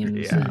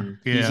teams. Yeah.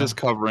 He's just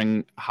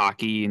covering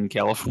hockey in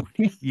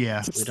California.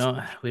 Yeah.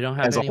 We don't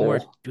have any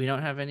more. We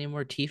don't have any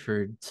more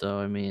T-Ford. So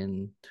I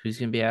mean, who's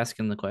gonna be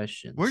asking the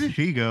questions? Where did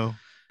he go?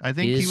 I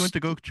think he went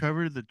to go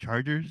cover the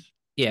Chargers.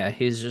 Yeah,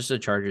 he's just a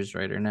Chargers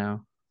writer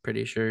now.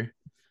 Pretty sure.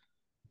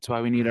 That's why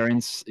we need our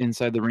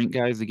Inside the Rink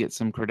guys to get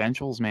some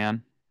credentials,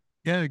 man.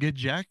 Yeah, get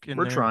Jack in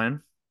We're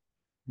trying.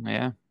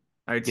 Yeah.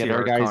 I'd get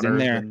our guys in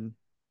there.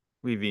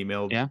 We've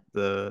emailed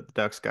the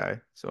Ducks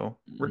guy, so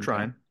we're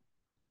trying.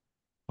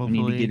 Hopefully.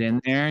 We need to get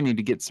in there. Need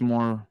to get some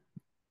more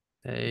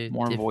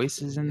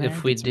voices in there.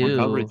 If we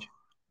do,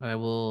 I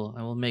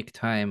will make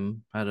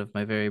time out of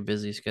my very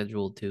busy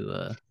schedule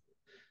to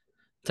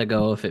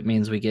go if it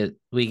means we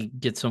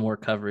get some more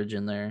coverage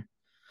in there.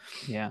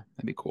 Yeah,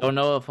 that'd be cool. Don't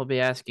know if I'll be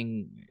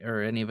asking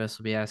or any of us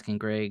will be asking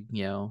Greg,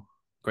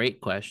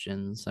 great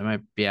questions. I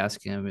might be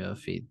asking him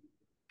if he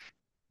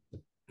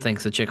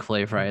thinks the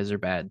Chick-fil-A fries are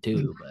bad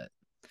too,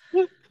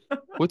 but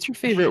what's your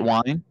favorite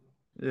wine?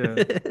 Yeah.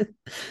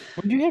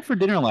 What did you have for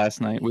dinner last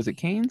night? Was it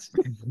Cane's?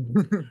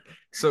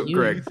 So,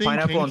 Greg,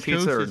 pineapple on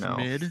pizza or no?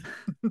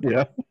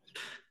 Yeah.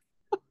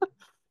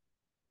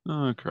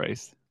 Oh,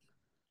 Christ.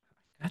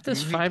 Got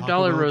this $5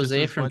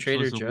 rosé from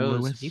Trader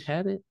Joe's. Have you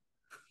had it?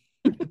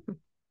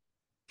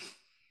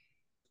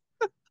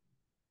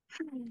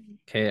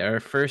 Okay, our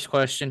first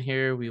question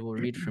here we will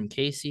read from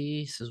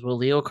Casey. It says, will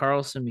Leo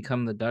Carlsson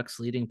become the Ducks'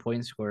 leading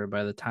point scorer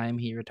by the time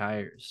he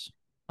retires?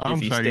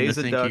 I'm starting to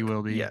think he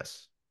will be.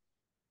 Yes.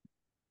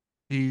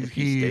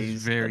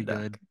 He's very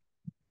good.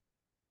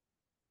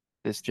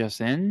 This just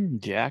in,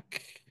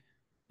 Jack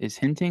is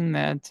hinting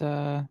that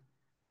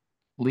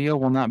Leo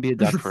will not be a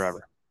Duck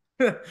forever.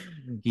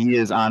 He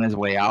is on his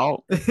way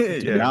out.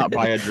 Do not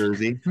buy a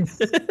jersey.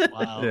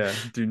 Wow. Yeah,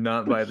 do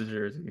not buy the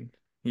jersey.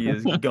 He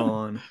is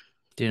gone.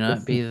 Do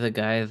not be the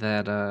guy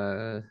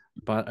that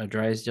bought a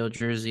Drysdale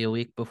jersey a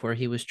week before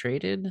he was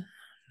traded.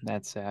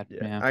 That's sad.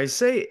 Yeah. I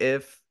say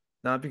if,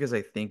 not because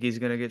I think he's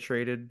going to get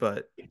traded,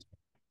 but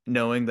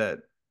knowing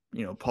that,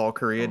 Paul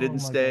Kariya didn't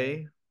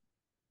stay. God.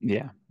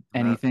 Yeah.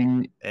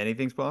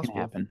 Anything's possible.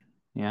 Can happen.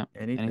 Yeah.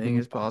 Anything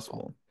is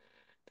possible.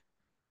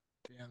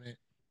 Damn it.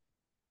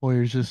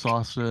 Warriors just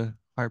lost a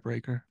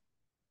heartbreaker.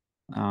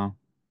 Oh,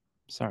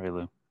 sorry,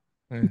 Lou.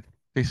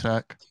 They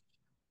suck.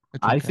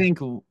 I think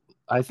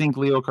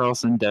Leo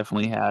Carlsson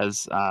definitely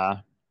has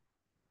a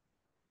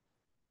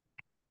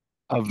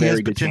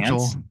very good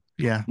chance.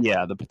 Yeah.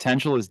 Yeah, the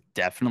potential is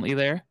definitely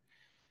there.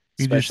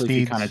 Especially if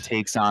he kind of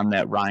takes on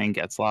that Ryan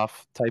Getzlaf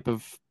type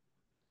of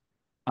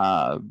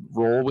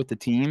role with the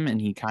team,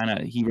 and he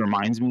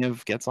reminds me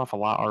of Getzlaf a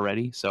lot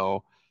already.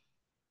 So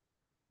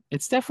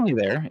it's definitely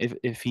there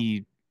if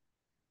he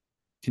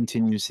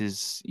continues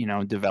his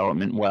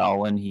development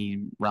well and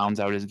he rounds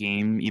out his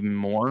game even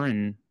more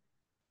and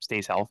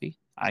stays healthy.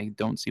 I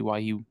don't see why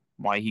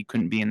he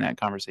couldn't be in that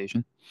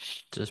conversation.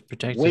 Just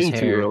protect his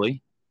hair.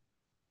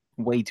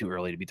 way too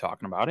early to be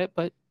talking about it,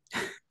 but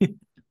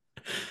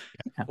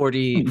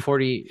 40,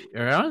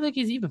 or I don't think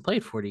he's even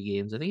played 40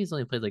 games. I think he's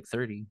only played like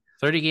 30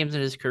 games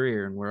in his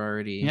career, and we're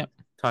already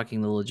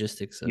talking the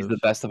logistics he's the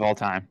best of all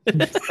time.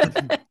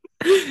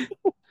 It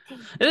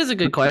is a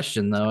good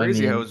question, though. It's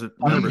crazy I mean, how his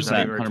number's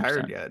not even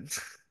retired 100%. yet.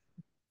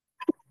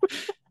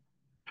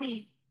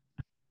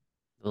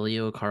 The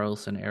Leo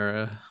Carlsson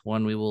era,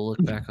 one we will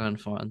look back on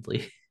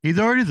fondly. He's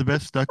already the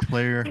best Ducks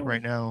player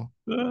right now.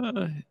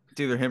 It's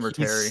either him or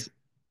Terry.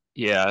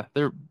 Yeah,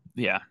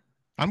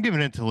 I'm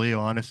giving it to Leo,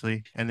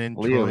 honestly, and then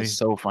Leo Troy. is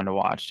so fun to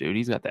watch, dude.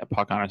 He's got that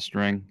puck on a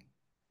string.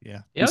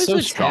 Yeah, he's so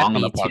strong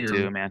on the puck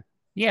too, man.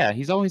 Yeah,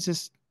 he's always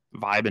just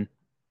vibing.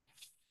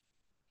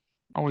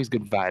 Always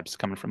good vibes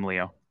coming from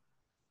Leo,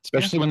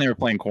 especially when they were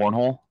playing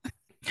cornhole.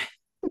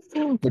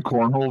 The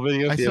cornhole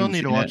video. I still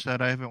need to watch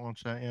that. I haven't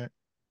watched that yet.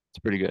 It's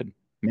pretty good.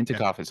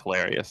 Mintyukov is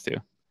hilarious too.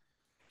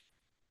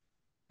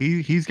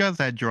 He's got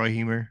that dry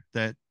humor,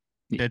 that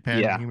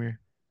deadpan humor.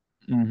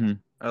 Mm-hmm.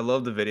 I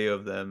love the video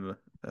of them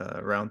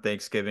around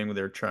Thanksgiving when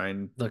they're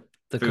trying the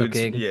foods.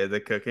 Cooking. Yeah,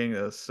 the cooking.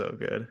 That was so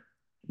good.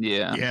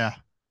 Yeah.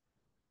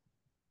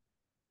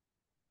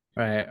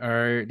 All right.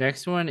 Our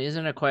next one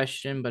isn't a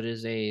question, but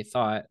is a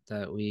thought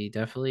that we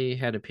definitely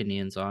had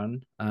opinions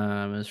on.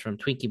 It's from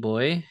Twinkie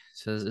Boy. It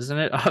says, "Isn't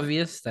it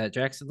obvious that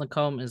Jackson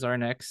Lacombe is our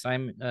next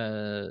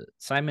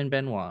Simon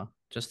Benoit?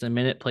 Just a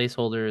minute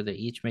placeholder. They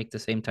each make the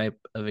same type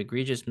of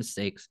egregious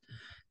mistakes,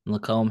 and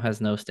Lacombe has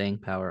no staying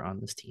power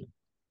on this team."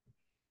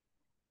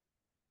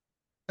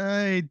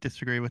 I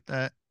disagree with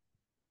that.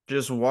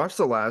 Just watch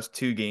the last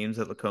 2 games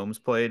that Lacombe's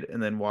played,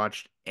 and then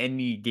watch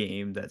any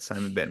game that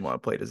Simon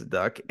Benoit played as a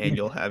Duck, and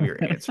you'll have your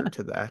answer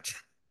to that.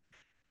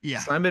 Yeah.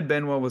 Simon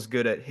Benoit was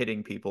good at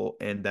hitting people,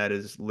 and that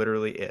is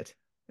literally it.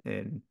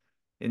 And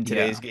in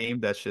today's game,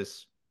 that's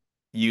just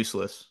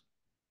useless.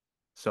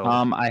 So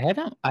I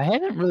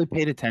haven't really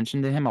paid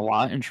attention to him a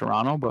lot in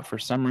Toronto, but for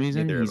some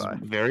reason he's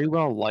very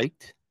well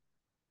liked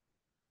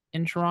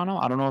in Toronto.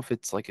 I don't know if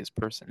it's like his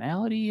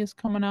personality is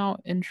coming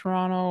out in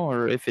Toronto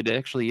or if it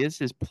actually is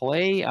his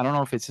play. I don't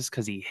know if it's just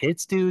because he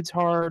hits dudes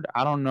hard.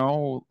 I don't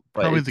know.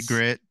 But probably the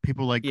grit.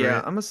 People like grit. Yeah,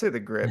 I'm gonna say the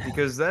grit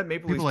because that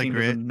Maple Leafs team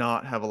does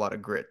not have a lot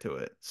of grit to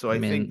it. So I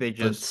think they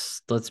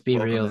just let's be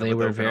real. They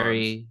were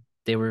very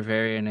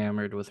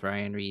enamored with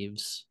Ryan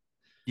Reeves.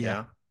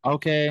 Yeah.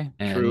 Okay.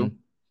 And true.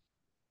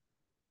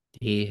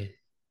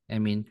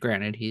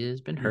 Granted, he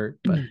has been hurt,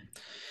 but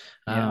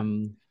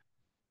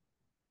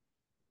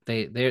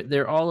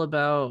they're all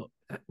about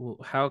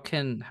how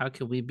can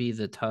we be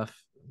the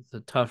tough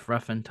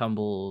rough and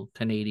tumble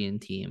Canadian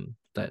team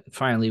that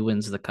finally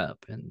wins the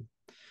cup, and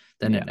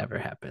then it never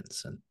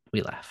happens, and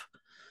we laugh.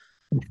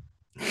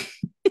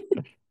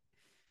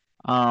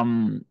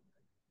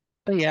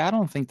 But yeah, I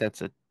don't think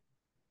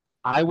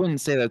I wouldn't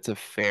say that's a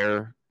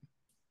fair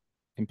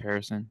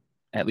comparison,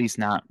 at least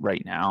not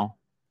right now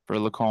for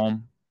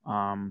Lacombe.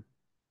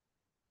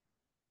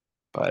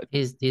 But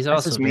he's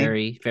also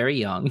very, very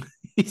young.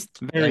 He's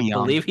very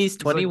young. I believe he's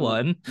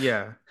 21.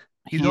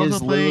 He's also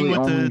playing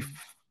with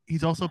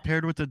he's also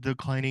paired with the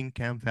declining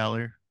Cam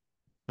Fowler,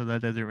 so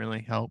that doesn't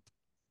really help.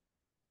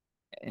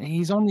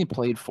 He's only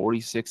played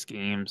 46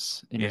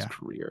 games in his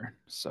career,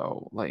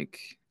 so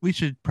we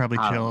should probably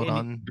chill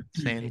on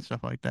saying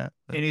stuff like that.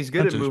 And he's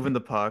good at moving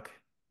the puck.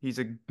 He's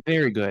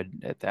very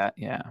good at that.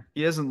 Yeah,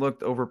 he hasn't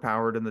looked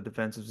overpowered in the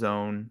defensive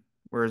zone,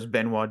 whereas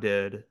Benoit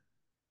did.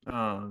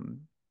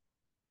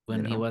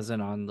 When he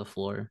wasn't on the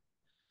floor.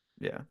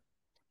 Yeah.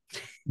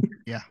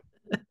 Yeah.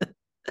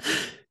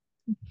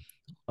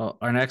 Well,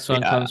 our next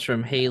one comes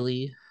from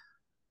Haley.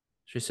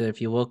 She said,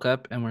 "If you woke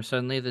up and were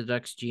suddenly the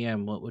Ducks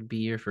GM, what would be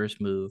your first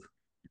move?"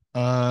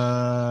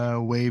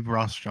 Waive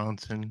Ross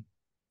Johnson.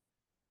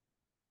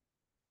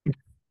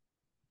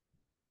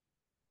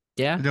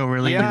 Yeah. I don't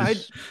really. Yeah,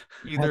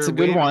 that's a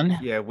good one.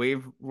 Yeah,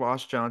 waive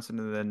Ross Johnson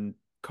and then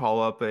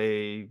call up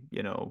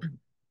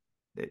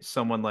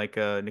someone like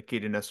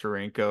Nikita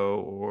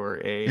Nesterenko or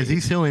Is he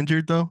still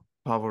injured though?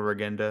 Pavel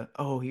Regenda.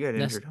 Oh, he got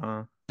injured,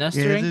 huh?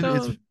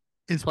 Nesterenko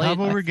is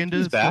Pavel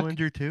Regenda still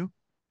injured too?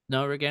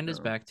 No, Regenda's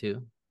back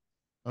too.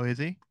 Oh, is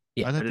he?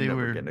 Yeah, I thought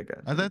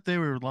they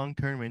were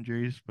long-term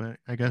injuries, but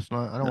I guess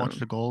not. I don't watch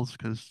the goals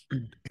because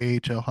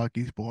AHL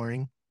hockey's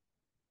boring.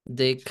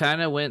 They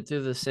kind of went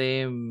through the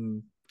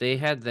same. They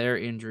had their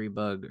injury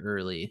bug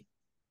early.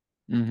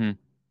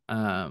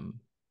 Mm-hmm.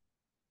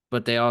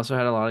 But they also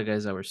had a lot of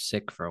guys that were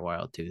sick for a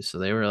while too. So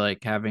they were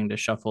having to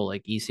shuffle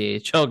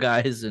ECHL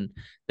guys, and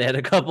they had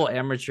a couple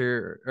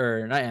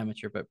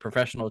but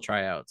professional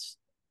tryouts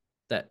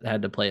that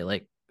had to play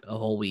a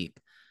whole week.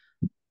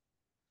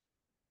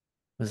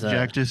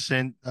 Jack just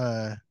sent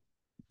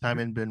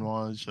Simon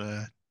Benoit's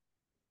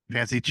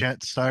fancy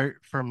chat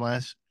from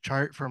last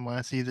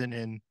season,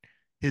 and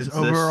his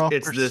overall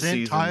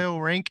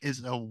percentile rank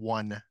is a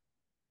 1.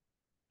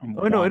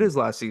 Oh no, it is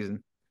last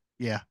season.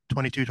 Yeah,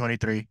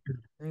 22-23.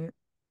 I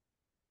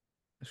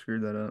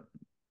screwed that up.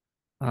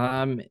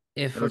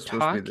 If we're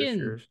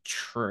talking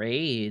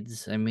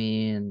trades,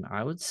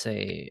 I would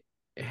say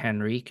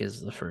Henrique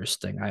is the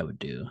first thing I would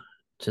do,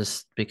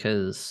 just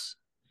because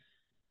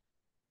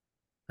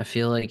I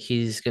feel like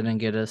he's gonna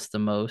get us the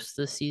most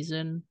this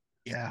season.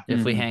 Yeah.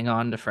 If we hang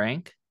on to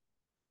Frank.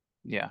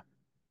 Yeah.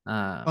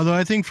 Although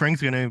I think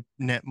Frank's gonna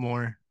net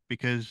more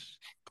because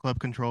club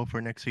control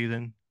for next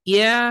season.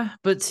 Yeah,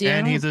 but see,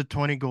 and he's a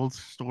 20 gold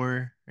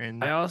store,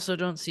 and I also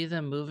don't see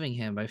them moving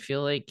him. I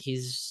feel like I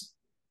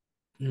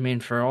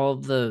mean, for all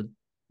the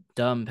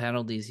dumb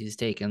penalties he's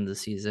taken this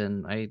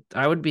season,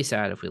 I would be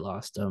sad if we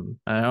lost him.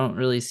 I don't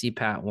really see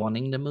Pat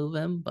wanting to move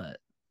him, but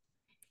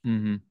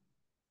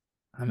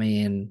I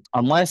mean,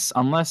 unless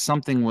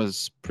something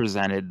was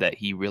presented that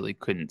he really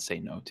couldn't say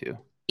no to.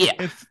 Yeah.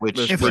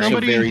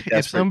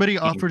 If somebody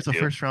offers a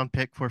first round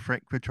pick for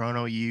Frank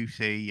Vatrano, you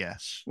say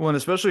yes. Well, and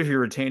especially if you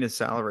retain his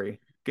salary,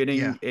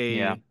 getting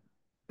a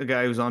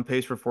guy who's on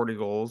pace for 40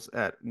 goals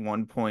at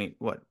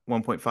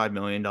 $1.5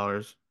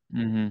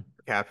 million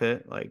cap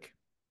hit, like,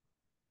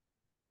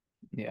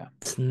 yeah,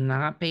 it's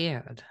not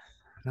bad.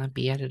 Not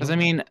bad at all. Because I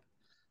mean,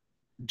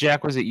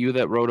 Jack, was it you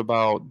that wrote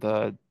about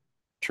the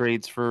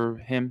trades for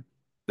him?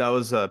 That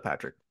was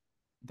Patrick.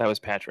 That was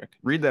Patrick.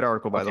 Read that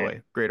article, by the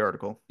way. Great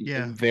article.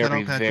 Yeah,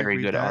 very,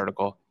 very good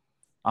article.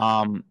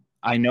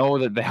 I know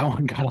that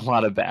one got a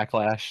lot of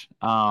backlash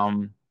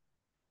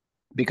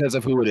because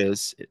of who it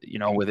is,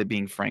 with it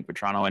being Frank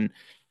Vatrano. And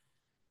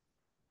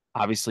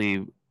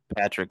obviously,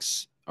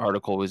 Patrick's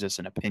article was just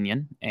an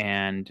opinion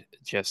and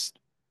just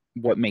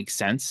what makes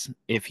sense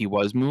if he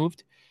was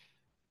moved.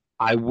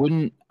 I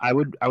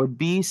would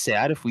be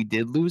sad if we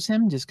did lose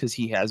him just because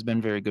he has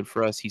been very good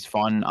for us. He's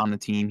fun on the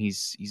team.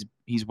 He's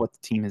what the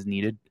team has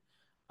needed.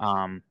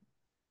 But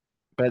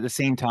at the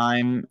same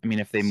time, I mean,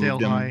 if they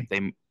moved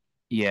him,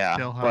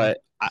 but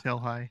sell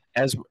high.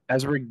 As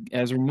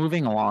we're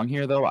moving along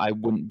here, though, I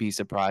wouldn't be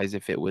surprised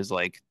if it was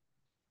like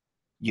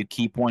you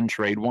keep one,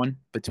 trade one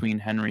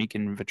between Henrique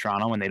and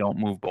Vatrano, and they don't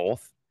move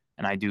both.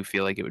 And I do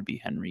feel like it would be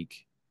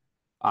Henrique,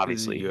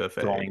 obviously.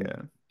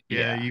 UFA,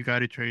 you got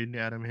to trade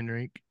Adam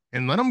Henrique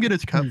and let him get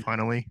his cup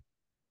finally.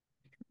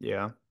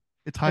 Yeah,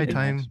 it's high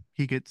time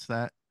he gets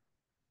that.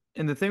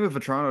 And the thing with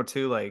Vatrano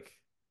too, like,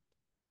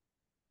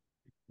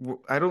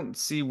 I don't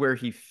see where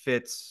he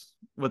fits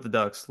with the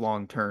Ducks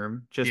long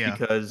term, just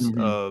because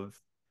of,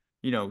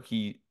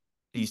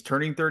 he's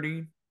turning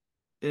 30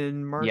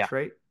 in March,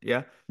 right?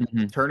 Yeah,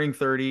 turning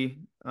 30.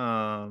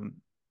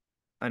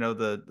 I know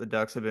the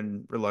Ducks have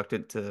been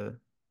reluctant to,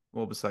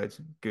 well,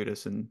 besides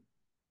Gudas and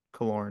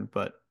Killorn,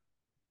 but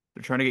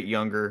they're trying to get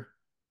younger,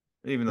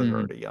 even though they're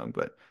already young.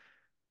 But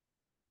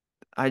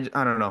I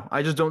don't know.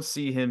 I just don't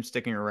see him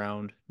sticking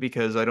around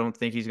because I don't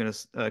think he's going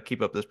to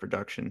keep up this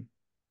production.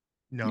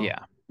 No. Yeah,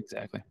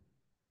 exactly.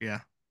 Yeah.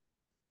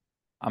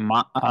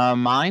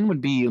 Mine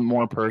would be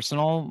more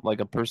personal.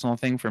 Like a personal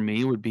thing for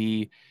me would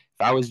be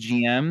if I was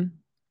GM,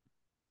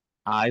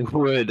 I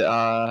would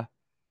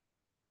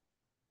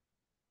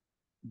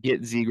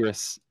get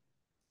Zegras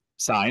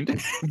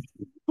signed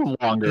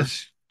longer.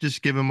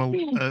 Just give him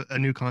a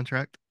new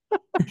contract.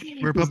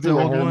 Rip up the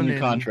old one. New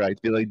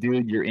contract. Be like,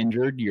 dude, you're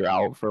injured. You're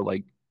out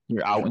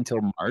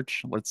until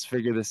March. Let's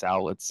figure this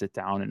out. Let's sit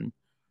down and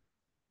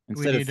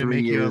instead of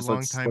 3 years,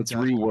 let's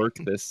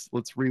rework this.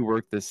 Let's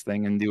rework this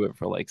thing and do it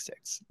for like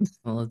 6.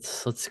 Well,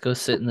 let's go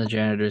sit in the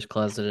janitor's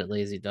closet at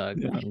Lazy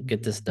Dog and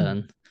get this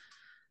done.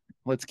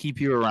 Let's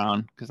keep you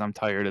around because I'm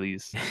tired of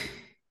these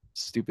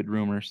stupid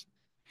rumors.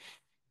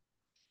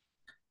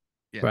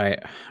 Yeah. Right.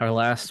 Our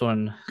last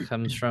one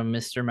comes from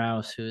Mr.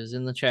 Mouse, who is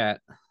in the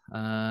chat.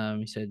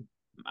 He said,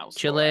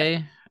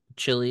 Chile,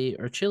 chili,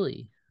 or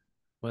chili,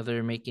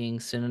 whether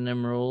making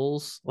synonym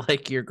rolls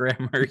like your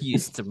grandma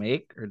used to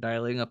make or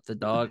dialing up the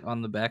dog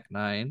on the back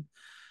 9.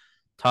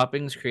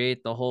 Toppings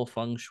create the whole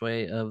feng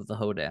shui of the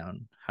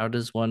hoedown. How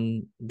does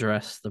one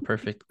dress the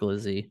perfect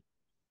glizzy?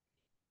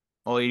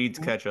 All you need is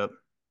ketchup.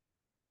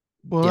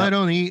 Well, I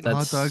don't eat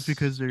hot dogs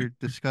because they're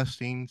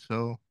disgusting,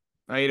 so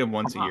I eat them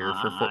once a year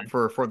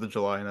for 4th of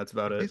July, and that's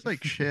about it. It's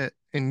like shit,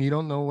 and you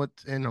don't know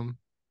what's in them.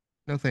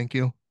 No, thank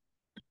you.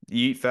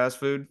 You eat fast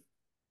food?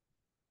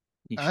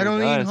 I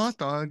don't eat hot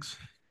dogs.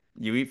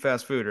 You eat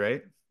fast food,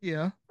 right?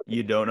 Yeah.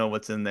 You don't know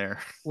what's in there.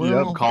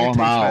 Well, call him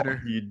out.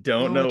 Better. You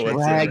don't know what's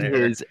in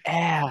there. His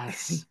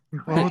ass.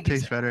 Well, it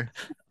tastes better.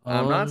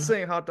 I'm not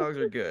saying hot dogs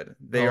are good.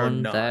 They are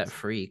not. That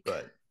freak.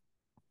 But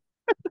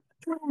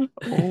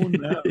own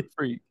that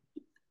freak.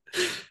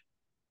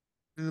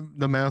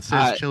 The mouth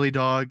says chili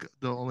dog.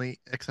 The only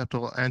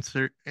acceptable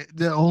answer.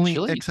 The only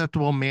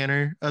acceptable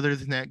manner. Other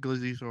than that,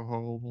 glizzies are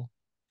horrible.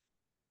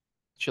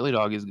 Chili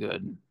dog is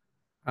good.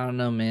 I don't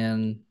know,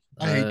 man.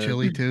 I hate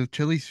chili too.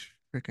 Chili's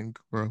freaking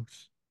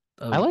gross.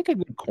 I like a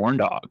good corn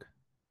dog.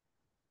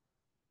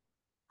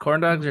 Corn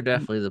dogs are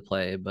definitely the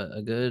play, but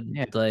a good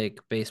like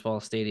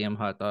baseball stadium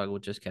hot dog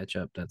with just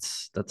ketchup,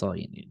 that's all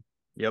you need.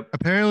 Yep.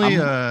 Apparently,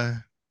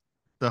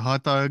 the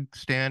hot dog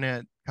stand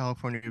at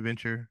California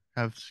Adventure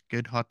has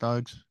good hot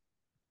dogs.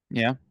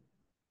 Yeah.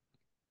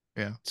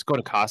 Yeah. Let's go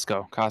to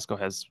Costco. Costco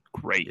has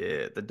great.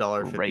 Yeah, the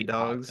 $1.50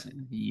 dogs.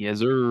 Yes,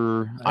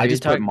 sir. I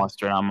just put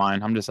mustard on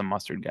mine. I'm just a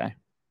mustard guy.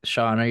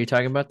 Sean, are you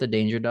talking about the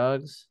Danger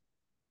Dogs?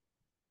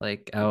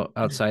 Like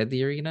outside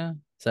the arena?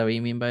 Is that what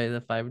you mean by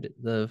the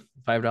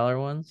 $5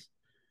 ones?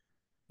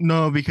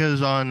 No,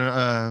 because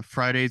on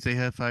Fridays they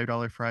have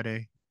 $5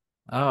 Friday.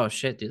 Oh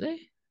shit, do they?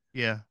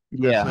 Yeah.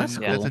 Yeah, That's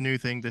a new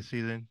thing this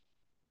season.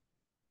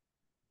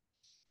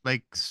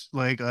 Like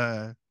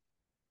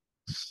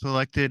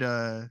selected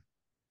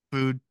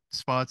food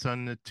spots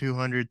on the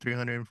 200,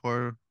 300, and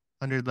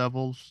 400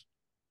 levels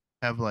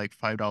have like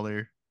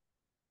 $5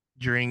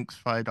 drinks,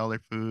 $5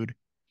 food.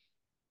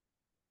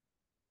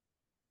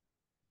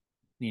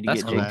 Need to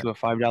That's get cool. Jake to a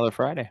 $5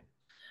 Friday.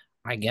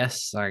 I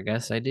guess I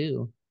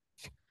do.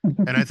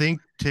 And I think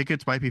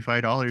tickets might be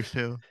 $5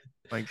 too.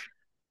 Like,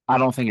 I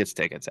don't think it's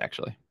tickets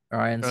actually.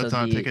 Ryan it's said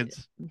not the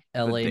tickets.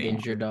 LA The Danger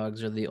danger.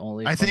 Dogs are the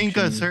only I think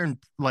functioning. certain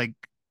like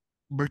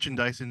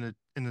merchandise in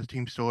the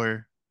team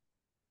store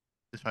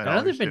is I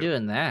know they've $5 been too.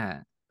 doing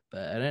that,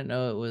 but I didn't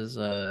know it was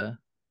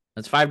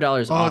it's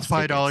 $5 Oh, off it's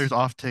 $5 tickets.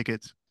 off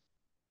tickets,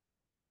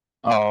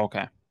 Oh,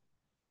 okay.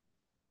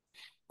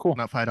 Cool.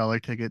 not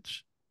 $5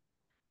 tickets.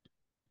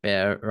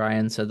 Yeah,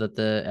 Ryan said that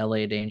the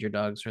LA Danger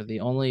Dogs are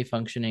the only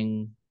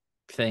functioning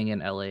thing in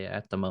LA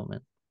at the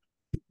moment.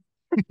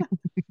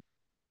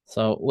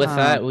 So with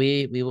that,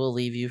 we will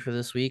leave you for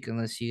this week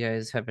unless you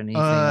guys have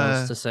anything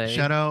else to say.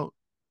 Shout out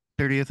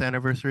 30th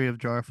anniversary of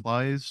Jar of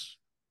Flies.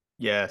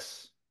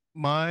 Yes.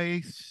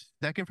 My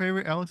second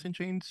favorite Alice in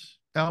Chains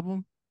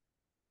album.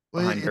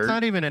 Well, Behind it's Dirt?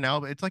 not even an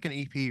album. It's like an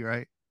EP,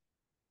 right?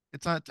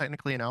 It's not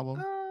technically an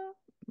album.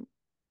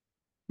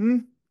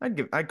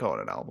 I'd call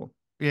it an album.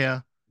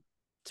 Yeah.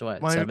 So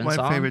what? My 7 my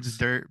songs? favorite's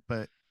Dirt,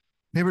 but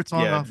favorite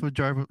song Yeah. off of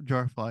Jar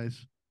of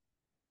Flies.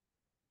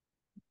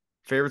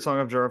 Favorite song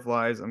of Jar of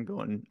Flies? I'm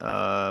going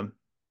No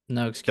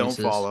excuses.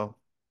 Don't Follow.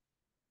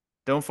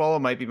 Don't Follow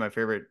might be my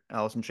favorite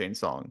Alice in Chains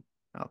song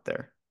out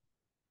there.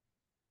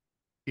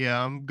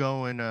 Yeah, I'm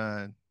going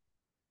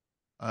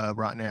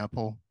Rotten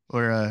Apple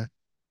or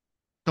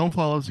Don't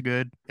Follow's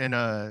good and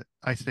I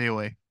Stay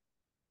Away.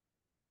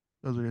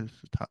 Those are the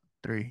top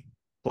 3.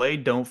 Play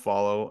Don't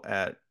Follow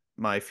at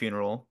my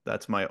funeral.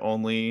 That's my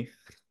only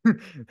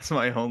that's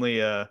my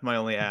only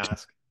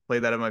ask. Play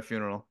that at my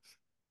funeral.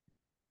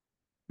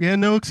 Yeah,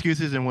 no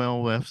excuses and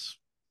well lifts.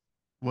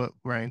 What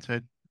Ryan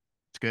said.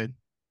 It's good.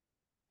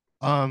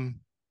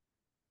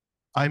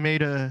 I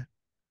made a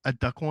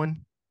duck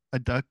one, a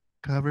duck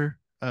cover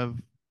of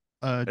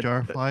Jar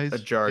of Flies. A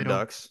jar of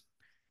ducks.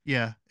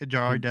 Yeah, a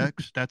jar of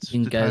ducks. That's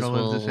You the guys title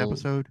of this will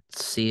episode.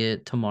 see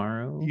it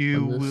tomorrow.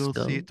 You when this will see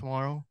goes. it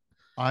tomorrow.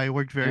 I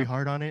worked very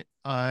hard on it.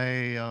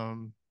 I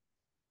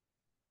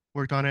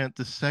worked on it at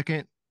the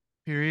second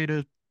period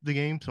of the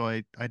game, so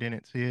I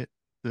didn't see it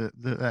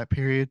that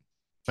period.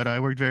 But I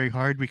worked very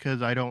hard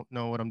because I don't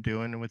know what I'm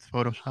doing with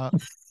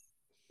Photoshop.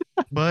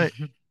 But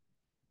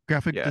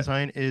graphic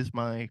design is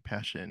my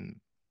passion.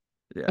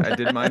 Yeah, I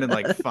did mine in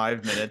like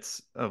 5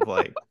 minutes of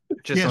like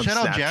just on shout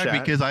out Snapchat.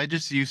 Jack because I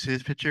just used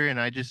his picture and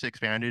I just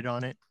expanded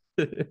on it.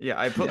 Yeah,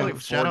 I put like 4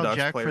 shout out ducks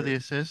Jack players. for the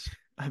assist.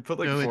 I put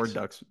like So 4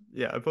 ducks.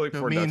 Yeah, I put like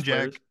so 4 me ducks and Jack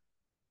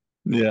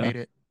players. Yeah.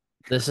 it.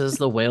 This is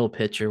the whale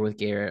picture with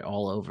Garrett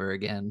all over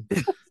again.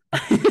 The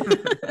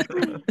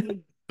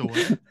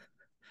what?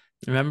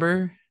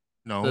 Remember?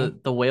 No.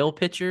 The whale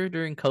picture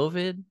during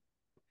COVID?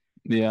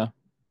 Yeah.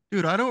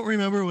 Dude, I don't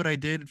remember what I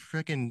did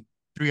freaking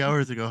 3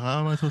 hours ago. How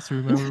am I supposed to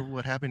remember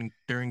what happened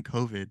during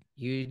COVID?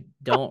 You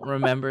don't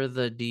remember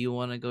the do you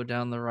want to go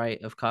down the road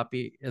of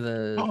copyright?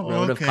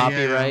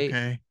 Yeah,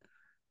 okay.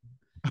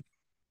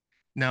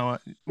 Now,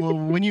 well,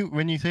 when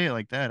you say it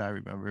like that, I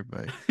remember,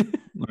 but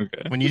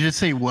okay. When you just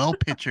say well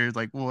pictures,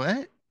 like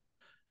what?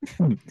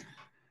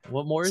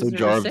 What more is So there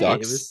jar to of say?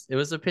 ducks? It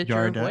was a picture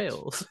Jar of ducks.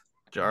 whales.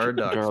 Jar of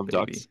ducks, Jar of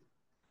baby. ducks.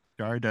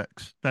 Jar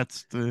ducks.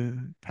 That's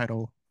the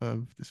title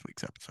of this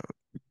week's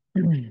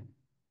episode.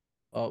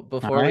 Well,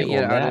 before we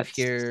get out of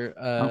here,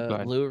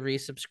 Oh, Lou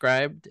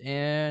resubscribed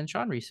and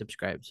Sean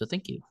resubscribed. So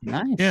thank you.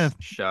 Nice. Yeah.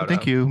 Shout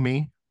Thank out. you,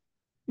 me.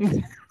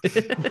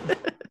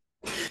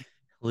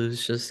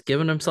 Lou's just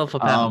giving himself a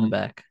pat on the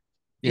back.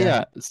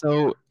 Yeah.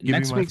 So Give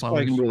next me my week's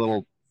probably gonna flowers. be a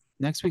little.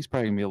 Next week's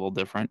probably gonna be a little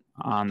different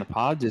on the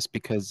pod, just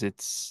because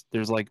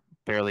there's like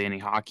barely any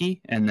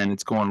hockey, and then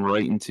it's going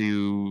right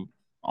into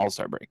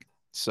All-Star break.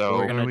 So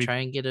we're gonna we- try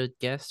and get a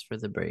guest for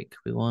the break.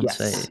 We won't Yes.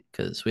 say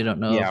because we don't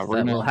know Yeah, if we're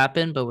that will gonna-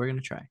 happen, but we're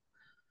gonna try.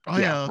 Oh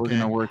yeah, we're okay.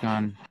 gonna work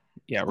on.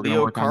 Yeah, we're Leo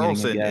gonna work on getting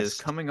Carlson a is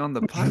guest. coming on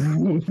the pod.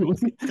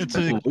 It's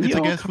a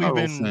Leo guest we've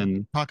been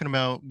Carlson. talking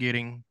about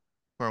getting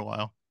for a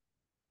while.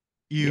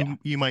 You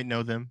might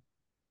know them.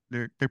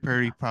 They're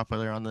pretty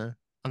popular on the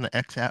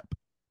X app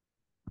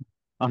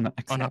on the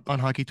X app. on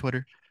hockey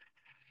Twitter.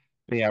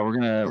 But yeah, we're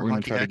gonna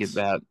Hockey try to X.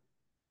 get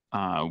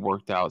that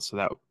worked out. So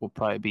that will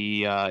probably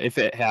be if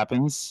it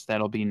happens,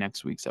 that'll be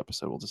next week's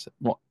episode. We'll just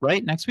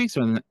right next week's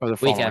or the Week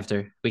following?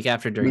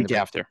 after during the break.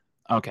 after.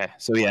 Okay,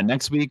 so yeah,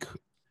 next week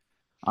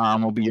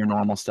will be your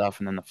normal stuff,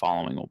 and then the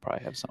following we'll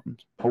probably have something,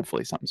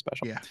 hopefully something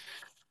special. Yeah.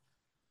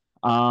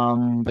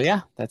 But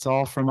yeah, that's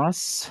all from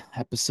us.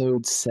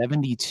 Episode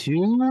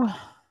 72.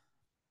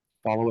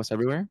 Follow us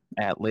everywhere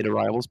at Late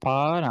Arrivals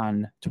Pod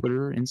on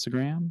Twitter,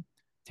 Instagram,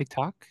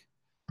 TikTok.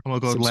 I'm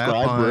gonna go Subscribe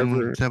lap on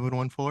wherever-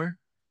 714.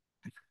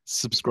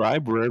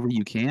 Subscribe wherever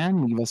you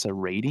can. Leave us a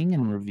rating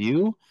and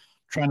review.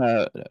 trying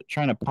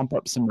to pump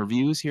up some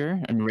reviews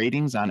here and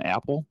ratings on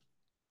Apple,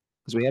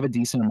 because we have a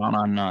decent amount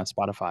on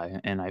Spotify,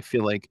 and I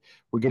feel like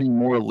we're getting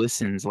more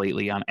listens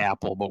lately on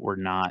Apple, but we're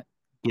not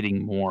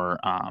getting more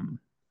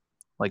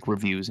like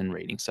reviews and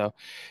ratings. So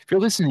if you're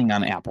listening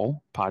on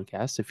Apple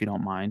Podcasts, if you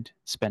don't mind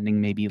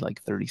spending maybe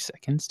like 30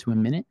 seconds to a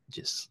minute,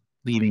 just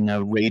leaving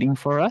a rating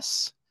for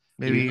us,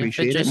 maybe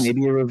appreciate it.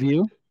 Maybe a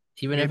review,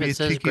 even if it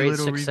says great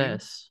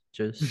success.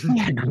 Just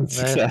great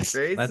success.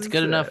 That's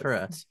good enough for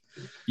us.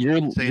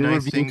 Your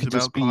nice things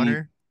about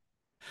Connor.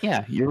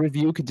 Yeah, your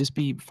review could just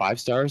be 5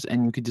 stars,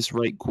 and you could just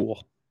write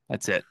cool.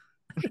 That's it.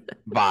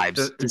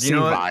 Vibes. Just you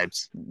know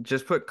vibes.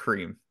 Just put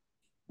cream.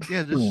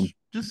 Yeah,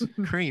 just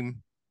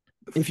cream.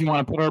 If you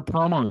want to put our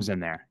promos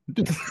in there.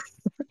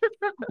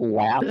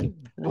 Lap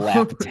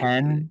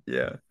 10.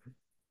 Yeah.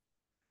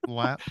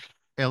 Lap.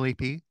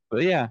 LEP.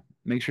 But yeah,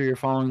 make sure you're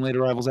following Late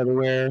Arrivals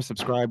everywhere.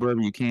 Subscribe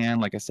wherever you can.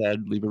 Like I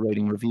said, leave a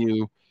rating,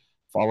 review.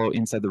 Follow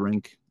Inside the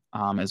Rink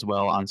as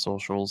well on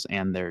socials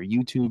and their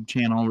YouTube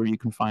channel where you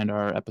can find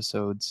our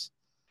episodes.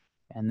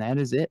 And that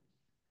is it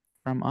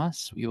from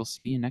us. We will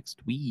see you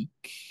next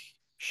week.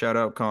 Shout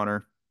out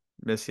Connor.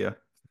 Miss you.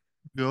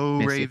 Go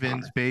Miss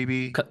Ravens, you,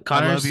 baby.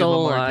 Connor's still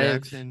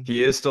alive. Jackson.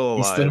 He is still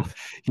alive.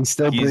 He's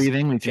still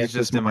breathing. He's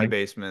just in my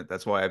basement.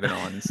 That's why I've been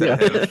on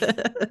instead of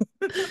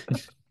him.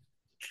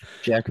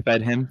 Jack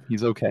fed him.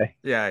 He's okay.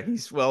 Yeah,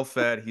 he's well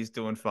fed. He's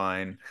doing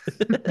fine.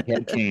 He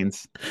had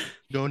canes.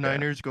 Go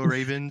Niners. Go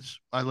Ravens.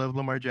 I love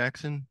Lamar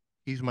Jackson.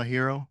 He's my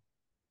hero.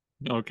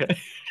 Okay.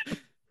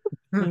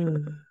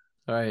 All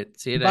right.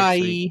 See you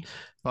next week.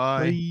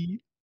 Bye.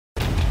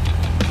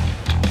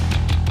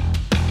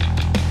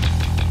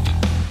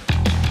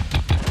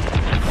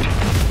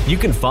 You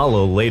can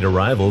follow Late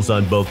Arrivals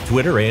on both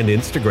Twitter and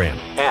Instagram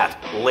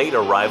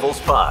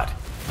 @LateArrivalsPod.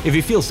 If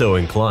you feel so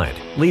inclined,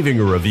 leaving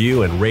a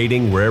review and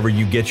rating wherever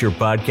you get your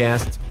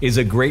podcasts is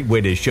a great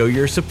way to show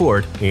your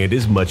support and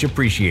is much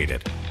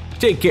appreciated.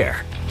 Take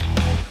care.